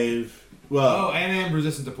 5. Well, Oh, and I am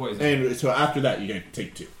resistant to poison. and so after that, you can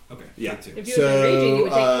take 2. Okay. Yeah. take If two. you were raging, you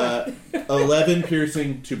would take 11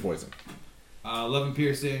 piercing, 2 poison. 11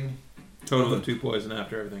 piercing. Total of 2 poison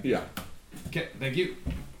after everything. Yeah. Okay, thank you.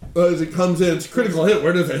 As it comes in, it's a critical hit.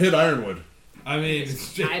 Where does it hit Ironwood? I mean,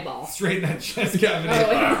 straight, Eyeball. straight in that chest cavity.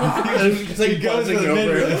 It's like He goes to buzzing the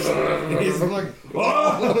over midriff. it. He's like,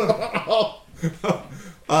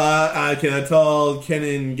 Okay, that's all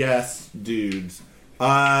Kennen gas dudes.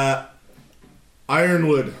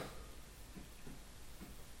 Ironwood.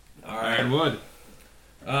 Ironwood.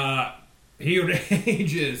 He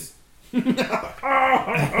rages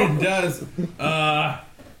and does a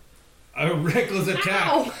reckless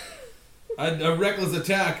attack. Ow! A reckless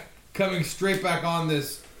attack coming straight back on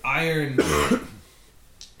this iron,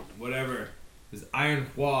 whatever, this iron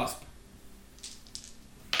wasp.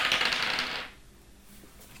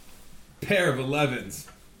 Pair of 11s,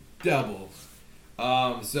 doubles.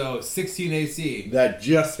 So 16 AC. That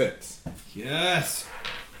just hits. Yes.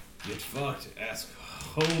 Get fucked. Ask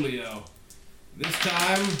Holio. This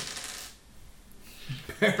time,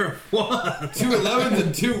 Pair of 1. 2 11s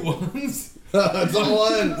and 2 1s. That's a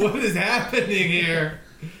 1. What is happening here?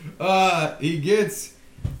 He gets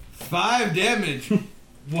 5 damage,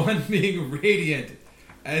 1 being radiant,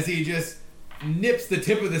 as he just nips the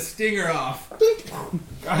tip of the stinger off,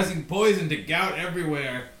 causing poison to gout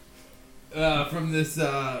everywhere from this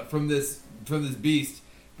beast,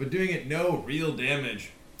 but doing it no real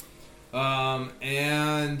damage.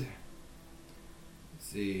 And let's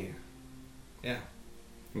see, yeah,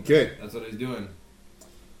 Okay. that's what he's doing.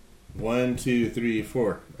 1, 2, 3,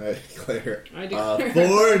 4. I declare. I declare.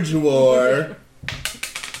 Forge War.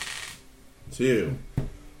 2.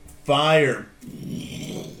 Fire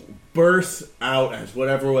bursts out as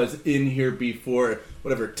whatever was in here before,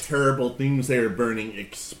 whatever terrible things they were burning,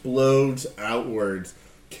 explodes outwards.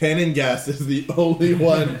 Cannon gas is the only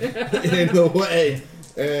one in the way,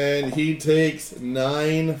 and he takes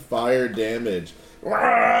 9 fire damage.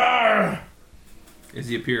 Does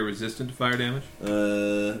he appear resistant to fire damage?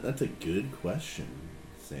 That's a good question,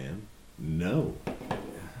 Sam. No.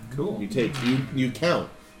 Cool. You count.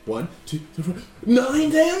 1, 2, 3, 4, 9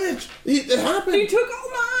 damage! It happened! He took all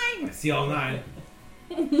I see all 9.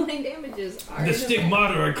 9! 9 damages. Are The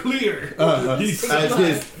stigmata are clear. As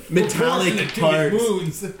his metallic Proportionate to his parts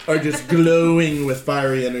wounds. are just glowing with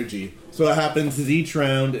fiery energy. So what happens is each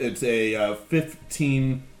round it's a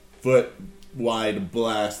 15-foot wide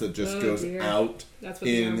blast that just Oh, goes dear. out That's what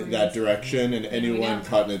the armor in that is. direction, and anyone out.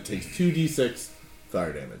 caught in it takes 2d6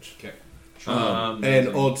 fire damage. Okay. And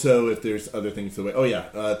also, if there's other things to wait. Oh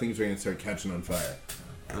yeah, things are gonna start catching on fire.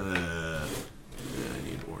 I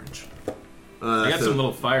need orange. I got some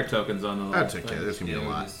little fire tokens on the. That's little okay. thing. There's gonna be a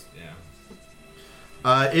lot.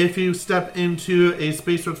 Yeah. If you step into a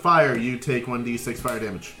space with fire, you take 1d6 fire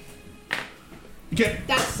damage. Okay.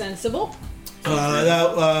 That's sensible.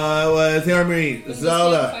 That was the armory. Was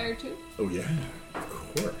Zelda. this fire too? Oh yeah,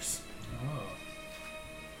 of course.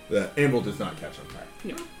 The anvil does not catch on fire.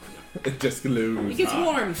 No. It just glows. It gets hot.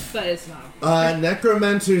 warm, but it's not.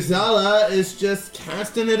 Necromancer Zala is just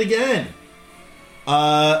casting it again.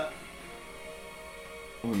 Well,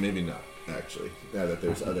 maybe not, actually, now that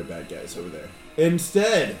there's other bad guys over there.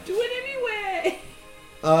 Instead, Do it anyway!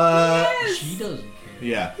 She doesn't care.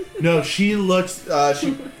 Yeah. No, she looks,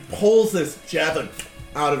 she pulls this javelin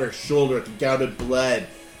out of her shoulder with the gouted blood,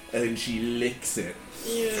 and she licks it.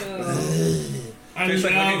 Tastes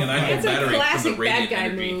like licking an actual That's a battery from the classic radiant bad guy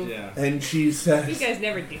energy. move. Yeah. And she You says, guys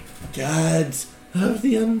never do. Gods of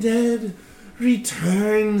the undead,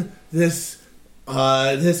 return this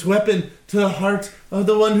weapon to the heart of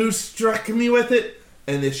the one who struck me with it.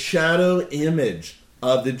 And this shadow image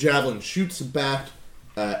of the javelin shoots back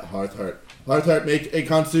at Hearthheart. Hearthheart, make a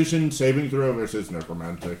Constitution saving throw versus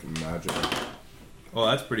necromantic magic. Oh,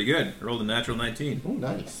 that's pretty good. I rolled a natural 19. Oh,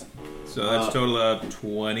 nice. So that's a total of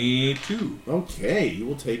 22. Okay, you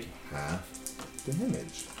will take half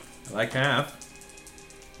damage. I like half.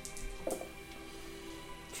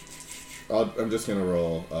 I'm just gonna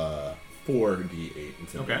roll 4d8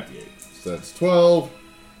 instead Okay. of d8. So that's 12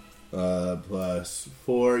 plus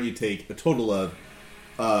 4. You take a total of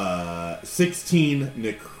 16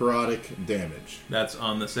 necrotic damage That's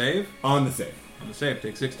on the save. on the save. On the save,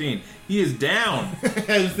 take 16. He is down.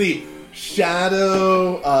 As the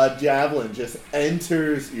shadow javelin just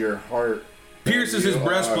enters your heart, Pierces his You are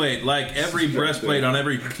breastplate like every strengthened. breastplate on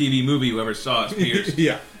every TV movie you ever saw is pierced.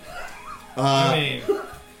 Yeah. I mean,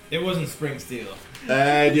 it wasn't Spring Steel.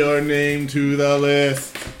 Add your name to the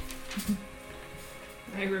list.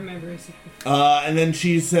 I remember. And then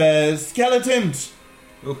she says, "Skeletons,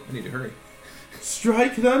 Oh, I need to hurry.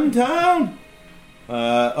 strike them down."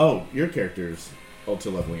 Your character's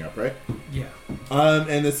also leveling up, right? Yeah.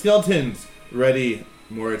 And the skeletons ready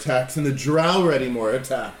more attacks, and the drow ready more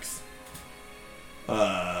attacks.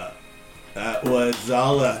 That was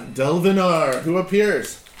Zala Delvinar, who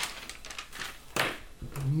appears.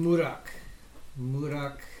 Murak,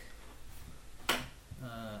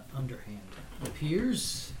 underhand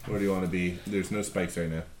appears. Where do you want to be? There's no spikes right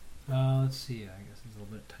now. Let's see. I guess it's a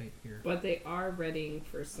little bit tight here. But they are readying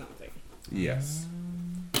for something. Yes.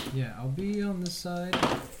 Yeah, I'll be on this side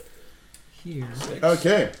here.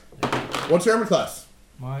 Okay. What's your armor class?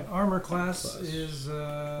 My armor class is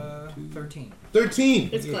 13. 13.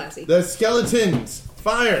 It's classy. The skeletons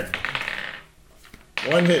fire.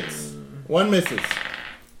 One hits. One misses.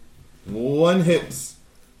 One hits.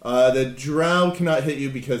 The drow cannot hit you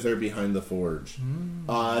because they're behind the forge.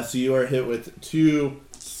 So you are hit with 2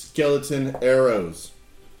 skeleton arrows.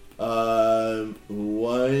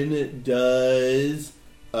 One does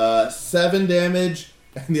 7 damage,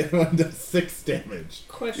 and the other one does 6 damage.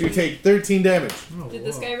 Question. You take 13 damage. Oh, Did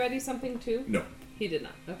this whoa. guy ready something too? No, He did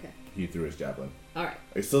not. Okay. he threw his javelin. All right.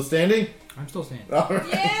 Are you still standing? I'm still standing. All right.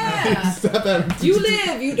 Yeah. Stop at You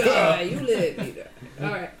live, you die. You live, you die.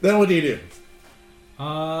 All right. Then what do you do?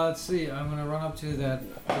 Let's see. I'm gonna run up to that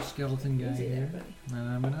skeleton guy See here, that, and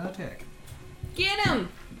I'm gonna attack. Get him!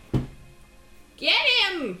 Get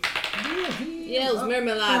him! Yells What the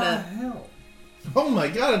Mermelada. hell? Oh my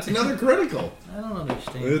god, it's another critical. I don't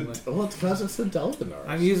understand. But It's because it's a Delphinar.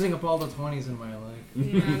 I'm using up all the 20s in my life.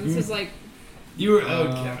 Yeah, this is like You were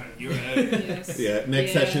out, Kevin. You were out. yes. Yeah, next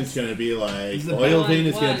Yes. session's gonna be like This is a Oil one, Vein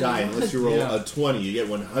is gonna one. die unless you roll Yeah. a 20. You get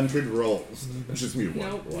 100 rolls. It's just me one.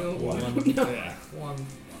 Nope, one, nope, one. nope. Yeah. One.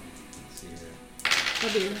 Let's see here.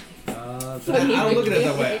 I'll be I don't look at it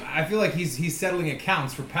that way. I feel like he's settling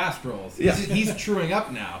accounts for past rolls. Yeah. He's truing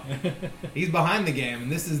up now. He's behind the game,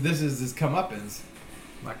 and this is his comeuppance.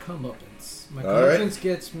 My comeuppance. My All right. comeuppance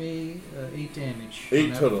gets me 8 damage 8 on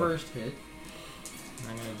that total. first hit.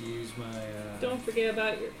 I'm gonna use my. Don't forget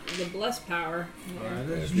about the bless power. Alright, Yeah.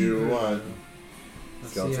 that's If you true. want.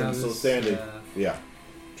 Let's Skeleton's see how still this, standing. Yeah.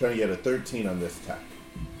 Trying to get a 13 on this attack.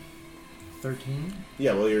 13.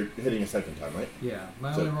 Yeah, well, you're hitting a second time, right? Yeah,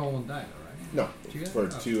 I So- only roll 1 die though, right? No. Did you get For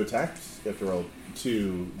it? Oh. 2 attacks, you have to roll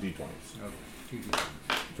 2 d20s. Okay. 2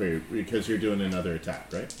 d20s. Because you're doing another attack,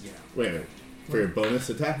 right? Yeah. Wait. For your bonus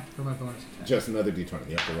attack? For my bonus attack. Just another d20.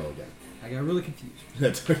 You have to roll again. I got really confused.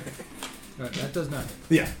 That's Alright, that does not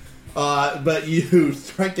hit. Yeah. But you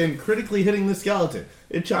strike and critically hitting the skeleton.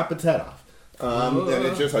 It chop its head off. And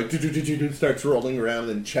it just like starts rolling around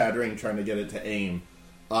and chattering, trying to get it to aim.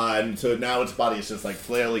 And so now its body is just like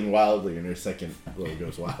flailing wildly, and your second blow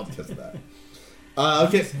goes wild because of that.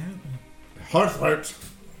 Okay. Hearthheart.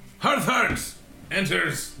 Hearthheart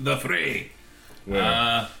enters the fray.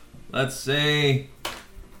 Where? Let's say.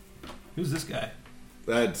 Who's this guy?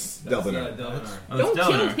 That's Delvinar. Oh, Don't that's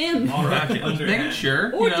kill Delvinar. him. All right, I was making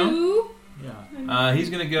sure. Or you know. do. Yeah. He's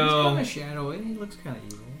gonna He's go. kind of shadowy. He looks kind of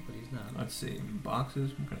evil, but he's not. Let's see.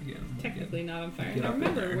 Boxes. I'm gonna get him. Technically not on fire. Get Now up in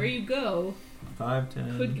remember, there. where you go 5,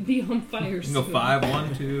 10. could be on fire You can soon. go 5,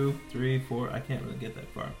 1, 2, 3, 4. I can't really get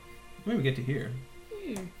that far. Maybe get to here.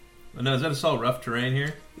 Hmm. Oh, no, is that all rough terrain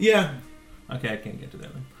here? Yeah. Okay, I can't get to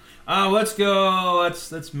that one. Let's go.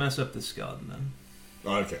 Let's mess up the skeleton then.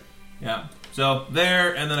 Okay. Yeah. So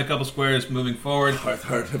there, and then a couple squares moving forward.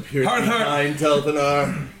 Hearthheart appears Hearthheart. behind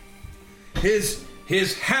Telthanar.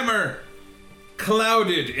 His hammer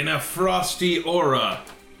clouded in a frosty aura.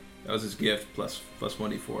 That was his gift, plus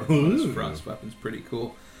 1d4 on his frost weapon's pretty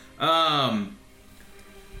cool.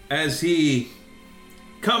 As he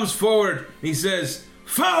comes forward, he says,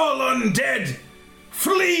 "Foul undead,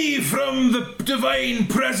 flee from the divine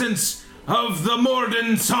presence of the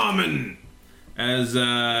Morden Saman." As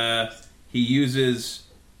he uses,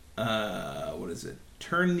 what is it?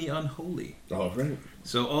 Turn the Unholy. All right.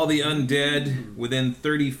 So all the undead within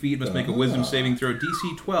 30 feet must make a wisdom saving throw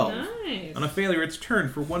DC 12. Nice. On a failure, it's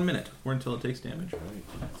turned for 1 minute, or until it takes damage. Right.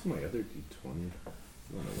 That's my other D20. I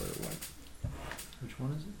don't know where it went. Which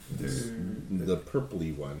one is it? The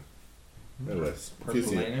purpley one. It was.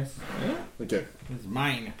 Purplinus. Okay. It's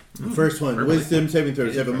mine. The first one, wisdom saving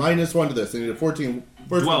throws. You have a -1 to this. They need a 14.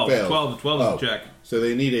 First 12. one fails. 12 is Oh. the check. So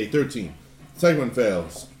they need a 13. Second one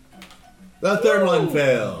fails. The third one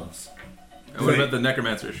fails. And what about the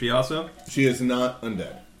necromancer? Is she also? She is not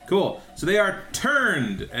undead. Cool. So they are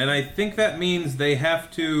turned, and I think that means they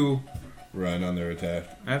have to... Run on their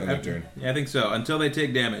attack. On their turn. Yeah, I think so. Until they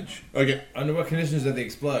take damage. Okay. Under what conditions do they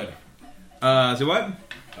explode? So what?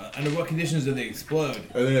 Under what conditions do they explode?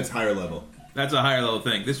 I think it's higher level. That's a higher level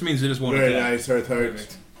thing. This means they just won't Very attack. nice,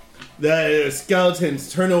 Hearthheart. The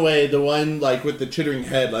skeletons turn away. The one like with the chittering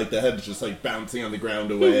head, like the head's just like bouncing on the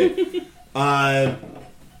ground away.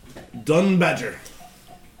 Dunbadger.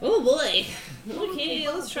 Oh boy. Okay,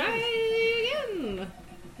 let's try again.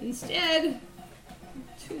 Instead,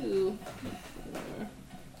 2, 4.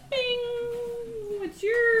 Bing. What's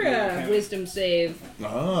your wisdom save?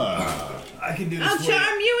 Ah. I can do this. I'll for you.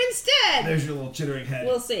 charm you instead. There's your little chittering head.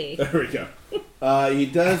 We'll see. There we go. He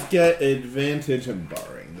does get advantage in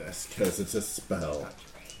barring this because it's a spell.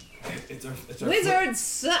 It's our Wizards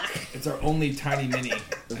suck. It's our only tiny mini.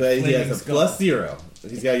 But he has a skull. +0.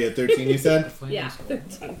 He's got to get 13, you said? Yeah,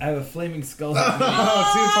 13. I have a flaming skull. Oh,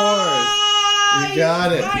 2 4s. You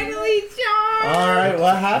got it. Finally, John. All right,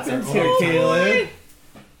 what happens here, Caleb?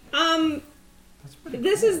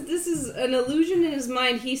 This is an illusion in his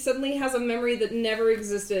mind. He suddenly has a memory that never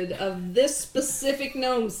existed of this specific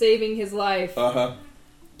gnome saving his life Uh-huh.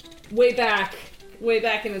 way back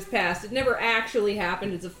in his past. It never actually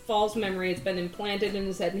happened. It's a false memory. It's been implanted in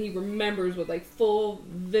his head, and he remembers with like full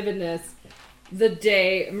vividness the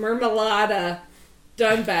day Mermelada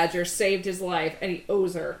Dunbadger saved his life, and he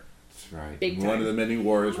owes her. That's right. Big One time. of the many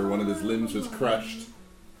wars where one of his limbs was crushed.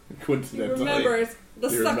 He Coincidentally. remembers the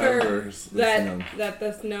He sucker remembers this gnome. that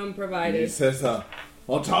this gnome And he provided. says, I'll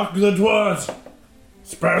talk to the dwarves.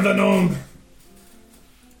 Spare the gnome.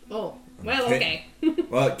 Oh, well, Okay. okay.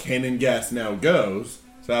 Well, Canon Gas now goes,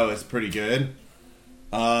 so that was pretty good.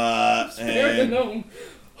 Spare the And gnome.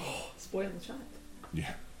 Spoil the child.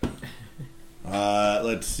 yeah.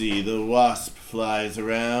 Let's see. The wasp flies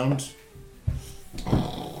around.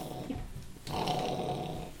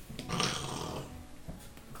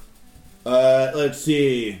 Let's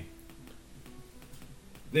see.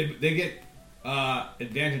 They get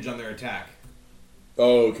advantage on their attack.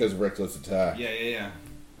 Oh, because reckless attack. Yeah.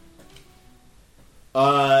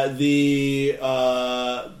 The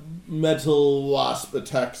metal wasp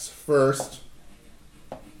attacks first.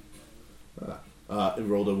 It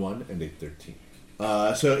rolled a 1 and a 13.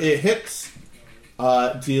 So it hits,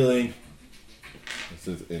 dealing. This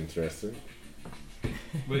is interesting.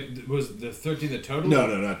 Wait, was the 13 the total? No,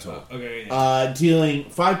 not total. Okay. Yeah. Dealing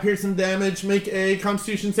 5 piercing damage. Make a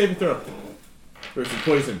Constitution saving throw. Versus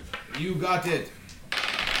poison. You got it.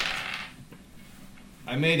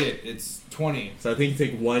 I made it. It's 20. So I think you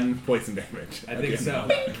take 1 poison damage. I think so.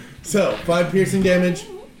 So 5 piercing damage,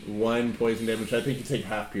 1 poison damage. I think you take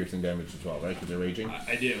half piercing damage as well, right? Because they're raging.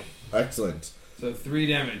 I do. Excellent. So 3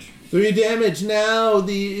 damage. 3 damage. Now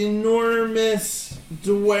the enormous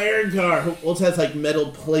Dwergar, who also has like metal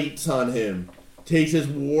plates on him, takes his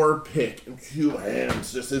war pick in 2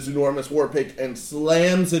 hands, just this enormous war pick, and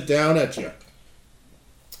slams it down at you.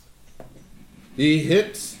 He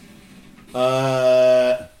hits.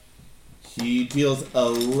 He deals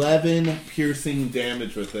 11 piercing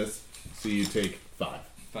damage with this, so you take 5.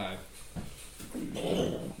 5.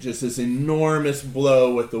 Just this enormous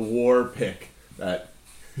blow with the war pick that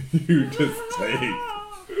you just take.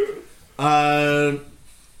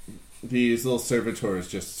 These little servitors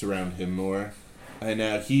just surround him more. And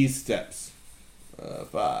now he steps.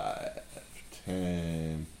 5,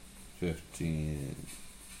 10, 15,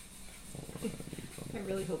 20, I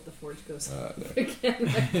really hope the forge goes there. again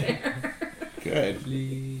right there. Good.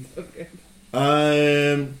 Please. Okay.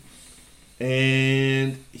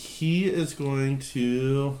 And he is going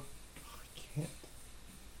to... I can't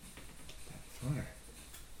get that far.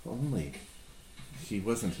 If only he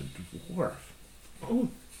wasn't a dwarf. Oh.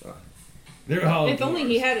 They're all If only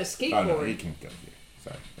he had a Oh, skateboard. no, he can go here.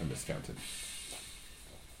 Sorry, I miscounted.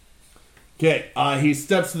 Okay, he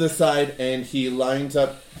steps to the side and he lines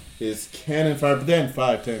up his cannon fire. But then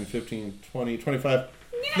 5, 10, 15, 20, 25,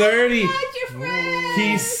 30.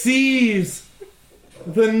 He sees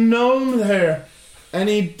the gnome there. And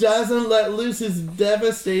he doesn't let loose his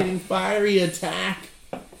devastating fiery attack.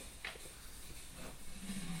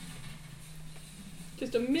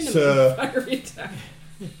 Just a minimum So- fiery attack.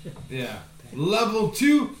 Yeah. Level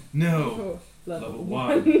 2? No. Oh, Level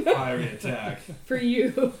 1. Fiery attack. for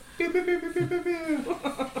you.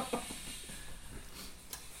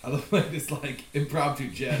 I love like this impromptu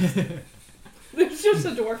jest. There's just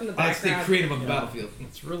a dwarf in the I like to stay background. creative on the battlefield.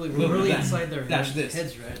 It's really, Little we're really bit. inside their Dash this.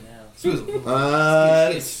 heads right now.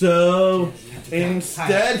 Swizzle. So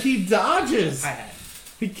instead he dodges.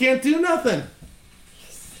 He can't do nothing.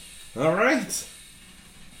 Alright.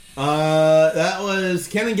 That was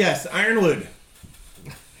Cannon Guess, Ironwood.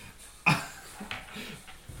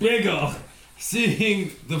 Biggle,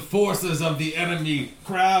 seeing the forces of the enemy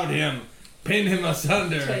crowd him, pin him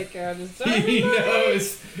asunder. Take out his He dynamite.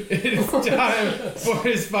 knows it is time for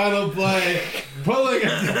his final play. Pulling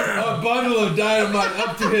a bundle of dynamite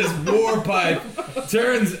up to his war pipe,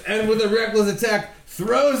 turns and with a reckless attack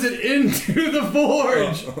throws it into the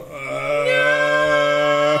forge.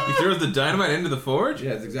 He throws the dynamite into the forge?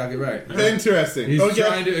 Yeah, that's exactly right. Interesting. He's Okay.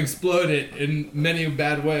 trying to explode it in many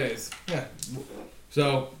bad ways. Yeah.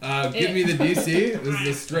 So, give me the DC. This is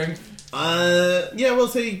the strength. Yeah, we'll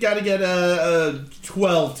say you gotta get a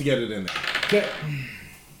 12 to get it in there. Okay.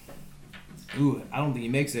 Ooh, I don't think he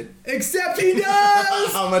makes it. Except he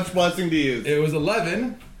does! How much blessing do you use? It was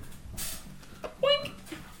 11.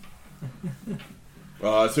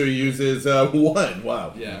 So he uses 1.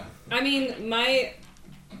 Wow. Yeah. I mean, my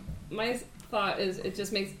thought is it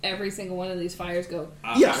just makes every single one of these fires go.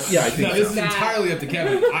 Yeah, I think No, this is so. entirely up to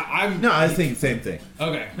Kevin. I'm No, I was thinking the same thing.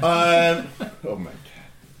 okay. Oh my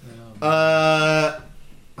god.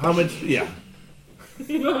 How much? Yeah.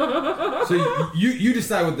 So you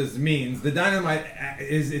decide what this means. The dynamite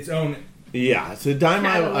is its own. Yeah, so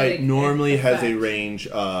dynamite Catalytic normally has a effect. range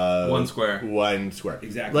of 1 square. 1 square.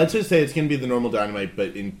 Exactly. Let's just say it's going to be the normal dynamite,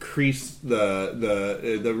 but increase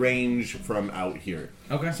the range from out here.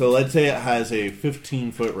 Okay. So let's say it has a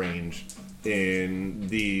 15-foot range in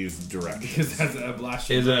these directions. Because that's a blast.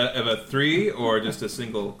 Is a 3 or just a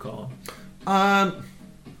single column?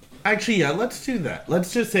 Actually, yeah, let's do that.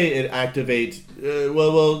 Let's just say it activates.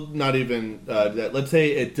 Well, not even that. Let's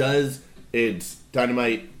say it does its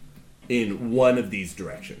dynamite in one of these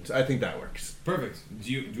directions. I think that works. Perfect.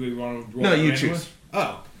 Do we want to roll? No, it you randomly? choose.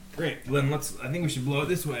 Oh, great. Then I think we should blow it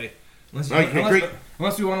this way. Okay, great.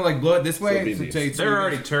 Unless we want to blow it this way. it'll be these. They're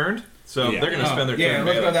already turned, so Yeah. they're going to spend their yeah, turn.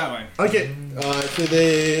 let's go together. that way. Okay, so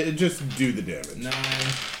they just do the damage. 9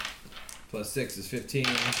 plus 6 is 15.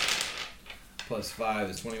 Plus 5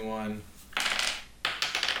 is 21.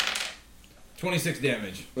 26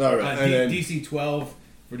 damage. All right, and then- DC 12.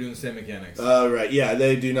 We're doing the same mechanics. Right, yeah,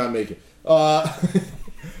 they do not make it.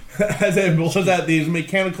 As it blows out these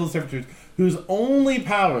mechanical servitors, whose only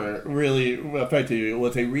power really affected you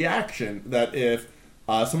was a reaction that if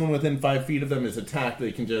someone within 5 feet of them is attacked,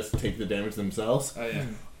 they can just take the damage themselves. Oh yeah.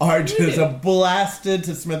 Are just blasted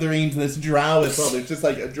to smithereens. This drow as well. There's just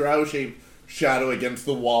like a drow-shaped shadow against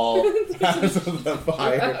the wall as of the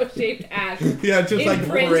fire. Shaped ash. Yeah, just like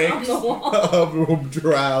Imprint bricks on the wall. of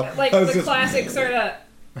drow. Like I was the just- classic sort of.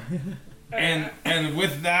 And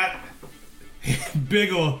with that,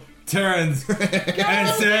 Biggle turns and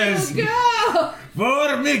says, Go!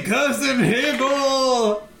 "For me, cousin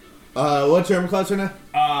Higgle." What's your armor class right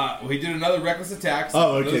now? Well, he did another reckless attack.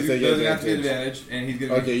 Oh, okay, Those, so you those get have to be advantage. advantage, and he's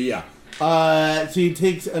gonna. Okay, yeah. So he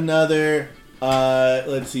takes another.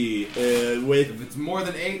 Let's see. With If it's more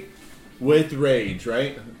than 8, rage,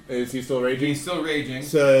 right? Is he still raging? he's still raging.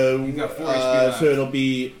 So, He's got 4 HP left. so it'll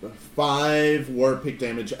be 5 war pick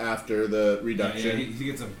damage after the Yeah, reduction. he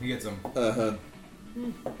gets him. He gets him. Uh-huh.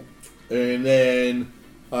 And then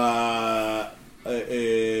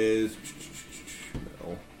is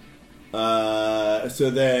no. So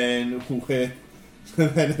then with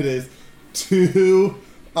then it is 2 2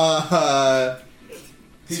 damage.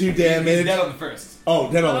 He's dead on the first.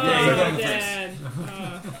 Oh, dead on the Oh, he's first. on the dead.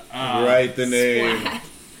 Right the name. Splat.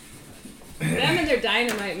 Them and their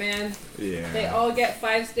dynamite, man. Yeah. They all get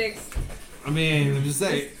 5 sticks. I mean, I'm just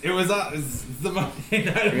saying, it was it's the Monday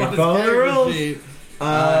night You're on his following the character rules. sheet.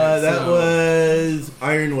 That so- was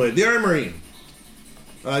Ironwood, the Armory.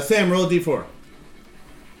 Sam, roll a d4.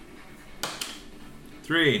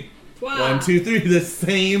 3. 1, 2, 3. The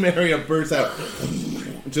same area bursts out,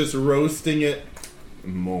 just roasting it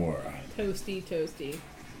more. Toasty.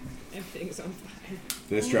 Everything's on fire.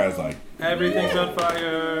 This tries like. Everything's on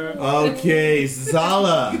fire. Okay,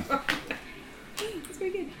 Zala. That's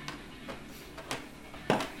very good.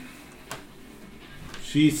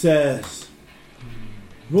 She says,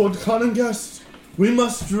 Lord Conangast, we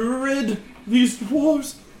must rid these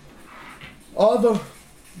dwarves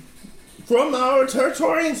from our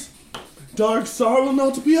territories. Dark Star will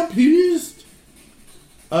not be appeased.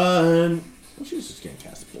 She's just gonna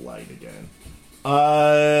cast Blight again.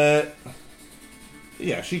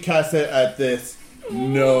 Yeah, she casts it at this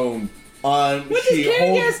gnome. What does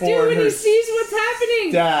Karangas do when he sees what's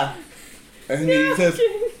happening? Staff, and he says,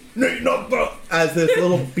 "No!" As this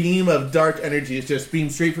little beam of dark energy is just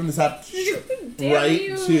beamed straight from the top,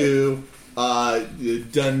 right to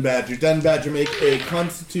Dunbadger. Dunbadger, make a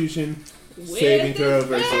Constitution saving throw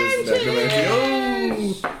versus Necromancy.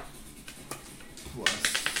 Oh!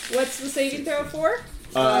 What's the saving throw for?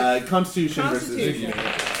 Constitution versus. Constitution.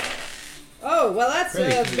 Oh, well, that's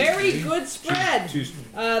a very good spread.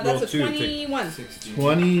 That's a 21.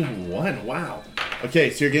 21, wow. Okay,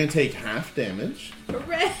 so you're going to take half damage.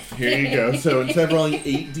 Hooray! Here you go. So instead of rolling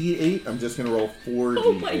 8d8, I'm just going to roll 4d8.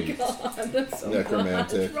 Oh my god, that's so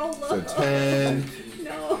Necromantic. much. Roll So low. 10,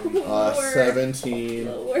 No, lower. 17.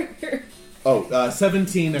 Lower. Oh,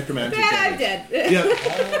 17 necromantic I'm damage. dead. Yep.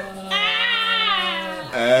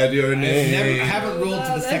 Add your I name. haven't rolled to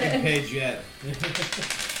the Oh, second page yet.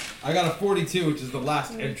 I got a 42, which is the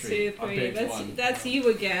last 1, entry 2, on 3. page 1. That's you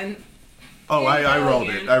again. Oh, I Here you go rolled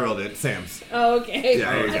again. it. I rolled it. Sam's. Oh, okay.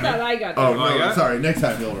 Yeah, there you I go. thought I got Oh, that. I no, got it? sorry. Next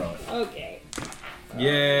time you'll roll it. Okay.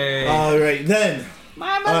 Yay. All right, then.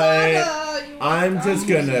 Mama, I'm just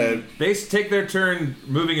going to... They take their turn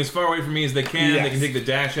moving as far away from me as they can. Yes. They can take the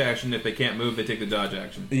dash action. If they can't move, they take the dodge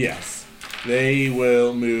action. Yes. They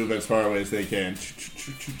will move as far away as they can.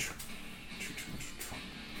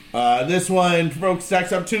 This one provokes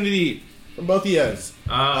Stack's opportunity from both of you.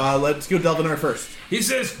 Let's go Delvinar first. He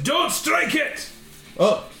says, "Don't strike it!"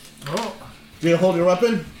 Oh. Do you hold your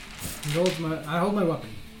weapon? I hold my weapon.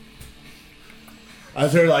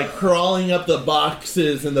 As they're like crawling up the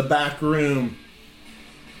boxes in the back room,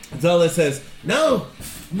 Zella says, No,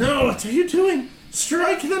 what are you doing?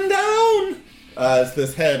 Strike them down! As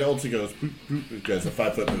this head also goes, boop, boop, it does a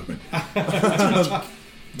 5-foot movement.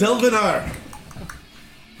 Delvinar.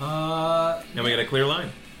 Now we got a clear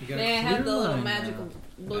line. May I have the little magical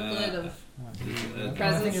booklet of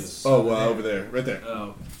presents? Oh, over there, right there.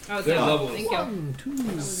 Oh. Oh, They're no. levels. Thank you. 1,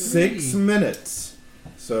 2, 6 minutes.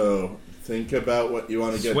 So think about what you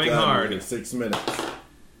want to get Swing done hard. in 6 minutes.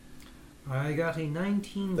 I got a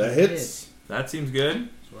 19. That hits. That seems good.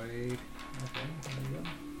 Sweet.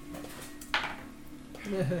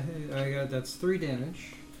 Okay, there we go. That's 3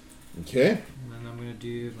 damage. Okay. And then I'm gonna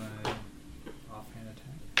do my offhand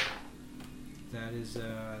attack. That is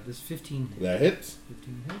this 15 hits. That hits.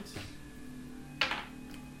 15 hits.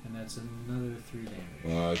 And that's another 3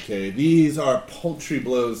 damage. Okay, these are paltry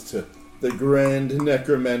blows to the Grand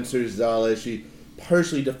Necromancer Zala. She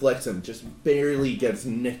partially deflects them, just barely gets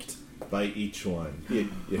nicked by each one. You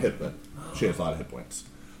hit, but she has a lot of hit points.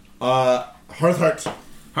 Hearthheart.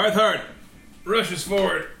 Hearthheart rushes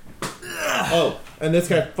forward. Oh, and this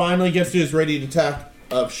guy finally gets to his ready attack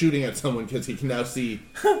of shooting at someone because he can now see.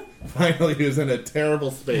 Finally, he was in a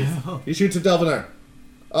terrible space. He shoots at Delvinar.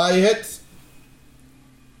 He hits.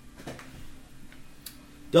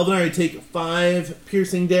 Delvinar, you take 5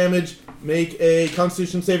 piercing damage. Make a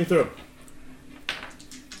Constitution saving throw.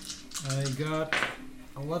 I got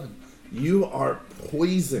 11. You are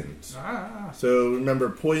poisoned. Ah. So remember,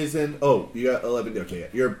 poison. Oh, you got 11. Okay, yeah.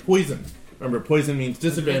 You're poisoned. Remember, poison means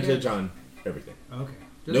disadvantage on everything. Okay.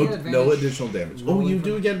 Did I get No advantage additional damage. Oh, rolling you from-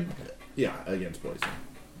 do get. Yeah, against poison.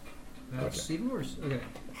 That's even worse. Okay.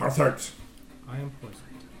 Hearthheart. I am poisoned.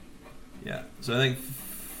 Yeah. So I think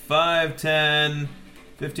 5, 10,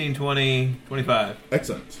 15, 20, 25.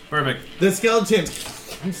 Excellent. Perfect. The skeleton,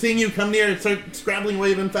 I'm seeing you come near, start scrabbling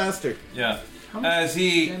away even faster. Yeah. How much As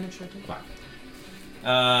he damage should I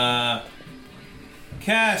take?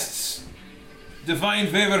 casts Divine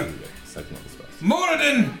Favor. Second level spells.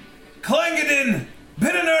 Moradin! Clangadin!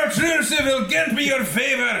 Pinanar Trursiv will grant me your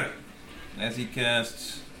favor! As he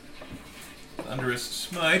casts Thunderous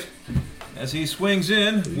Smite, as he swings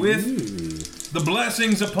in with the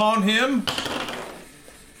blessings upon him.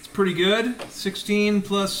 It's pretty good. 16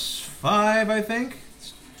 plus 5, I think.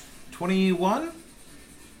 It's 21?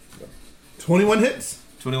 21 hits.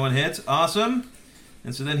 21 hits. Awesome.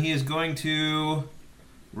 And so then he is going to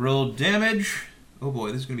roll damage. Oh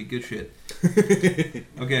boy, this is going to be good shit.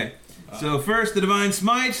 Okay. So first, the Divine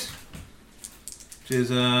Smite, which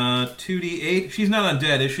is 2d8. She's not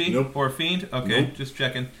undead, is she? Nope. Or fiend? Okay, Nope. just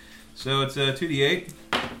checking. So it's 2d8.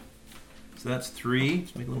 So that's 3.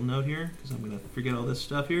 Let's make a little note here, because I'm going to forget all this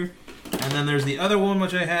stuff here. And then there's the other one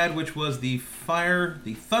which I had, which was the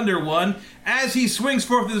thunder one. As he swings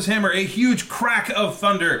forth with his hammer, a huge crack of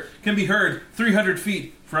thunder can be heard 300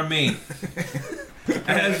 feet from me.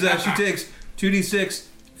 As she takes 2d6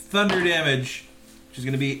 thunder damage, which is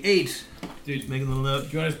going to be 8. Dude, Make a little note. do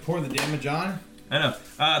you want to just pour the damage on? I know.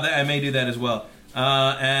 I may do that as well.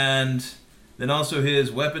 And then also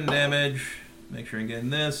his weapon damage. Make sure I'm getting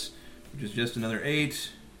this, which is just another 8.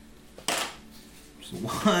 So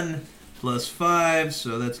 1 plus 5,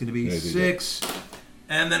 so that's going to be 6.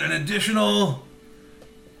 And then an additional...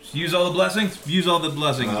 Use all the blessings? Use all the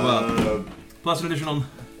blessings as well. Plus an additional...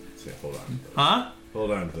 Hold on. Huh?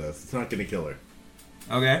 Hold on to this. It's not going to kill her.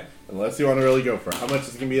 Okay. Unless you want to really go for it. How much is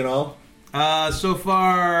it going to be in all? So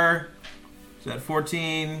far... Is that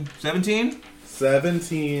 14... 17?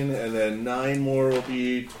 17, and then 9 more will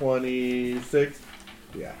be 26.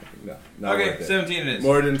 Yeah, no. Not Okay, worth it. 17 it is.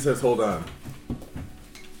 Morden says, hold on.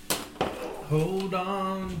 Hold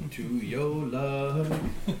on to your love.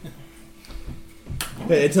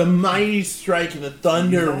 Okay, it's a mighty strike, and the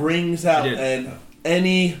thunder rings out, did. and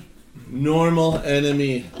any normal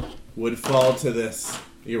enemy would fall to this.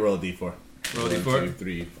 You roll a d4. Roll a 1, d4. 2,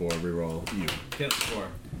 3, 4, reroll you. Hit 4.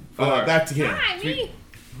 Back to Cam. Hi, me.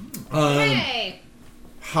 Um, Hey.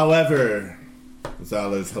 However,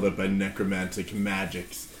 Zala is held up by necromantic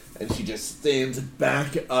magics, and she just stands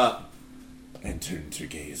back up and turns her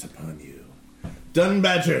gaze upon you.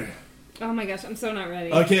 Dunbadger. Oh my gosh, I'm so not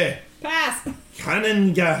ready. Okay. Pass.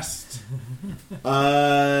 Canongast.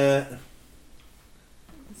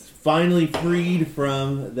 Finally freed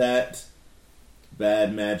from that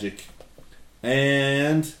bad magic.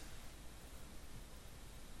 And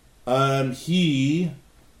he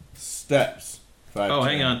steps. Oh,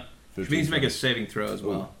 hang on. 15, Which means to make a 20. saving throw as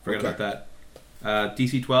well. Ooh, Forgot okay. about that.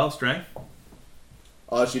 DC 12, strength.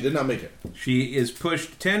 She did not make it. She is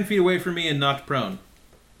pushed 10 feet away from me and knocked prone.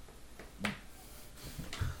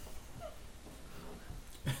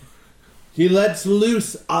 He lets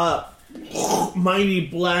loose a mighty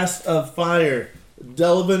blast of fire.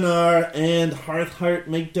 Delvinar and Hearthheart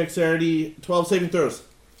make dexterity 12 saving throws.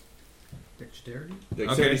 Dexterity?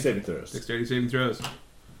 Dexterity Okay. saving throws. Dexterity saving throws.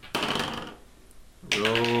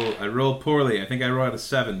 I roll poorly. I think I rolled a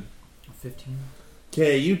 7. 15.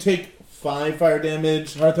 Okay, you take 5 fire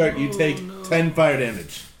damage. Hearthheart, you take 10 fire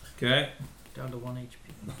damage. Okay. Down to 1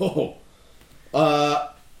 HP. Oh.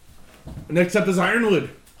 Next up is Ironwood.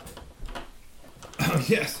 Oh,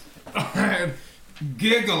 yes.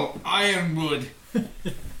 Giggle Ironwood.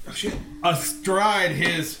 Oh, shit. Astride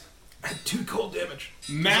his 2 cold damage.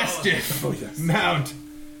 Mastiff Oh, yes. mount.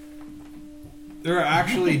 There are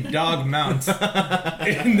actually dog mounts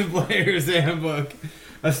in the player's handbook.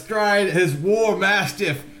 Astride his war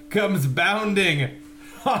mastiff comes bounding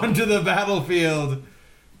onto the battlefield,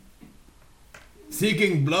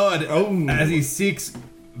 seeking blood as he seeks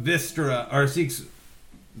Vistra, or seeks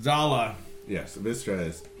Zala. Yes, Vistra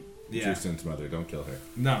is Yeah. Justin's mother. Don't kill her.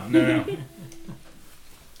 No.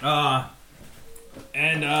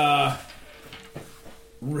 And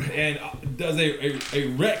does a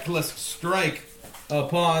reckless strike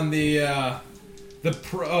upon the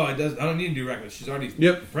pro. Oh, it does. I don't need to do reckless. She's already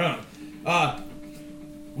prone.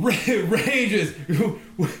 Rages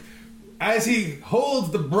as he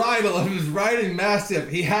holds the bridle of his riding mastiff.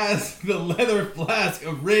 He has the leather flask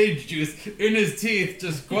of rage juice in his teeth,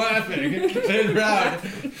 just quaffing and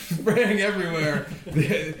round, spraying everywhere.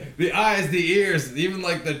 The eyes, the ears, even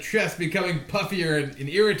like the chest becoming puffier and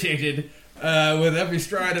irritated with every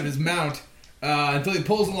stride of his mount, until he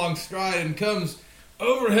pulls along stride and comes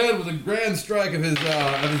overhead with a grand strike of his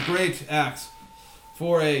great axe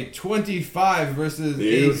for a 25 versus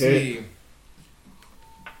You AC. hit.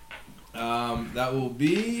 That will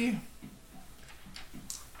be.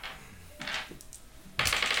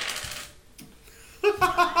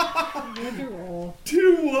 What'd you roll?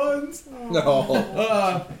 2 1s.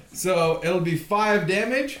 No. So it'll be 5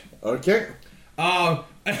 damage. Okay. And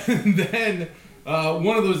then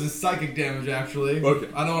one of those is psychic damage, actually. Okay.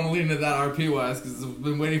 I don't want to lean into that RP wise because I've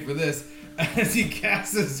been waiting for this. As he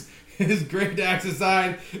casts his great axe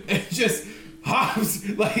aside and just hops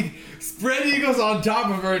like spread eagles on top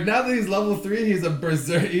of her. Now that he's level 3, he's a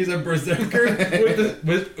berserker,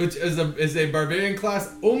 which is a barbarian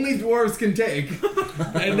class only dwarves can take.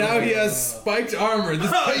 And now he has spiked armor.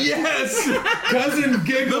 This Yes! cousin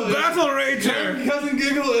Giggle. The Battle Ranger! Cousin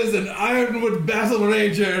Giggle is an Ironwood Battle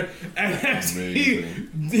Ranger, and as he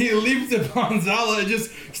leaps upon Zala and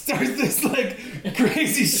just starts this like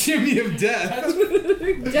crazy shimmy of death.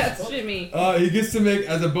 Death shimmy. He gets to make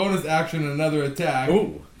as a bonus action another attack.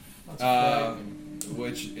 Ooh.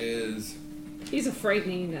 Which is He's a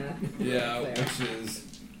frightening. yeah, player. which is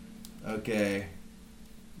okay.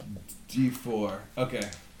 D4. Okay.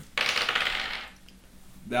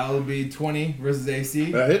 That will be 20 versus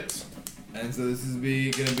AC. That hits. And so this is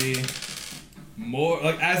gonna be more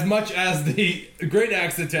like as much as the Great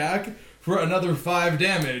Axe attack for another 5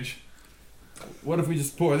 damage. What if we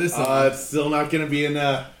just pour this on? It's still not going to be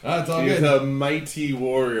enough. It's all She's good. a mighty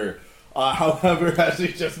warrior. However, as she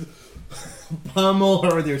just pummel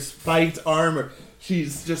her with her spiked armor,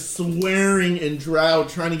 she's just swearing in Drow,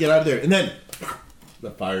 trying to get out of there. And then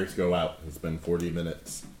the fires go out. It's been 40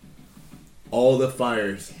 minutes. All the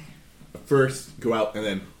fires first go out and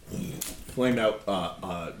then flame out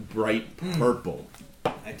bright purple.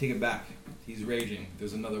 I take it back. He's raging.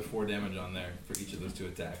 There's another 4 damage on there for each of those 2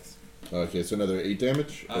 attacks. Okay, so another 8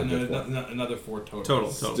 damage? Or just one? Another 4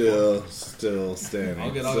 total. Still standing.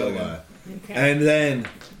 I'll get Still it. alive. Okay. And then,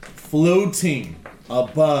 floating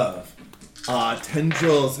above,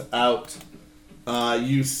 tendrils out,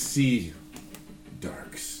 you see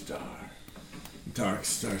Darkstar.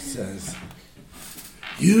 Darkstar says,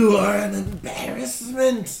 "You are an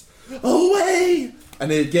embarrassment! Away!"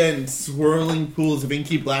 And again, swirling pools of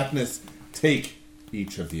inky blackness take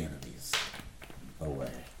each of the enemies away.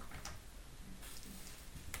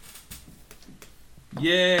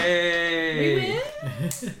 Yay! We win?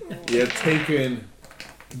 You have taken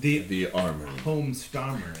The the armor. home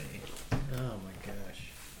starmery. Oh my gosh.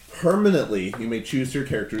 Permanently, you may choose your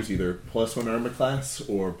characters either +1 armor class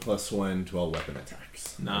or +1 to all weapon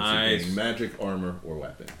attacks. Nice. So you gain magic, armor, or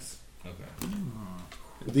weapons. Okay.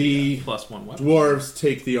 The +1 weapon. dwarves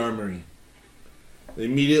take the armory. They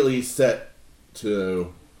immediately set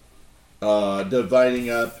to dividing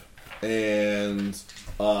up and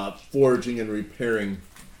forging and repairing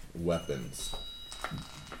weapons.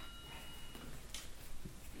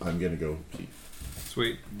 I'm gonna go Keith.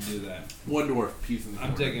 Sweet. Do that. One dwarf, piece in the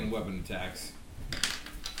I'm taking weapon attacks.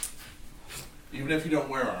 Even if you don't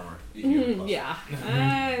wear armor. You can get +1. Yeah.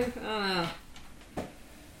 I don't know.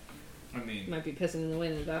 I mean, Might be pissing in the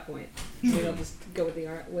wind at that point. Maybe I'll just go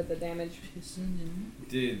with the damage.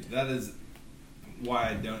 dude, that is why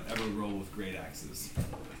I don't ever roll with great axes.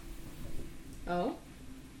 Oh?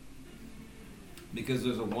 Because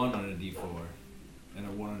there's a 1 on a d4 and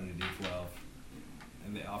a 1 on a d12,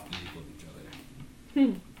 and they often equal each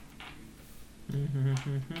other.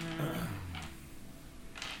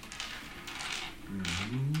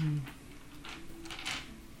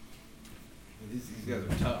 These guys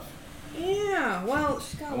are tough. Yeah, well,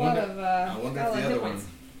 she's got a I lot wonder- of, I she's wonder got a if lot the of other hit one. points.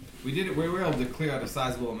 We were able to clear out a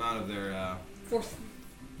sizable amount of their Fourth.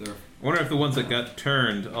 their I wonder if the ones that got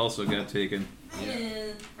turned also got taken.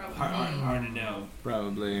 Probably. hard to know.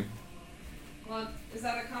 Probably. Well, is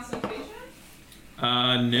that a concentration?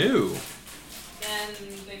 No. Then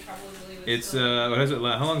they probably would It's still- what does it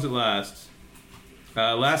how long does it last?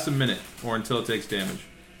 Lasts a minute or until it takes damage.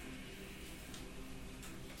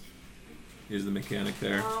 Here's the mechanic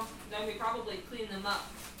there. Well, then we probably clean them up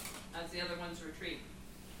as the other ones retreat.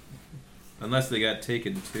 Unless they got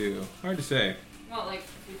taken too. Hard to say. Well, like,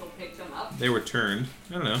 people picked them up. They were turned.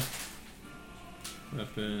 I don't know.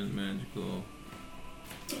 Weapon, magical.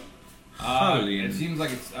 Hallelujah. It seems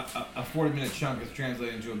like it's a 40-minute chunk is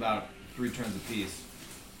translated into about 3 turns apiece.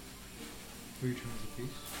 3 turns apiece.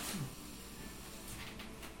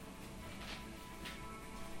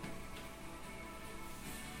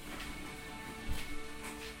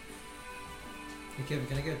 Hey Kevin,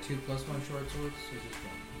 can I get 2 +1 short swords or just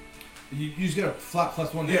 1? You just get a flat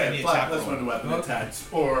 +1 to Yeah, any flat attack plus roll. 1 to weapon Okay. attacks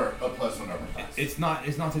or a +1 armor class. It's not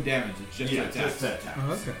to damage. It's just to attack. just to attacks.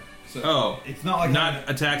 Oh, okay. So Oh. it's not like Not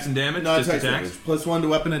attacks and damage, Not just attacks. attacks. Damage. +1 to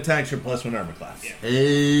weapon attacks or +1 armor class. Yeah.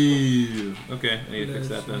 Ooh. Okay, I need to fix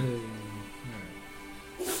that then.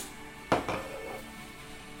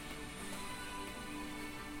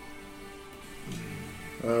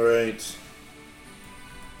 All right.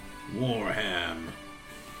 Warham.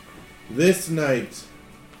 This night,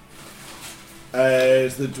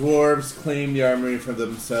 as the dwarves claim the armory for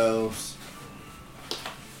themselves,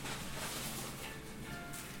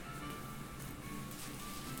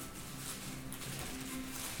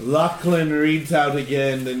 Lachlan reads out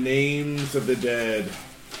again the names of the dead.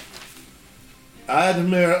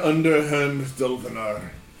 Admir Underhand Dulvenar,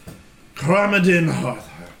 Cramadin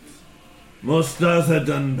Hearthheart, Mostaza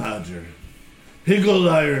Dunbadger, Higgle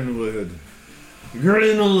Ironwood,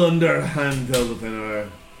 Grinnell Underhand Dulvenar,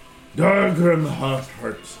 Dargrim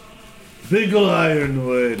Hearthheart, Biggle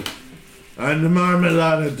Ironwood, and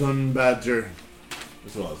Marmelada Dunbadger,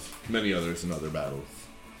 as well as many others in other battles.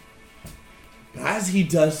 As he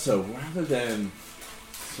does so, rather than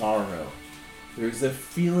sorrow, there's a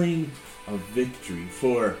feeling of victory,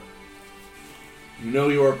 for you know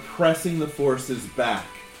you're pressing the forces back.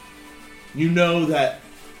 You know that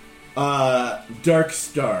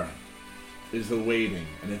Darkstar is awaiting,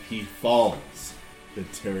 and if he falls, the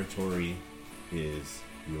territory is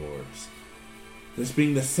yours. This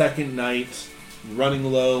being the second night, running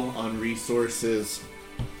low on resources,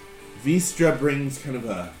 Vistra brings kind of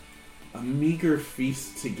a meager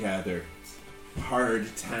feast together.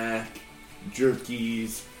 Hardtack,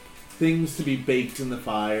 jerkies, things to be baked in the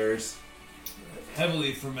fires.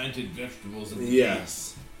 Heavily fermented vegetables. And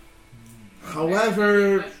Yes.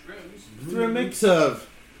 However, through a mix of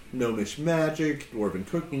gnomish magic, dwarven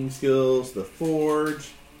cooking skills, the forge,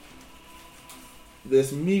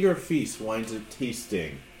 this meager feast winds up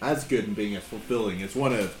tasting as good and being as fulfilling as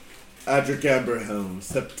one of Adric Amberhelm's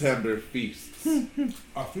September feasts.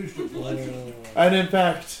 A feast of pleasure. And in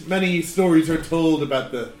fact, many stories are told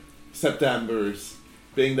about the Septembers,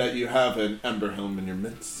 being that you have an Amberhelm in your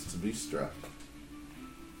midst to be struck.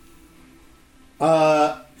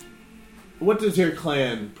 What does your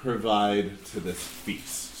clan provide to this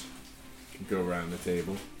feast? You can go around the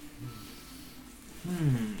table.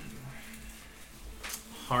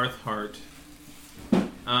 Hearthheart.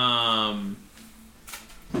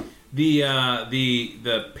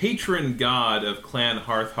 The patron god of Clan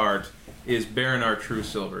Hearthheart is Baranar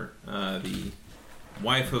Truesilver, the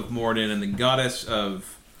wife of Morden and the goddess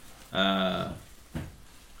of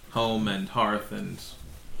home and hearth and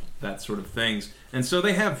that sort of things. And so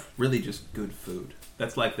they have really just good food.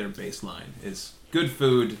 That's like their baseline, is good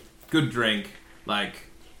food, good drink, like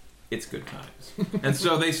it's good times. And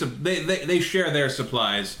so they share their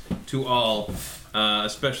supplies to all,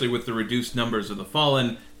 especially with the reduced numbers of the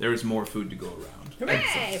fallen. There is more food to go around.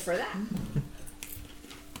 Hooray for that!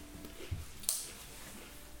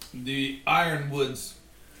 The Ironwoods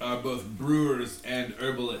are both brewers and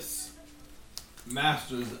herbalists,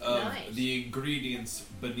 masters of Nice. the ingredients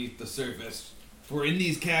beneath the surface. For in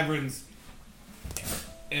these caverns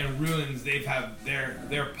and ruins, they've have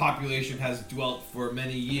their population has dwelt for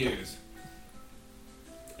many years,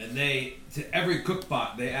 and they to every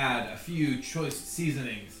cookpot they add a few choice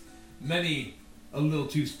seasonings, many a little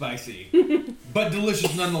too spicy, but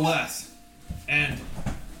delicious nonetheless. And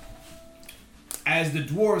as the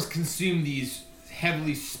dwarves consume these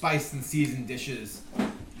heavily spiced and seasoned dishes,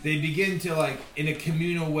 they begin to, like, in a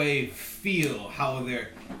communal way, feel how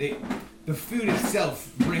the food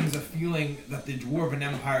itself brings a feeling that the Dwarven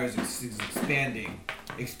Empire is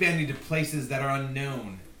expanding to places that are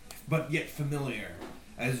unknown, but yet familiar,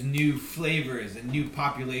 as new flavors and new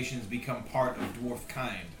populations become part of dwarf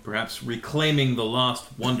kind. Perhaps reclaiming the lost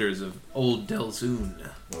wonders of Old Delzoun.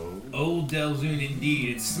 Old Delzoun,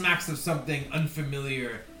 indeed. It smacks of something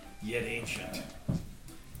unfamiliar yet ancient.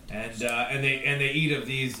 And they eat of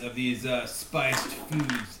these spiced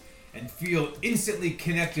foods and feel instantly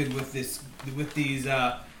connected with these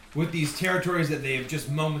territories that they have just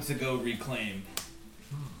moments ago reclaimed.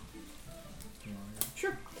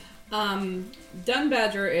 Sure.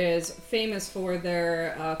 Dunbadger is famous for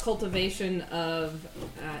their cultivation of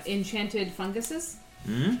enchanted funguses.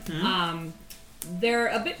 Mm-hmm. They're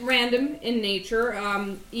a bit random in nature.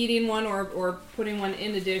 Eating one or putting one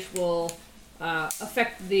in a dish will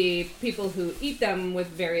affect the people who eat them with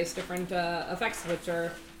various different effects, which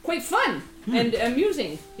are quite fun and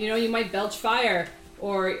amusing. You know, you might belch fire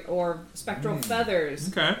or spectral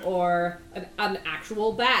feathers or an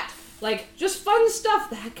actual bat. Like, just fun stuff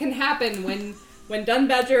that can happen when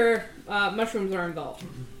Dunbadger mushrooms are involved.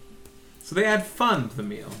 So they add fun to the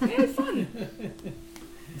meal. They had fun.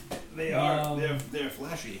 They are. They're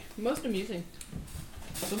flashy. Most amusing.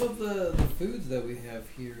 Some of the foods that we have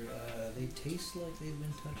here, they taste like they've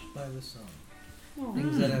been touched by the sun.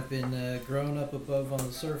 Things that have been grown up above on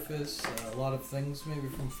the surface. A lot of things maybe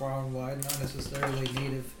from far and wide, not necessarily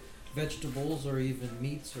native vegetables or even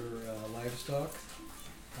meats or livestock.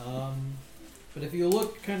 But if you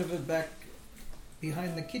look kind of back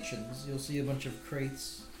behind the kitchens, you'll see a bunch of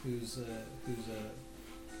crates who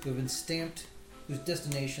have been stamped, whose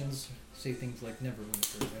destinations say things like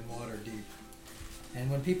Neverwinter and Waterdeep. And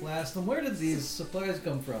when people ask them, where did these supplies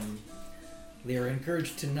come from? They are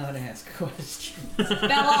encouraged to not ask questions.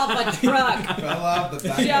 Fell off a truck. Fell off the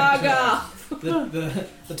back. Jog off.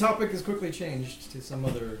 The topic is quickly changed to some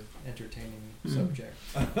other entertaining subject.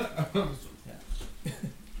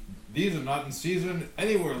 These are not in season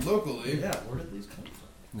anywhere locally. Yeah, where did these come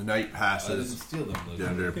from? The night I didn't passes. steal them. The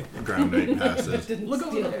underground night passes. Didn't Look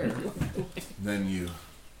over steal there. it. Then you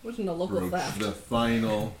Wasn't a local broach theft. the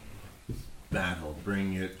final battle.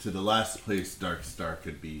 Bring it to the last place Dark Star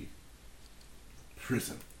could be.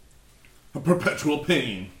 Prison. A perpetual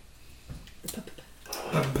pain.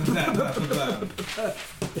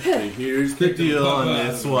 Okay, here's the deal on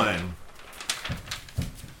this one.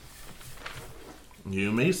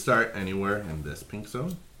 You may start anywhere in this pink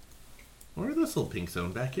zone, or this little pink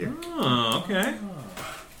zone back here. Oh, okay.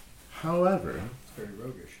 However, It's very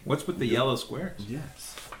roguish. What's with the yellow squares?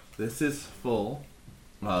 yes, this is full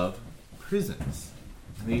of prisons.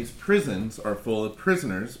 And these prisons are full of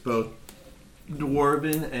prisoners, both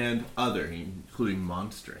dwarven and other, including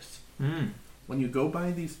monstrous. When you go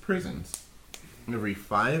by these prisons, every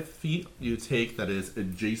 5 feet you take that is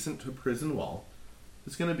adjacent to a prison wall,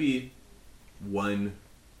 it's going to be 1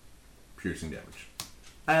 piercing damage.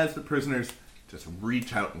 As the prisoners just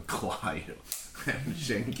reach out and claw you and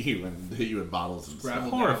shank you and hit you with bottles and stuff.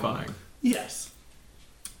 Horrifying. Yes.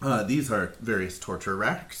 These are various torture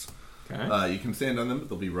racks. Okay. You can stand on them, but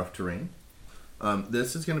they'll be rough terrain.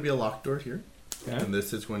 This is going to be a locked door here, Okay. and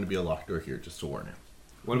this is going to be a locked door here, just to warn you.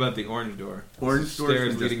 What about the orange door? Orange doors Stairs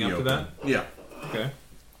can just leading be up to open. that? Yeah. Okay.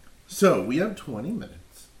 So we have 20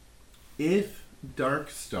 minutes. If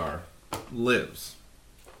Dark Star lives,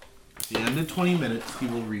 at the end of 20 minutes, he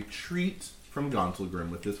will retreat from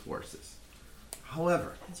Gauntlgrim with his forces.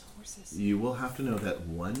 However, His horses. you will have to know that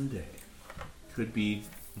one day, could be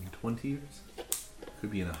in 20 years,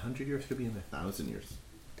 could be in 100 years, could be in 1,000 years,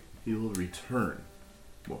 he will return,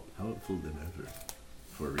 more powerful than ever,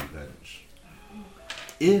 for revenge.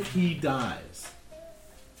 If he dies,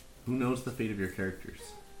 who knows the fate of your characters?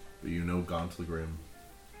 But you know Gauntlgrim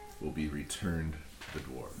will be returned to the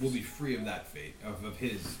dwarves. We'll be free of that fate, of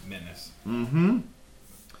his menace. Mm-hmm.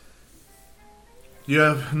 You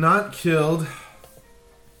have not killed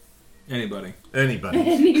Anybody. anybody.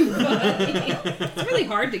 It's really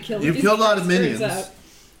hard to kill. You've these killed a lot of bastards minions. out.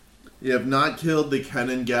 You have not killed the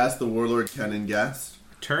Kenengast, the warlord Kenengast.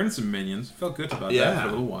 Turned some minions. Felt good about that for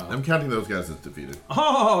a little while. I'm counting those guys as defeated.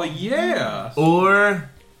 Oh, yeah. Or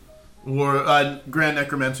Grand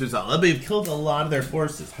Necromancer Zala. But you've killed a lot of their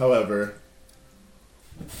forces. However,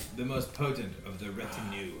 The most potent of the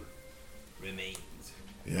retinue remains.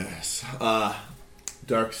 yes,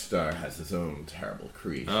 Dark Star has his own terrible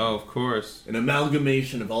creation. Oh, of course. An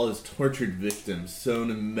amalgamation of all his tortured victims sewn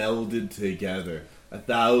and melded together.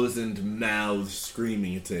 1,000 mouths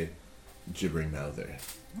screaming. It's a gibbering mouther.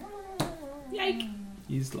 Yike!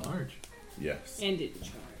 He's large. Yes. And in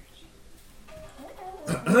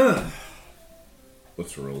charge.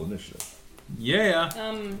 Let's roll initiative. Yeah.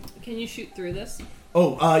 Can you shoot through this?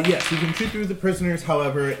 Oh, yes, you can shoot through the prisoners.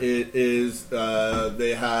 However, it is,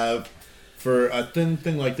 they have, for a thin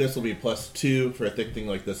thing like this will be +2. For a thick thing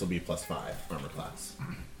like this will be +5 armor class.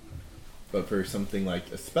 But for something like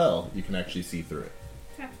a spell, you can actually see through it.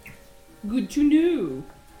 Good to know.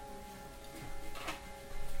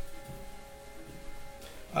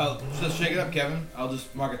 I'll just shake it up, Kevin. I'll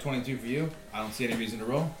just mark a 22 for you. I don't see any reason to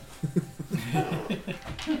roll.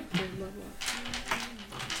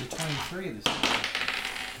 It's a 23 this time.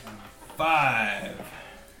 5.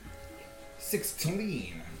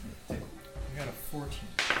 16. I got a 14.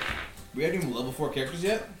 We haven't even level 4 characters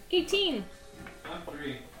yet? 18. I'm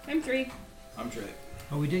 3. I'm 3. I'm Trey.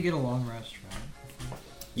 Oh, we did get a long rest, right?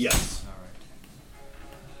 Yes. All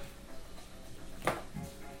right.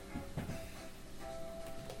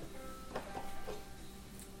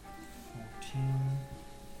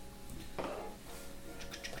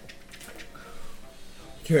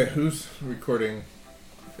 Okay, who's recording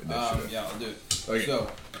initiative? Yeah, I'll do it. Okay. So,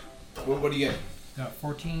 what do you get? Got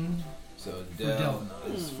 14. So, Del Del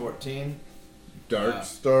is 14. Dark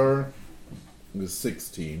Star is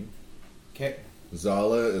 16. Okay.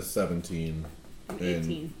 Zala is 17. I'm And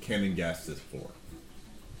 18. Kenengast is 4.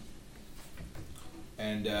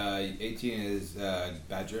 And 18 is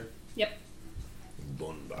Badger. Yep.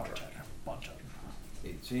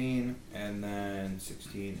 18. And then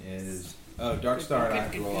 16 is... Oh, Dark Star, I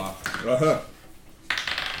have to roll off. Uh-huh.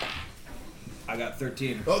 I got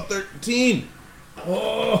 13. Oh, 13!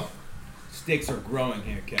 Oh! Stakes are growing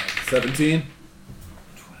here, Kev. 17?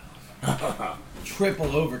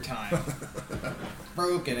 Triple overtime.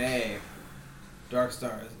 Broken A. Dark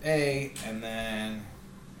Star is A, and then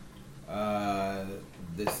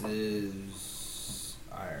this is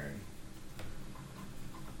Iron.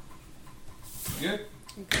 Good.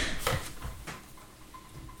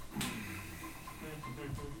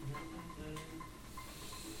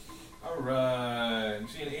 Alright. I'm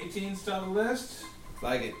seeing 18 still on the list.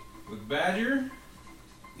 Like it. With Badger.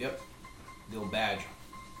 Yep. The old badge.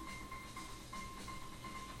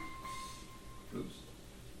 Oops.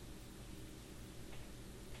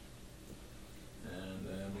 And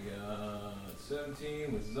then we got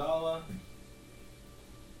 17 with Zala.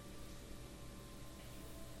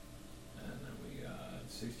 And then we got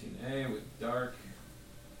 16A with Dark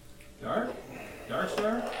Star? Dark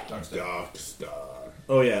Star. Dark Star.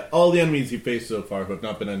 Oh yeah, all the enemies you faced so far who have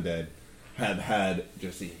not been undead have had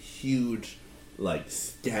just a huge, like,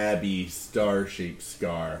 stabby star-shaped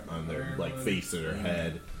scar on their like face or their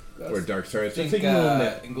head. Where Dark Star is just Think taking a little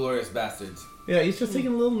nip. Inglorious Bastards. Yeah, he's just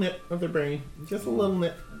taking a little nip of their brain. Just a little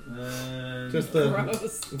nip. Just the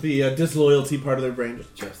Gross. disloyalty part of their brain.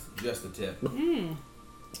 Just the tip. Mm.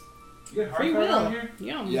 You get hard Free card will. on here?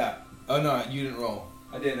 Yum. Yeah. Oh no, you didn't roll.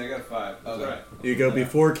 I did, I got a 5. That's Okay. alright. You go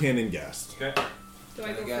before Canon Guest. Okay. Do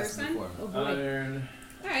I go guess first then? before. Oh boy. Iron.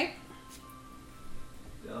 Alright.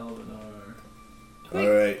 Delvenar.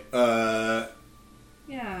 Wait. Alright,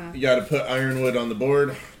 Yeah. you gotta put Ironwood on the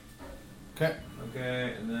board. Okay.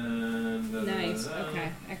 Okay, and then... Nice. Okay.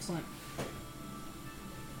 Excellent.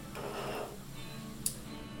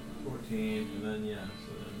 14, and then, yeah,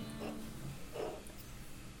 so then...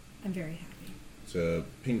 I'm very happy. So,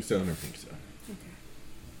 pink stone or pink stone. Okay.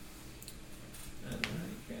 And then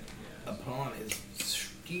you can't, yeah. Upon his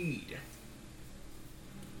steed.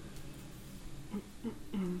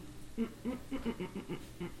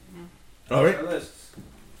 Alright, Our lists.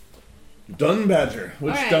 Dun Badger.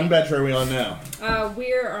 Which Alright. Dun Badger are we on now?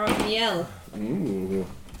 We're on Miel. Ooh.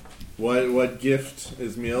 What gift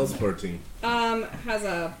is Miel sporting? Has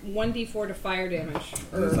a 1d4 to fire damage.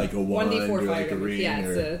 It's like a wand 1d4 or fire like a damage. ring Yeah,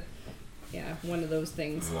 or- it's one of those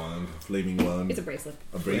things. Wand, flaming wand. It's a bracelet.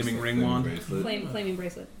 A bracelet, Flaming ring wand. bracelet. Flaming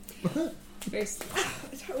bracelet. Very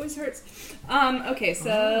it always hurts. Okay,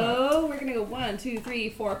 so we're gonna go 1, 2, 3,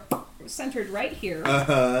 4. Centered right here.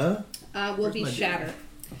 Uh-huh. Will be my shatter.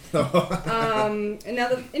 And now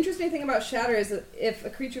the interesting thing about shatter is that if a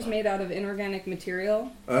creature's made out of inorganic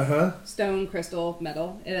material, Uh-huh. stone, crystal,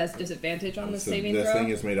 metal, it has disadvantage on the So saving this throw. thing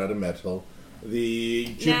is made out of metal. The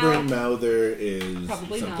gibbering mouther is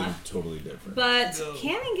Probably something not. totally different. But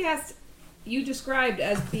Cannon Gas, you described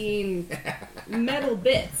as being metal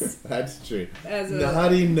bits. That's true. As a,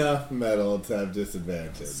 Not enough metal to have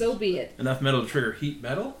disadvantage. so be it. Enough metal to trigger heat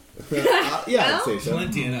metal? Yeah, I'd say so.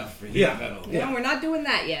 Plenty enough for heat Yeah. metal. Yeah. No, we're not doing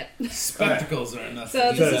that yet. Spectacles are enough.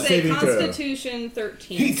 So for this heat. is a saving throw. Constitution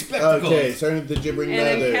 13. Heat spectacles. Okay, starting with the gibbering And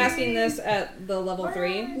I'm mouther. casting this at the level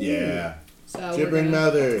 3. Yeah. So we're Gibbering gonna-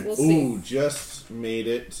 mouther. We'll see. Ooh, just made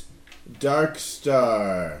it. Dark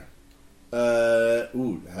Star.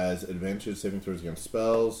 Has advantage saving throws against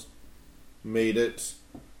spells. Made it.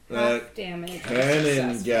 Half damage.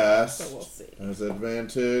 Cannon Successful. Gas So we'll see. has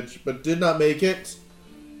advantage, but did not make it.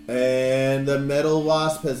 And the Metal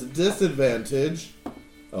Wasp has a disadvantage.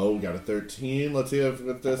 Oh, we got a 13. Let's see if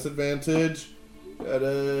with disadvantage. Got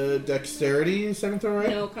a Dexterity saving throw, right?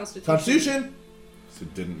 No, Constitution. Constitution. So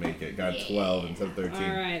didn't make it. Got 12 instead of 13.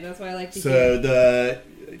 Alright, that's what I like to So hear. the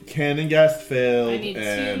Cannon Gas failed. I need 2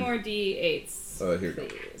 and more D8s. Oh, here you go.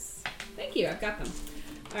 please. Thank you, I've got them.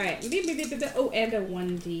 Alright. Oh, and a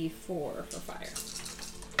 1d4 for fire.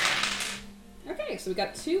 Okay, so we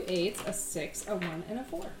got 2 8s, a 6, a 1, and a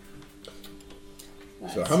 4.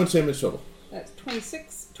 So how much damage total? That's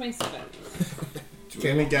 26, 27.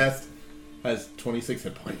 Cannon Gas has 26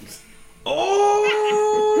 hit points.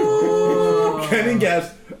 Oh! Cannon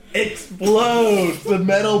Gas explodes the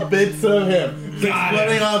metal bits of him.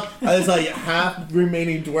 Exploding off as like half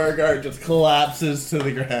remaining Dwargar just collapses to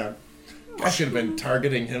the ground. I should have been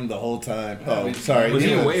targeting him the whole time. Oh, sorry. Was he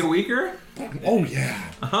Demons. way weaker? Oh, yeah.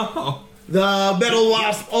 Oh. The Metal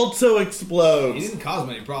Wasp also He explodes. didn't cause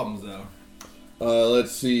many problems though.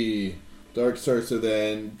 Let's see. Dark Star, so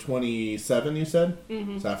then 27, you said?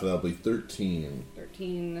 Mm-hmm. So after that will be 13.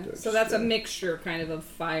 13. So that's a mixture kind of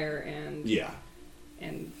fire and Yeah.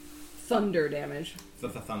 and thunder damage. The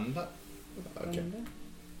thunder. Okay. Did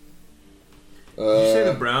you say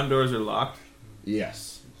the brown doors are locked?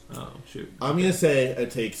 Yes. Oh, shoot. I'm going to say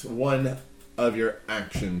it takes one of your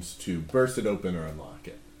actions to burst it open or unlock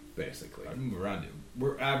it, basically. I move around it.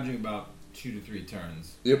 We're averaging about 2 to 3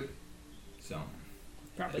 turns. Yep. So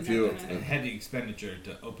Probably If not you- gonna- a heavy expenditure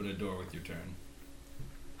to open a door with your turn.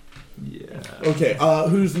 Yeah. Okay,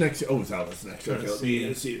 who's next? Oh, Zala's next. Okay, Let's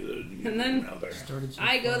let's see the And then Mother. Started so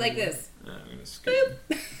I go far. like this. I'm gonna skip.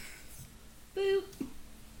 Boop.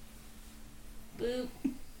 Boop.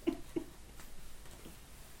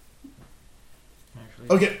 Actually,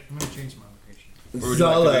 Okay, I'm gonna change my location. Where would you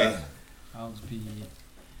like to Zala. I'll be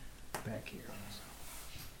back here.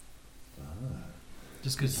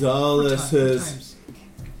 Just because. Zala says,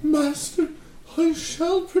 Master, I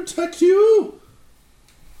shall protect you.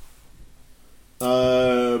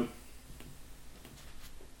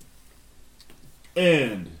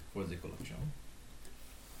 And For the collection.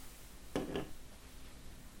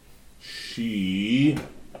 she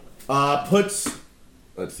puts,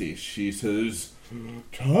 let's see, she says,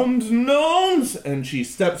 "Come to gnomes," and she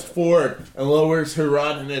steps forward and lowers her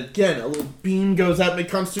rod, and again a little beam goes out. Make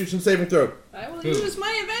Constitution saving throw. I will use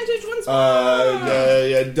my advantage once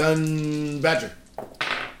more. Dun Badger.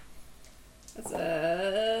 That's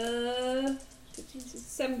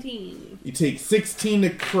 17. You take 16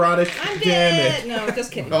 necrotic I'm damage. dead. No,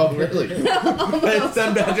 just kidding. Oh, really? That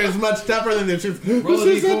Stun Badger is much tougher than this. Roll a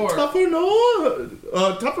This is a D4.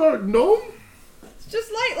 tougher gnome?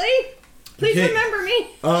 Just lightly. Please Okay. remember me.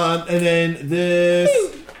 And then this,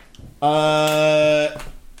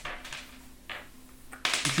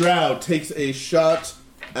 Drow takes a shot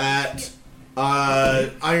at,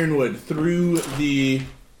 Ironwood through the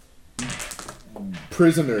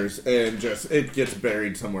prisoners, and just, it gets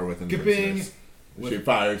buried somewhere within the Ka-bing. prisoners. She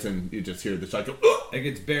fires, and you just hear the shot go, "Ugh!" It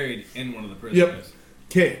gets buried in one of the prisoners.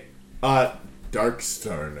 Okay,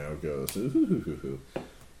 Darkstar now goes.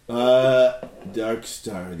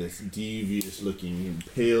 Darkstar, this devious-looking,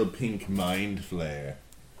 pale pink mind flare,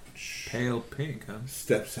 Pale pink, huh?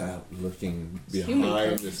 steps out, looking Human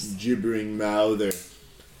behind colors. this gibbering mouther,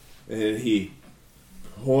 and he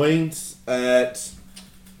points at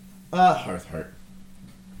Hearthheart.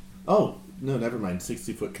 Oh no, never mind.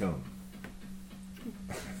 60-foot cone.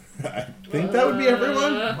 I think that would be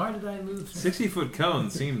everyone. Why did I lose? 60-foot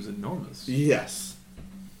cone seems enormous. Yes.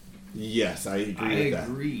 Yes, I agree I with that.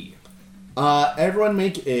 agree. Everyone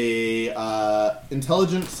make a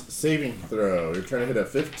intelligence saving throw. You're trying to hit a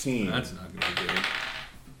 15. That's not gonna be good.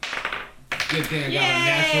 Good thing I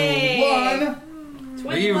got Yay! a natural 1.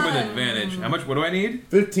 21. Even with advantage. How much? What do I need?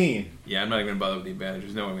 15. Yeah, I'm not even gonna bother with the advantage.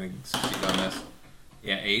 There's no way I'm gonna succeed on this.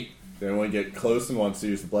 Yeah, 8. Did anyone get close and wants to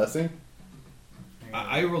use the blessing?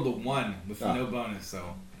 I rolled a 1 with Ah. no bonus,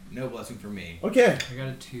 so no blessing for me. Okay. I got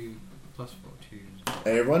a 2 plus 4 2s.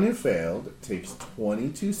 Everyone who failed takes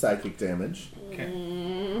 22 psychic damage, Okay.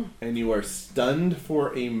 and you are stunned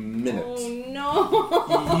for a minute. Oh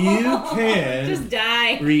no. You can Just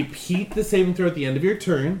die. repeat the saving throw at the end of your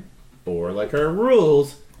turn, or like our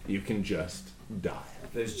rules, you can just die.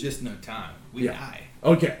 There's just no time. We Yeah. die.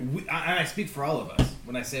 Okay. I speak for all of us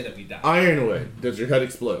when I say that we die. Ironwood, does your head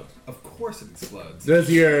explode? Of course it explodes. Does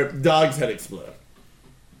your dog's head explode?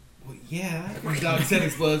 Well, yeah. When the dog's head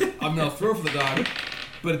explodes, I'm gonna throw for the dog,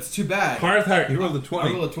 but it's too bad. Hearthheart. You rolled a I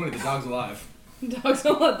 20. roll a 20. The dog's alive. Dogs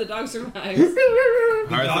don't let the dog survive.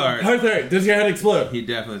 Hearthheart. Hearthheart, does your head explode? He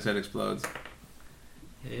definitely said explodes.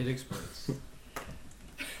 It explodes.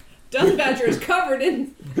 Dun Badger is covered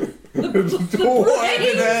in the Dwarven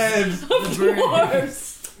brains heads. of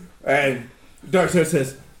dwarves. And Darkstar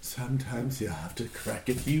says, sometimes you have to crack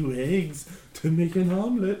a few eggs to make an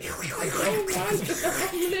omelet. I don't want to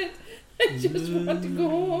omelet. I just want to go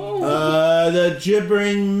home. The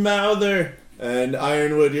gibbering mouther. And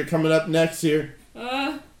Ironwood, you're coming up next here.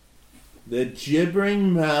 The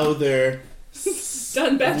gibbering mouther.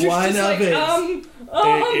 Dun Badger's One just of like, it.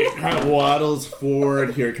 It kind of waddles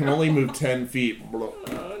forward here. It can only move 10 feet. Oh no,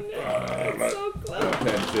 it's so close.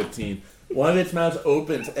 10, 15. One of its mouths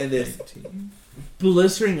opens, and this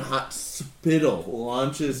blistering hot spittle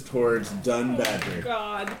launches towards Dun Badger.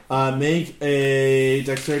 God. Make a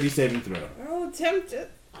dexterity saving throw. I'll attempt it.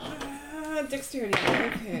 Dexterity.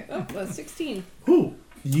 Okay. Oh, 16. Whew.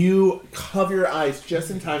 You cover your eyes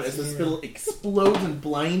just in time as the spittle explodes in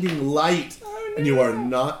blinding light, Oh, no. and you are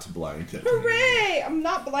not blinded. Hooray! I'm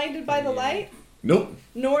not blinded by the light, Nope.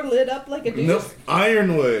 nor lit up like a deuce. Nope.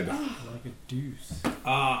 Ironwood. Like a deuce.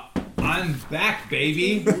 I'm back,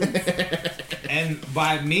 baby. And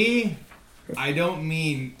by me, I don't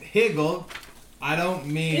mean higgle. I don't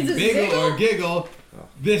mean Is it biggle ziggle? or giggle.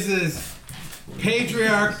 This is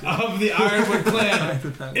patriarch of the Ironwood clan,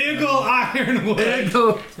 Iggle Ironwood.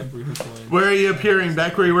 Temporary decline. Where are you appearing?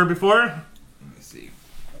 Back where you were before? Let me see.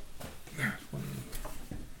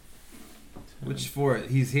 Which for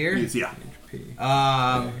he's here? Yeah.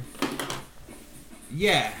 HP.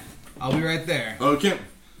 Yeah. I'll be right there. Okay.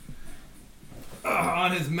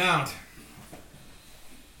 On his mount.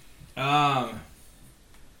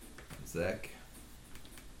 Sec.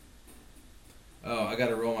 Oh, I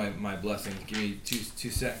gotta roll my blessing. Give me two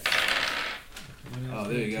secs. Oh,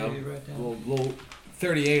 there you go. Little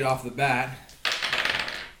 38 off the bat.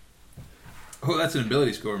 Oh, that's an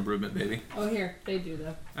ability score improvement, baby. Oh, here, they do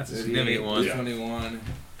though. That's a significant one. 21, Here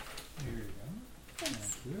you go. Thank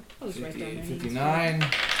you. I'll just write down 58, their names.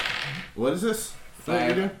 59. What is this? What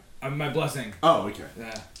you doing? My blessing. Oh, okay.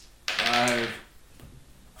 Yeah. 5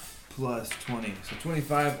 plus 20. So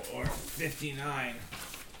 25 or 59.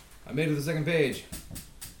 I made it to the second page.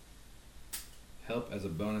 Help as a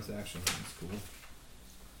bonus action. That's cool.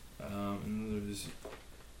 And there's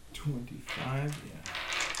 25. Yeah.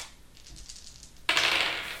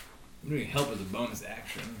 I'm doing help as a bonus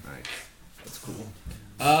action. Nice. That's cool.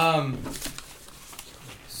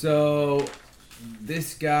 So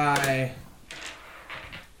this guy,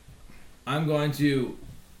 I'm going to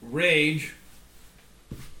rage,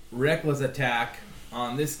 reckless attack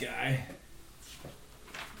on this guy,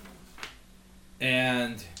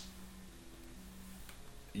 and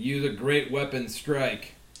use a great weapon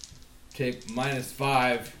strike. Take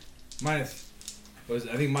 -5, what is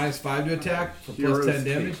it? I think -5 to attack for plus 10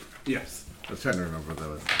 damage. Yes. I was trying to remember what that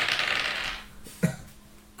was.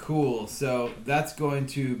 Cool. So that's going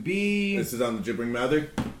to be This is on the Gibbering Mouther?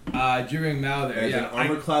 Gibbering Mouther. As Yeah, an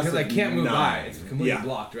armor class because I of can't move 9. by. It's completely Yeah.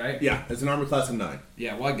 blocked, right? Yeah, it's an armor class of 9.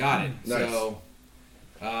 Yeah. Well, I got it. Nice. So,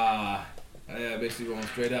 basically going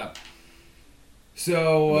straight up.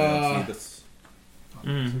 So Yeah, see this.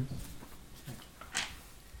 Mm-hmm.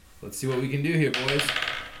 let's see what we can do here, boys.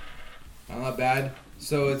 Not bad.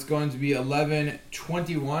 So it's going to be 11,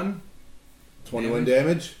 21. 21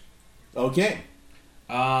 damage? Okay.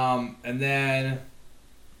 And then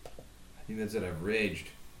I think that's it. I've raged.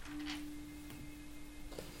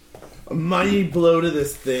 A mighty blow to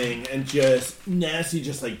this thing, and just nasty,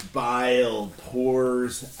 just like bile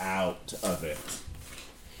pours out of it.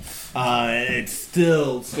 And it's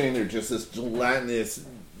still standing there, just this gelatinous,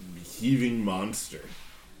 heaving monster.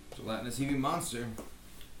 Gelatinous heaving monster.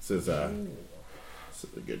 This is a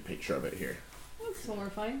good picture of it here. That's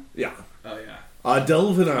horrifying. Yeah. Oh yeah.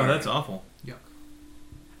 Delvinar. Oh, that's awful.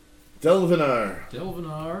 Delvinar.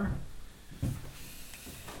 Delvinar.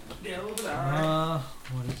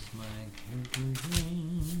 What is my character's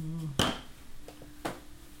name?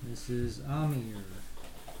 This is Amir.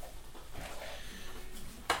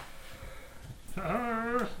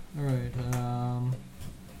 Alright,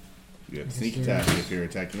 You got guess sneak there's- attack if you're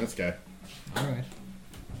attacking this guy. alright.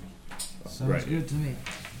 Sounds Right. good to me.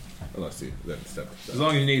 Unless you then step. As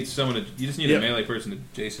long as you need someone to, you just need Yep. a melee person to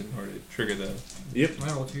Jason or to trigger the Yep.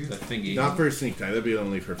 I roll 2. thingy. Not for sneak attack. That'd be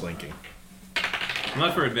only for flanking.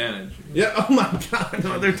 Not for advantage. Yeah. Oh my god.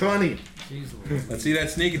 Another 20. Jeez Louise. Let's see that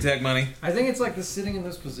sneak attack money. I think it's like the sitting in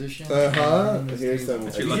this position. Uh-huh. and then this Here's table. some.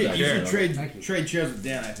 That's your lucky You chair. should Thank you. trade chairs with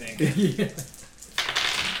Dan, I think. Yeah.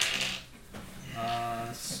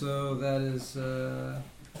 So that is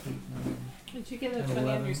Did you get a And 20 on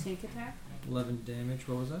 11. your sneak attack? 11 damage.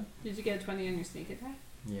 What was that? Did you get a 20 on your sneak attack?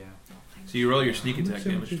 Yeah. So you roll your sneak attack much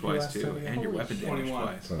damage did you twice last too, time? and your Holy weapon shit. damage 21.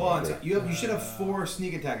 twice. Hold on, so you should have 4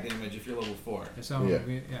 sneak attack damage if you're level 4. That sounds Yeah.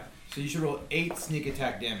 yeah. So you should roll 8 sneak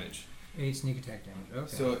attack damage. 8 sneak attack damage.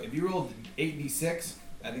 Okay. So if you rolled 8d6,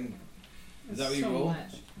 I think is that what you so rolled?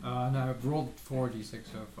 much. no, I've rolled 4d6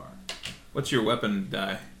 so far. What's your weapon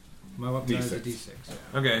die? My weapon is a D6. d6.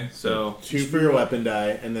 Yeah. Okay, so 2 for your weapon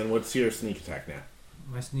die, and then what's your sneak attack now?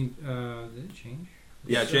 My sneak. Did it change?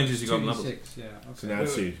 yeah, it changes as you go up in levels. 2d6. Yeah. So Okay. now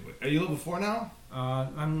it's Wait, are you level 4 now?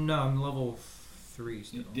 I'm level 3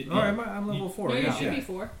 still. Did- Oh, I'm level 4. No, you Yeah. should be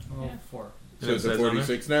 4. I'm level Yeah. 4. So it's a It says on there?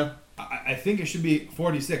 46 now? I think it should be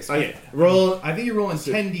 46. Okay, roll. I think you're rolling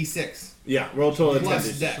 10d6. Yeah, roll total of Plus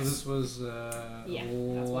 10. dex. So this was Yeah,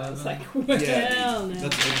 11. that's why I was like, Yeah, well, no.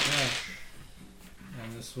 that's Okay.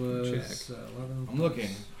 And this was Check. 11. I'm looking.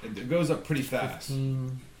 It goes up pretty fast.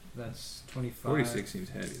 15. That's 25. 46 seems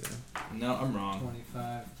heavy though. No, I'm wrong.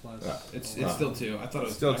 25 plus. It's 11. still 2. I thought it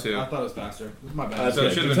was Still 2. I thought it was faster. My bad. That's So it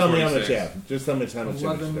good. should've Just been tell me how much 46. you have. Just tell me how much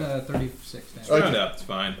 11, damage. 36 damage. Okay. Round up, it's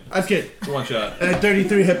fine. That's good. It's a one shot.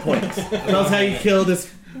 33 hit points. Tell us how you kill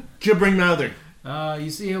this gibbering mouther. You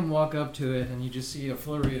see him walk up to it, and you just see a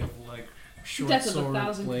flurry of like short Death of a sword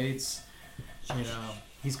thousand. blades. You know,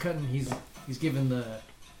 he's cutting. He's giving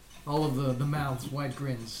all of the mouths wide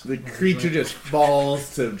grins. The And he's creature like- just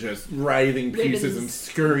falls to just writhing pieces and Ribbons.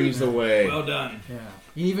 scurries away. Well done. Yeah.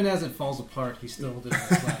 Even as it falls apart, he's still doing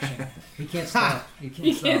the slashing. He can't stop. He can't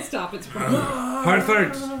You stop. can't stop its problem.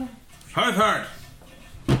 Hearthard. Hard.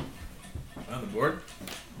 On the board?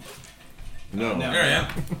 No. No. There I am.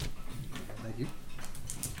 Thank you.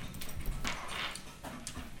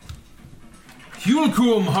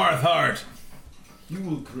 Hulkum Hearthheart.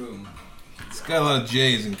 Hulkrum. It's got a lot of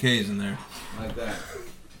J's and K's in there. Like that.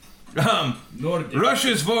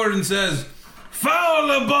 Rushes forward and says, "Foul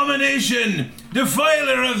abomination,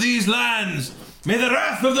 defiler of these lands, may the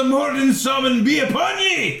wrath of the Morden Summon be upon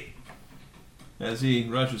ye!" As he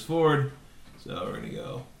rushes forward. So we're gonna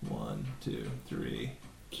go 1, 2, 3,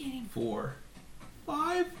 4,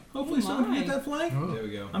 5. Hopefully someone can get that flank. There we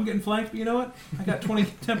go. I'm getting flanked, but you know what? I got 20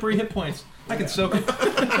 temporary hit points. I can soak it.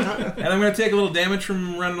 And I'm gonna take a little damage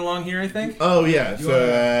from running along here, I think. Oh yeah.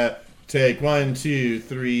 So take 1, 2,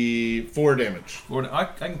 3, 4 damage. I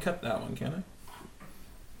can cut that one, can I?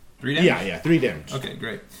 3 damage? Yeah, 3 damage. Okay,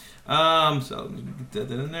 great. So get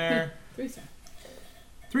that in there. 3 sir.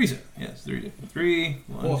 3 sir. Yes, 3. 3,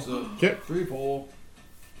 1, Okay. 3, 4.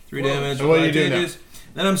 3 damage. So what do you do now? Changes.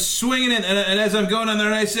 Then I'm swinging it, and as I'm going on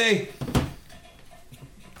there, I say,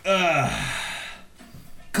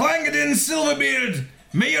 "Clangadin Silverbeard,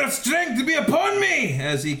 may your strength be upon me!"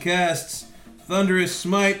 As he casts Thunderous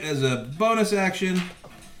Smite as a bonus action,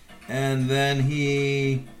 and then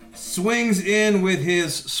he swings in with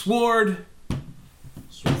his sword.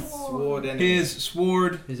 Sword enemy. His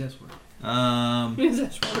sword. His S word.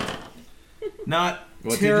 Not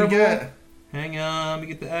What terrible. did you get? Hang on, let me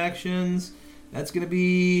get the actions. That's gonna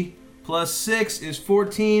be plus 6 is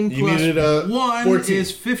 14. You Plus needed 1 14.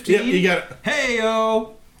 is 15. Yep, you got it.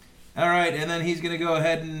 Hey-o! Alright, and then he's gonna go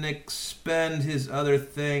ahead and expend his other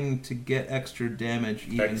thing to get extra damage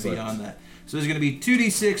even Excellent. beyond that. So there's gonna be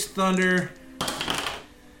 2d6 thunder.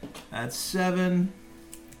 That's 7.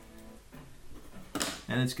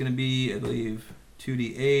 And it's gonna be, I believe,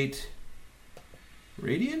 2d8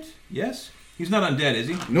 radiant? Yes? He's not undead, is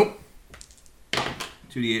he? Nope.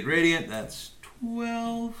 2d8 radiant, that's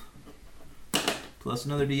 12. Plus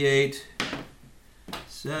another d8.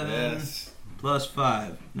 7. Yes. Plus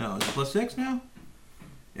 5. No, is it plus 6 now?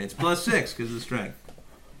 It's plus 6 because of the strength.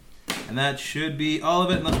 And that should be all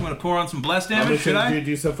of it, unless I'm going to pour on some bless How damage, much should did I? you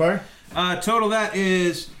do so far? Total that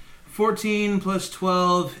is 14 plus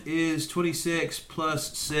 12 is 26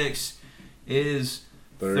 plus 6 is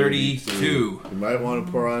 32. You might want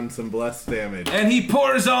to pour on some blessed damage. And he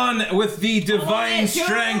pours on with the divine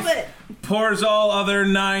strength, pours all other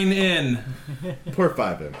 9 in. Pour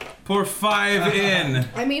 5 in. Pour 5 in.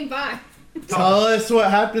 I mean, 5. Tell us what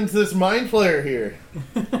happens to this mind flayer here.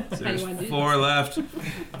 There's 4 left.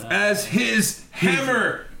 As his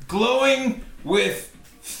hammer, glowing with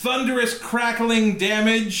thunderous crackling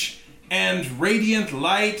damage and radiant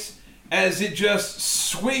light, as it just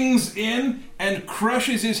swings in and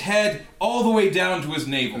crushes his head all the way down to his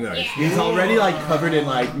navel. Nice. He's already covered in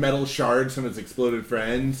metal shards from his exploded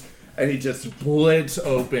friends, and he just splits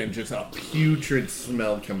open, just a putrid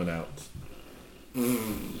smell coming out.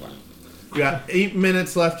 We got 8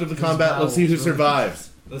 minutes left of the combat. Let's see who survives.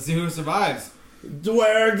 Let's see who survives.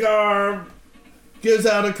 Dwergar gives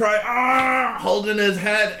out a cry, holding his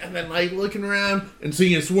head, and then looking around and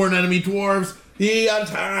seeing his sworn enemy dwarves. He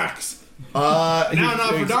attacks. Now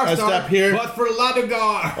not for Darkstar, step here. but for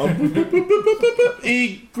Ladogar.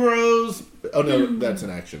 He grows. Oh no, that's an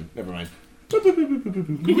action. Never mind. He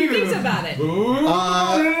thinks about it.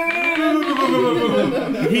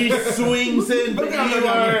 He swings in, but you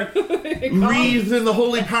are wreathed in the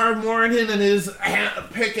holy power of Morin, and his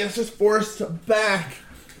pick is just forced back.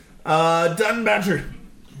 Dunbadger.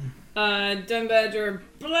 Dunbadger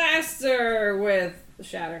blaster with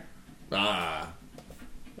shatter. The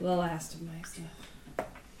last of my stuff.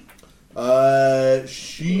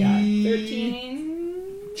 She We got 13.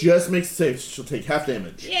 just makes a save. She'll take half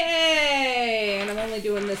damage. Yay! And I'm only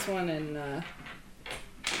doing this one in.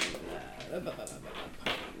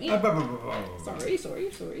 Sorry.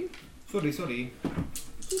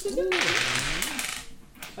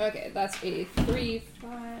 Okay, that's a 3,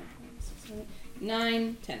 5, 6, 7,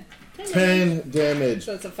 9, 10. 10 damage.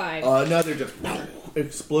 So it's a 5. Another just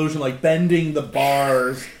explosion, bending the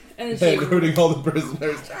bars and and she. hurting all the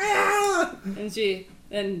prisoners. And she.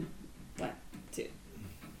 And 1, 2,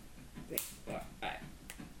 3, 4, 5.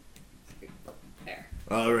 6, there.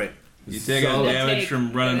 All right. You take Zala. damage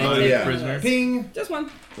from running Oh, into yeah. the prisoner. Ping. Just one.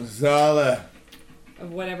 Zala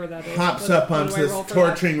Of whatever that is. hops What up do onto I this roll for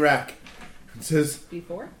torturing rack and says, that?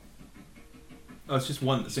 Before? Oh, it's just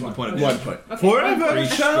one single point of 1 damage. point. Okay. Forever For each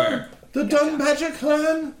shall square. the Dunbadger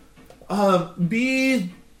clan be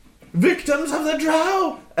victims of the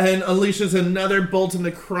drow, and unleashes another bolt of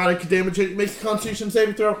necrotic damage. It makes a Constitution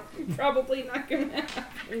saving throw. Probably not gonna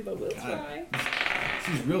happen, but we'll try.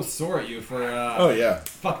 She's real sore at you for Oh yeah.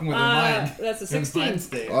 fucking with her mind. That's a Her 16. mind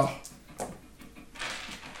state. Oh.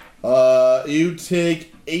 You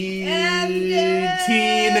take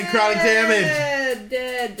 18 necrotic damage.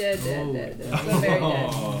 Dead. So very dead.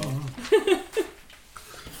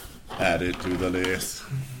 Add it to the list.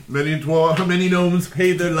 Many gnomes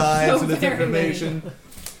paid their lives So for this very information.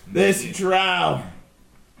 This drow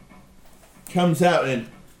comes out in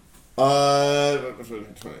 20,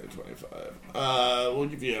 25. We'll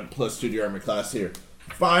give you a +2 to your armor class here.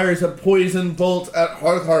 Fires a poison bolt at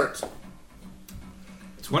Hearthheart.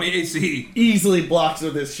 20 AC. Easily blocks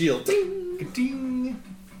with his shield. Ding, ding.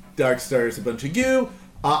 Darkstar is a bunch of goo.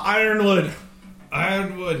 Ironwood.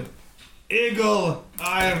 Eagle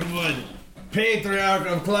Ironwood, patriarch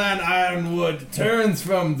of Clan Ironwood, turns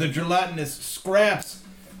from the gelatinous scraps,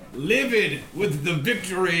 livid with the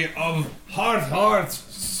victory of Hearth's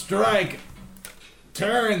strike,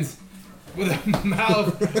 turns with a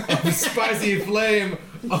mouth of spicy flame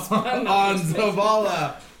on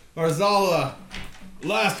Zavala, or Zala,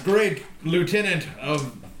 last great lieutenant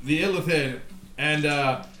of the Illithid,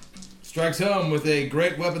 and strikes home with a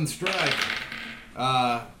great weapon strike.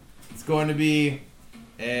 It's going to be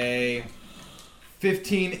a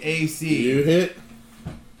 15 AC. You hit.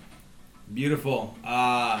 Beautiful.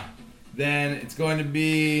 Then it's going to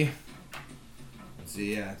be... Let's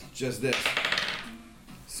see, yeah, it's just this.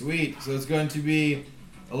 Sweet. So it's going to be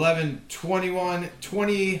 11, 21,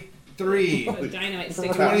 23. The dynamite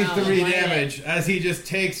sticks in your mouth. 23 Why damage as he just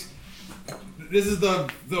takes... This is the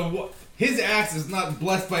his axe is not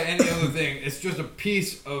blessed by any other thing. It's just a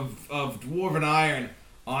piece of dwarven iron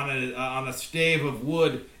on a stave of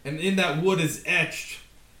wood, and in that wood is etched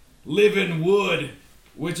living wood,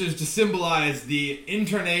 which is to symbolize the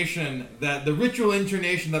the ritual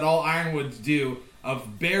intonation that all Ironwoods do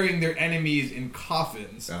of burying their enemies in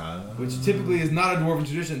coffins, which typically is not a dwarven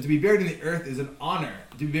tradition. To be buried in the earth is an honor.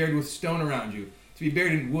 To be buried with stone around you. To be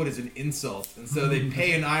buried in wood is an insult, and so they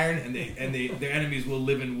pay in iron, and their enemies will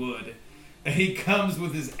live in wood. And he comes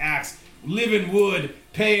with his axe, live in wood,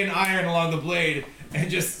 pay in iron along the blade, and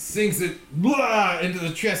just sinks it into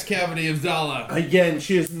the chest cavity of Zala. Again,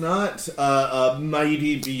 she is not a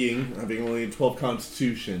mighty being, having only 12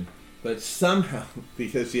 constitution, but somehow,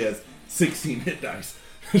 because she has 16 hit dice,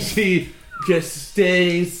 she just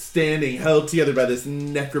stays standing, held together by this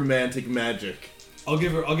necromantic magic. I'll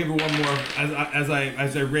give her one more as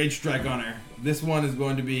I rage strike on her. This one is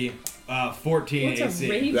going to be 14 What's AC. a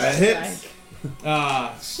rage That hits. strike?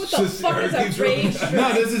 Uh, What the fuck is a rage strike?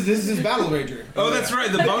 no, this is his battle rager. Oh, that's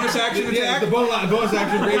right. The bonus action Yeah, attack. the bonus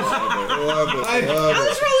action rage. Love it.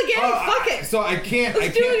 Let's roll again. Fuck it. So I can't.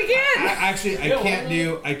 Let's do it again.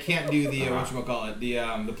 I can't do the whatchamacallit,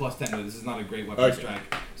 the plus 10. This is not a great weapon Okay.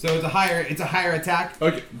 strike. So it's a higher attack.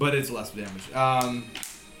 Okay. But it's less damage.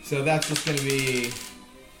 So that's just gonna be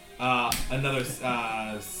another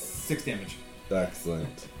 6 damage.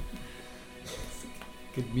 Excellent.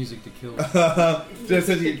 Good music to kill. Just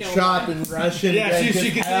as you chop and rush and Yeah, she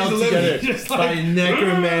just gets held into together living, just by like-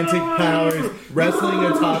 necromantic powers, wrestling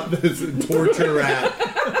atop this torture rat.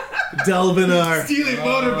 Delvinar. Stealing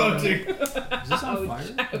motorboating. Is this on fire?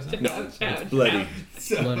 Is that No, it's bloody.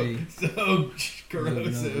 bloody? So Over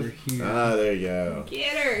corrosive. here? There you go.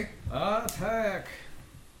 Get her. Attack.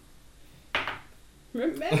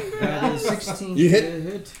 Remember That us. is 16 You to hit.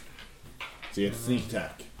 hit. So you have sneak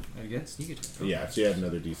attack. I get sneak attack. Yeah, so you have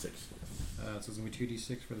another d6. So it's going to be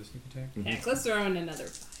 2d6 for the sneak attack. Heck, let's throw in another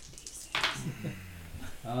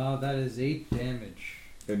 5d6. That is 8 damage.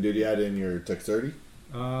 And did you add in your dexterity?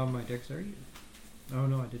 My dexterity? Oh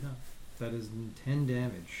no, I did not. That is 10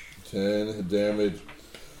 damage. 10 damage.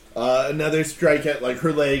 Another strike at like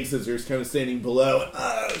her legs as you're kind of standing below.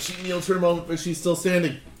 She kneels for a moment, but she's still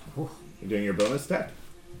standing. Oof. You're doing your bonus attack.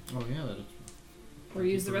 Oh yeah, that is. Or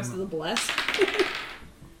use the rest of the bless.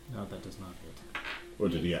 No, that does not hit.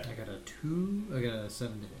 What did you get? I got a 2. I got a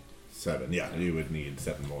 7 to hit. 7. Yeah, you would need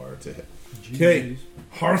 7 more to hit. Okay,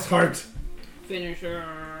 Hearthheart. Finisher.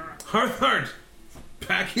 Hearthheart,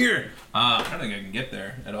 back here. I don't think I can get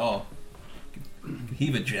there at all.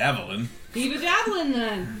 Heave a javelin. Heave a javelin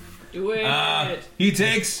then. Do it. He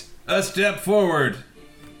takes a step forward.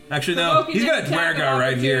 Actually, no. Provoking He's got a attack of Dwergar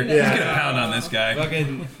right here. opportunity. He's gonna pound on this guy.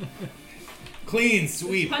 Fucking clean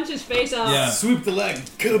sweep. Punch his face off. Yeah. Sweep the leg.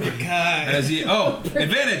 Cobra Kai. As he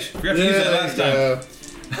advantage. Forgot to use that last time.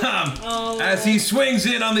 Oh. As he swings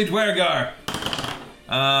in on the Dwergar.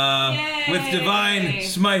 Yay. With divine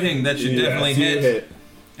smiting, that should definitely hit.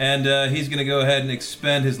 And he's going to go ahead and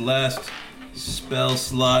expend his last spell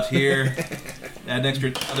slot here. Add an extra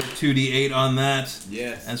other 2d8 on that.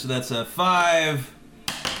 Yes. And so that's a 5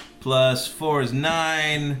 plus 4 is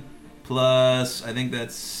 9 plus, I think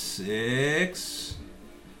that's 6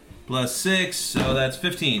 plus 6, so that's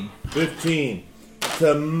 15. 15.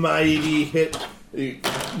 takes a mighty hit.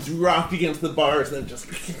 He's rocked against the bars and then just...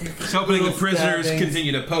 He's hoping the prisoners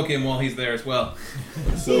continue to poke him while he's there as well.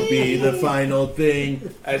 This will be the final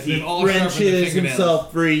thing as he They've all sharpened wrenches their fingernails.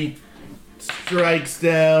 himself free, strikes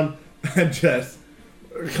down, and just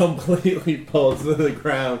completely falls to the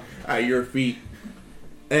ground at your feet.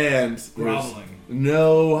 And there's Groveling.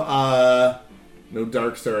 no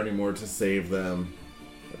Dark Star anymore to save them.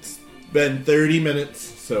 It's been 30 minutes,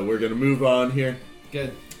 so we're going to move on here.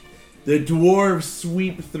 Good. The dwarves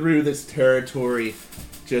sweep through this territory,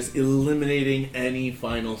 just eliminating any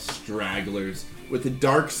final stragglers. With the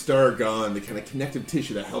Dark Star gone, the kind of connective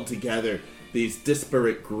tissue that held together these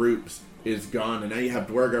disparate groups is gone, and now you have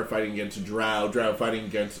Dwargar fighting against Drow, Drow fighting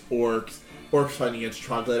against Orcs, Orcs fighting against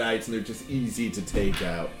Troglodytes, and they're just easy to take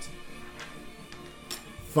out.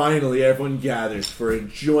 Finally, everyone gathers for a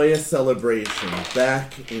joyous celebration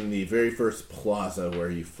back in the very first plaza where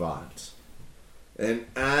you fought. And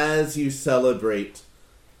as you celebrate,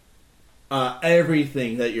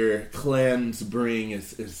 everything that your clans bring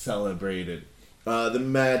is celebrated. The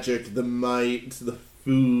magic, the might, the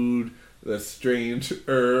food, the strange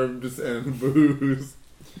herbs and booze.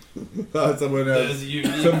 Someone has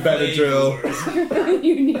some Benadryl.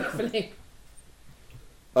 Unique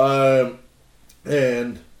flavor.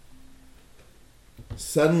 And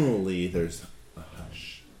suddenly there's a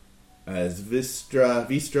hush as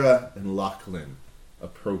Vistra and Lachlan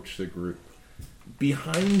approach the group.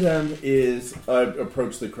 Behind them is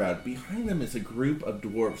approach the crowd. Behind them is a group of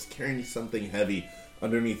dwarves carrying something heavy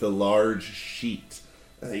underneath a large sheet.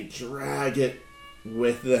 They drag it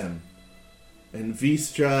with them, and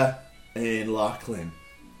Vistra and Lachlan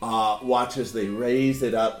watch as they raise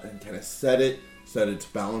it up and kind of set it to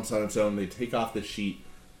balance on its own. They take off the sheet,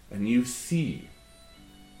 and you see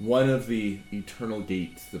one of the eternal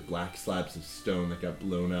gates, the black slabs of stone that got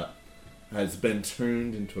blown up, has been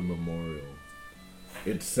turned into a memorial.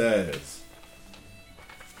 It says,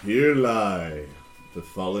 "Here lie the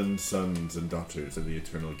fallen sons and daughters of the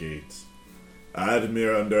eternal gates.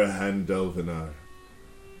 Admir Underhand Delvinar,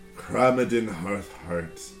 Kramadin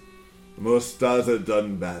Hearthheart, Mostaza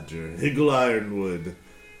Dunbadger, Higgle Ironwood,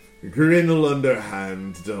 Grinnell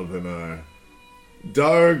Underhand Delvinar,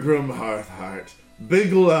 Dargrim Hearthheart,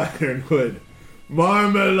 Biggle Ironwood,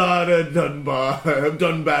 Marmalada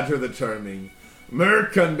Dunbatter the Charming,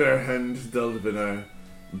 Merc Underhand Delvinar,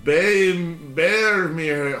 Bearmere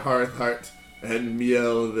Hearthheart, and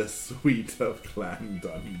Miel the Sweet of Clan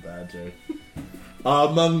Dunbadger.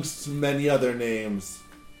 Amongst many other names.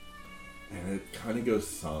 And it kind of goes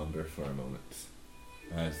somber for a moment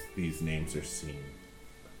as these names are seen.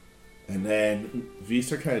 And then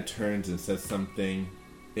Vistra kind of turns and says something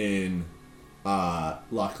in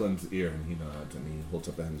Lachlan's ear, and he nods and he holds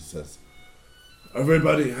up a hand and says,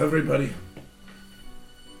 Everybody,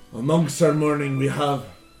 amongst our mourning we have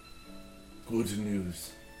good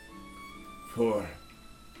news. For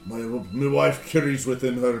my wife carries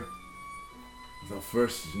within her the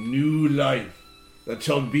first new life that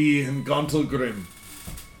shall be in Gauntlgrim.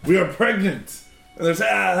 We are pregnant! And there's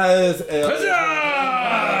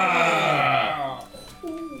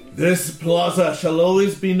This plaza shall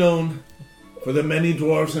always be known for the many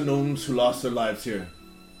dwarves and gnomes who lost their lives here,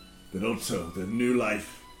 but also the new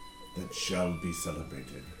life that shall be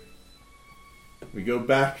celebrated. We go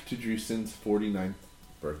back to Drusen's 49th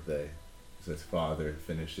birthday as his father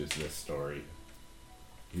finishes this story.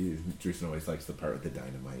 Drusen always likes the part with the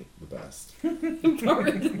dynamite the best.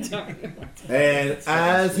 And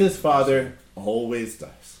as his father always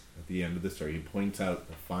does, at the end of the story, he points out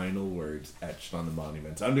the final words etched on the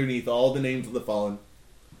monuments. Underneath all the names of the fallen,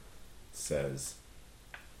 says,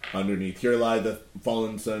 underneath, here lie the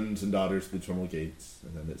fallen sons and daughters of the eternal gates.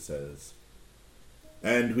 And then it says,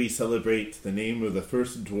 and we celebrate the name of the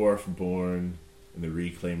first dwarf born in the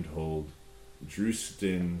reclaimed hold,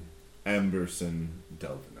 Drustin Amberson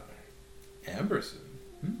Delvinar. Amberson?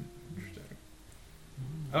 Interesting.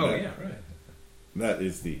 Oh, yeah, right. That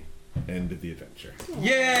is the end of the adventure.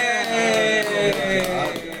 Yay!